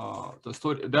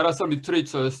are some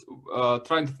literatures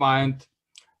trying to find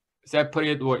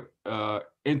separate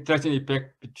interaction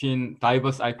effect between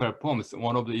diverse IPR forms.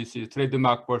 One of these is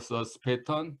trademark versus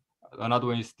patent. Another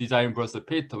one is design versus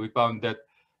patent. We found that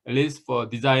at least for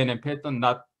design and patent,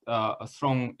 not a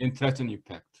strong interaction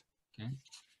effect. Okay.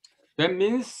 That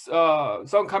means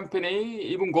some company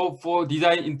even go for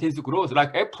design intensive growth,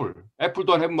 like Apple. Apple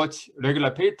don't have much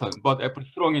regular patent, but Apple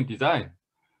strong in design.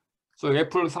 So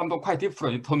Apple sometimes quite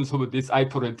different in terms of these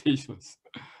IP orientations.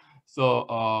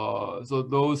 So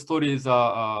those stories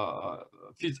are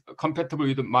compatible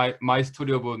with my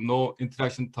story of no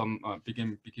interaction term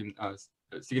became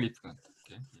significant.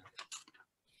 Okay.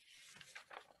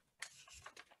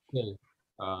 Yeah. Okay.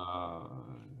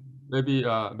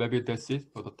 Maybe that's it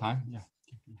for the time. Yeah.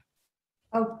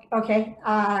 Oh, okay.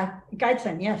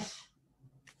 Gaaitzen, yes.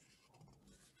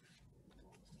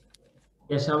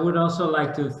 Yes, I would also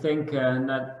like to thank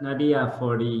Nadia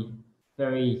for the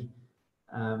very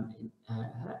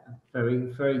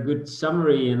good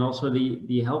summary and also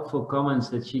the helpful comments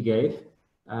that she gave.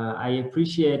 I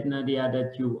appreciate, Nadia,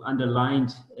 that you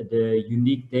underlined the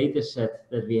unique data set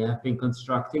that we have been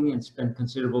constructing and spent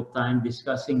considerable time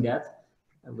discussing that,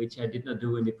 which I did not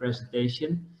do in the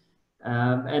presentation.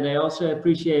 And I also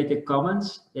appreciate the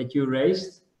comments that you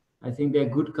raised. I think they're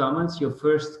good comments. Your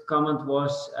first comment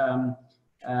was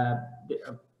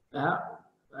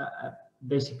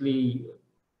basically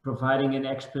providing an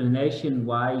explanation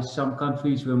why some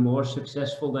countries were more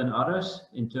successful than others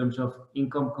in terms of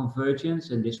income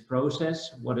convergence and this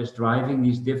process, what is driving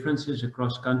these differences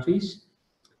across countries.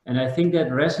 And I think that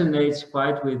resonates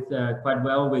quite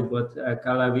well with what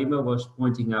Calla Wiemer was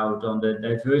pointing out on the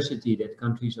diversity that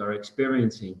countries are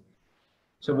experiencing.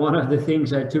 So one of the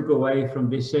things I took away from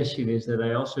this session is that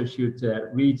I also should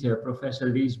read Professor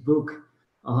Lee's book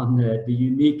on the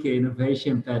unique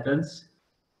innovation patterns.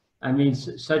 I mean,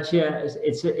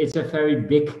 it's a very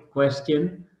big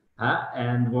question,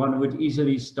 and one would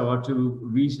easily start to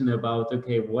reason about,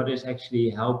 okay, what is actually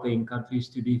helping countries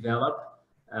to develop?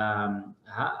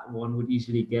 One would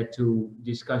easily get to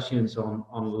discussions on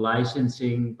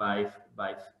licensing by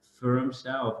firms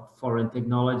of foreign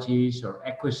technologies, or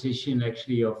acquisition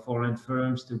actually of foreign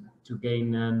firms to gain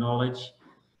knowledge.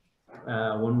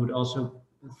 One would also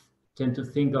tend to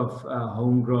think of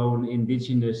homegrown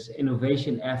indigenous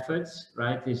innovation efforts,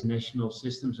 right? These national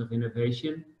systems of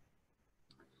innovation.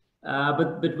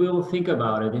 But we'll think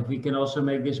about it. If we can also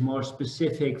make this more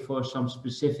specific for some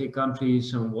specific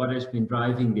countries on what has been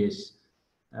driving this.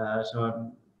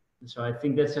 So I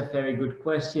think that's a very good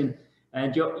question.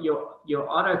 And your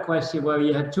other question, well,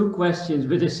 you had two questions,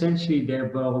 but essentially they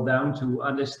boil down to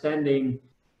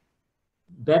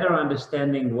better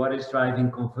understanding what is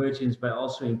driving convergence by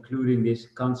also including this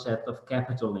concept of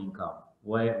capital income.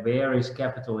 Where is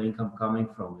capital income coming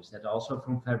from? Is that also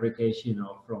from fabrication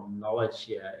or from knowledge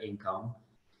income?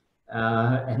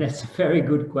 And that's a very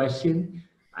good question.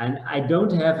 And I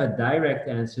don't have a direct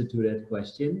answer to that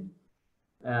question.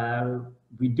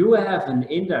 We do have an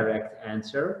indirect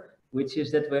answer, which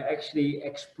is that we're actually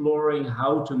exploring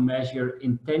how to measure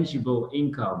intangible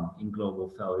income in global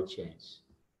value chains.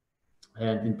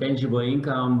 And intangible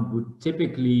income would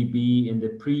typically be in the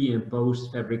pre and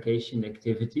post fabrication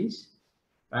activities,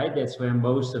 right? That's where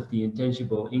most of the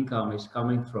intangible income is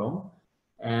coming from.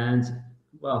 And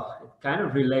well, it kind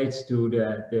of relates to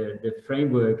the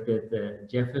framework that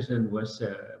Jefferson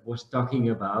was talking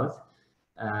about,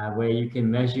 where you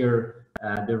can measure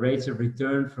the rates of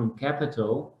return from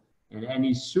capital, and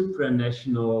any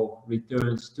supranational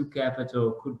returns to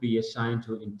capital could be assigned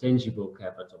to intangible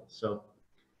capital. So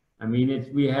I mean,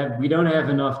 we don't have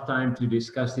enough time to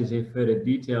discuss this in further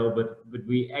detail, but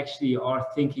we actually are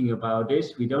thinking about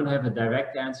this. We don't have a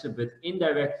direct answer, but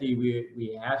indirectly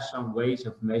we have some ways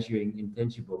of measuring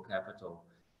intangible capital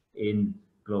in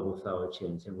global value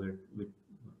chains, and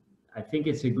I think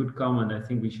it's a good comment. I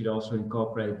think we should also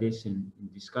incorporate this in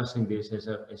discussing this as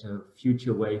a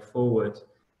future way forward,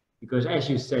 because as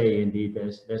you say, indeed,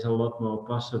 there's a lot more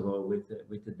possible with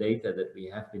the data that we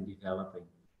have been developing.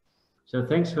 So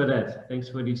thanks for that. Thanks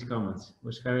for these comments. It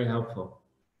was very helpful.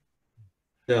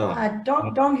 Yeah.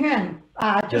 Dong-Hyun,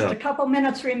 just a couple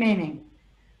minutes remaining.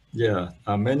 Yeah,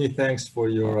 many thanks for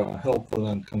your helpful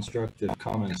and constructive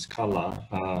comments,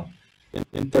 Calla.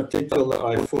 In particular,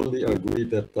 I fully agree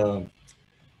that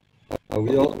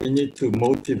we need to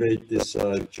motivate this,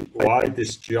 why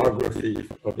this geography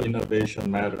of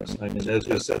innovation matters. I mean, as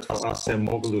you said, for ASSA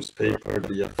Mogulu's paper,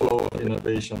 the flow of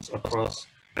innovations across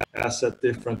asset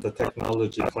different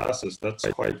technology classes, that's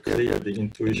quite clear. The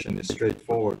intuition is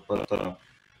straightforward, but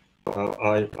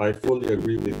I fully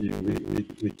agree with you.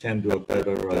 We can do a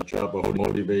better job of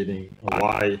motivating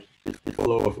why the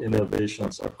flow of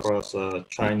innovations across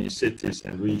Chinese cities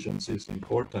and regions is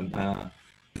important.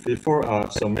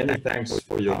 So many thanks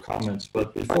for your comments.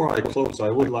 But before I close, I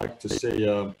would like to say,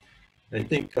 I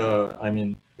think, I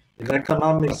mean, in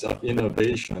economics of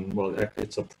innovation, well,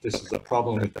 this is a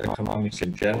problem with economics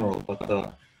in general, but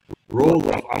the role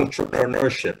of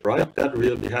entrepreneurship, right? That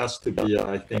really has to be,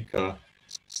 I think,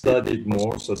 studied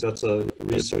more. So that's a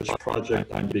research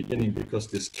project I'm beginning, because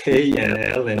this K and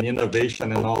L and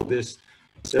innovation and all this,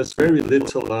 there's very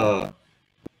little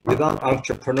without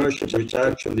entrepreneurship, which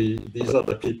actually, these are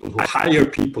the people who hire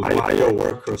people, who hire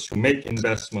workers, who make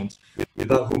investments,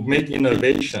 who make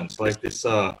innovations like this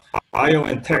bio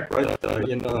and tech, right?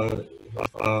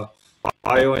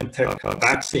 Bio and tech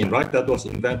vaccine, right? That was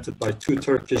invented by two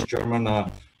Turkish German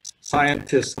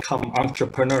scientists come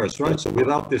entrepreneurs, right? So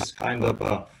without this kind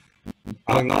of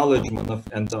acknowledgement of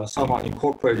and somehow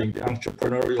incorporating the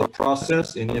entrepreneurial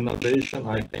process in innovation,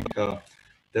 I think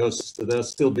there'll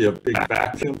still be a big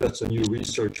vacuum. That's a new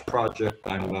research project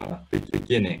I'm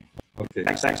beginning. Okay,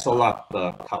 thanks a lot,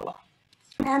 Calla.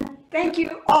 And thank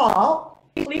you all.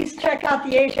 Please check out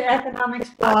the Asia Economics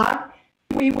blog.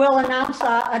 We will announce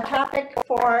a topic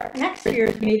for next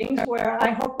year's meetings, where I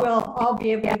hope we'll all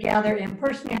be able to gather in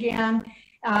person again.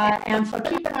 And so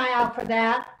keep an eye out for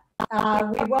that.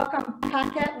 We welcome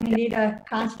content. We need a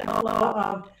constant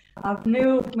flow of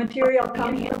new material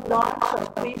coming in the blog, so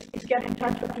please get in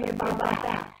touch with me about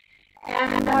that.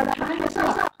 And time is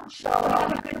up. So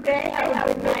have a good day, have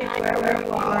a good night wherever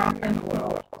you are in the world.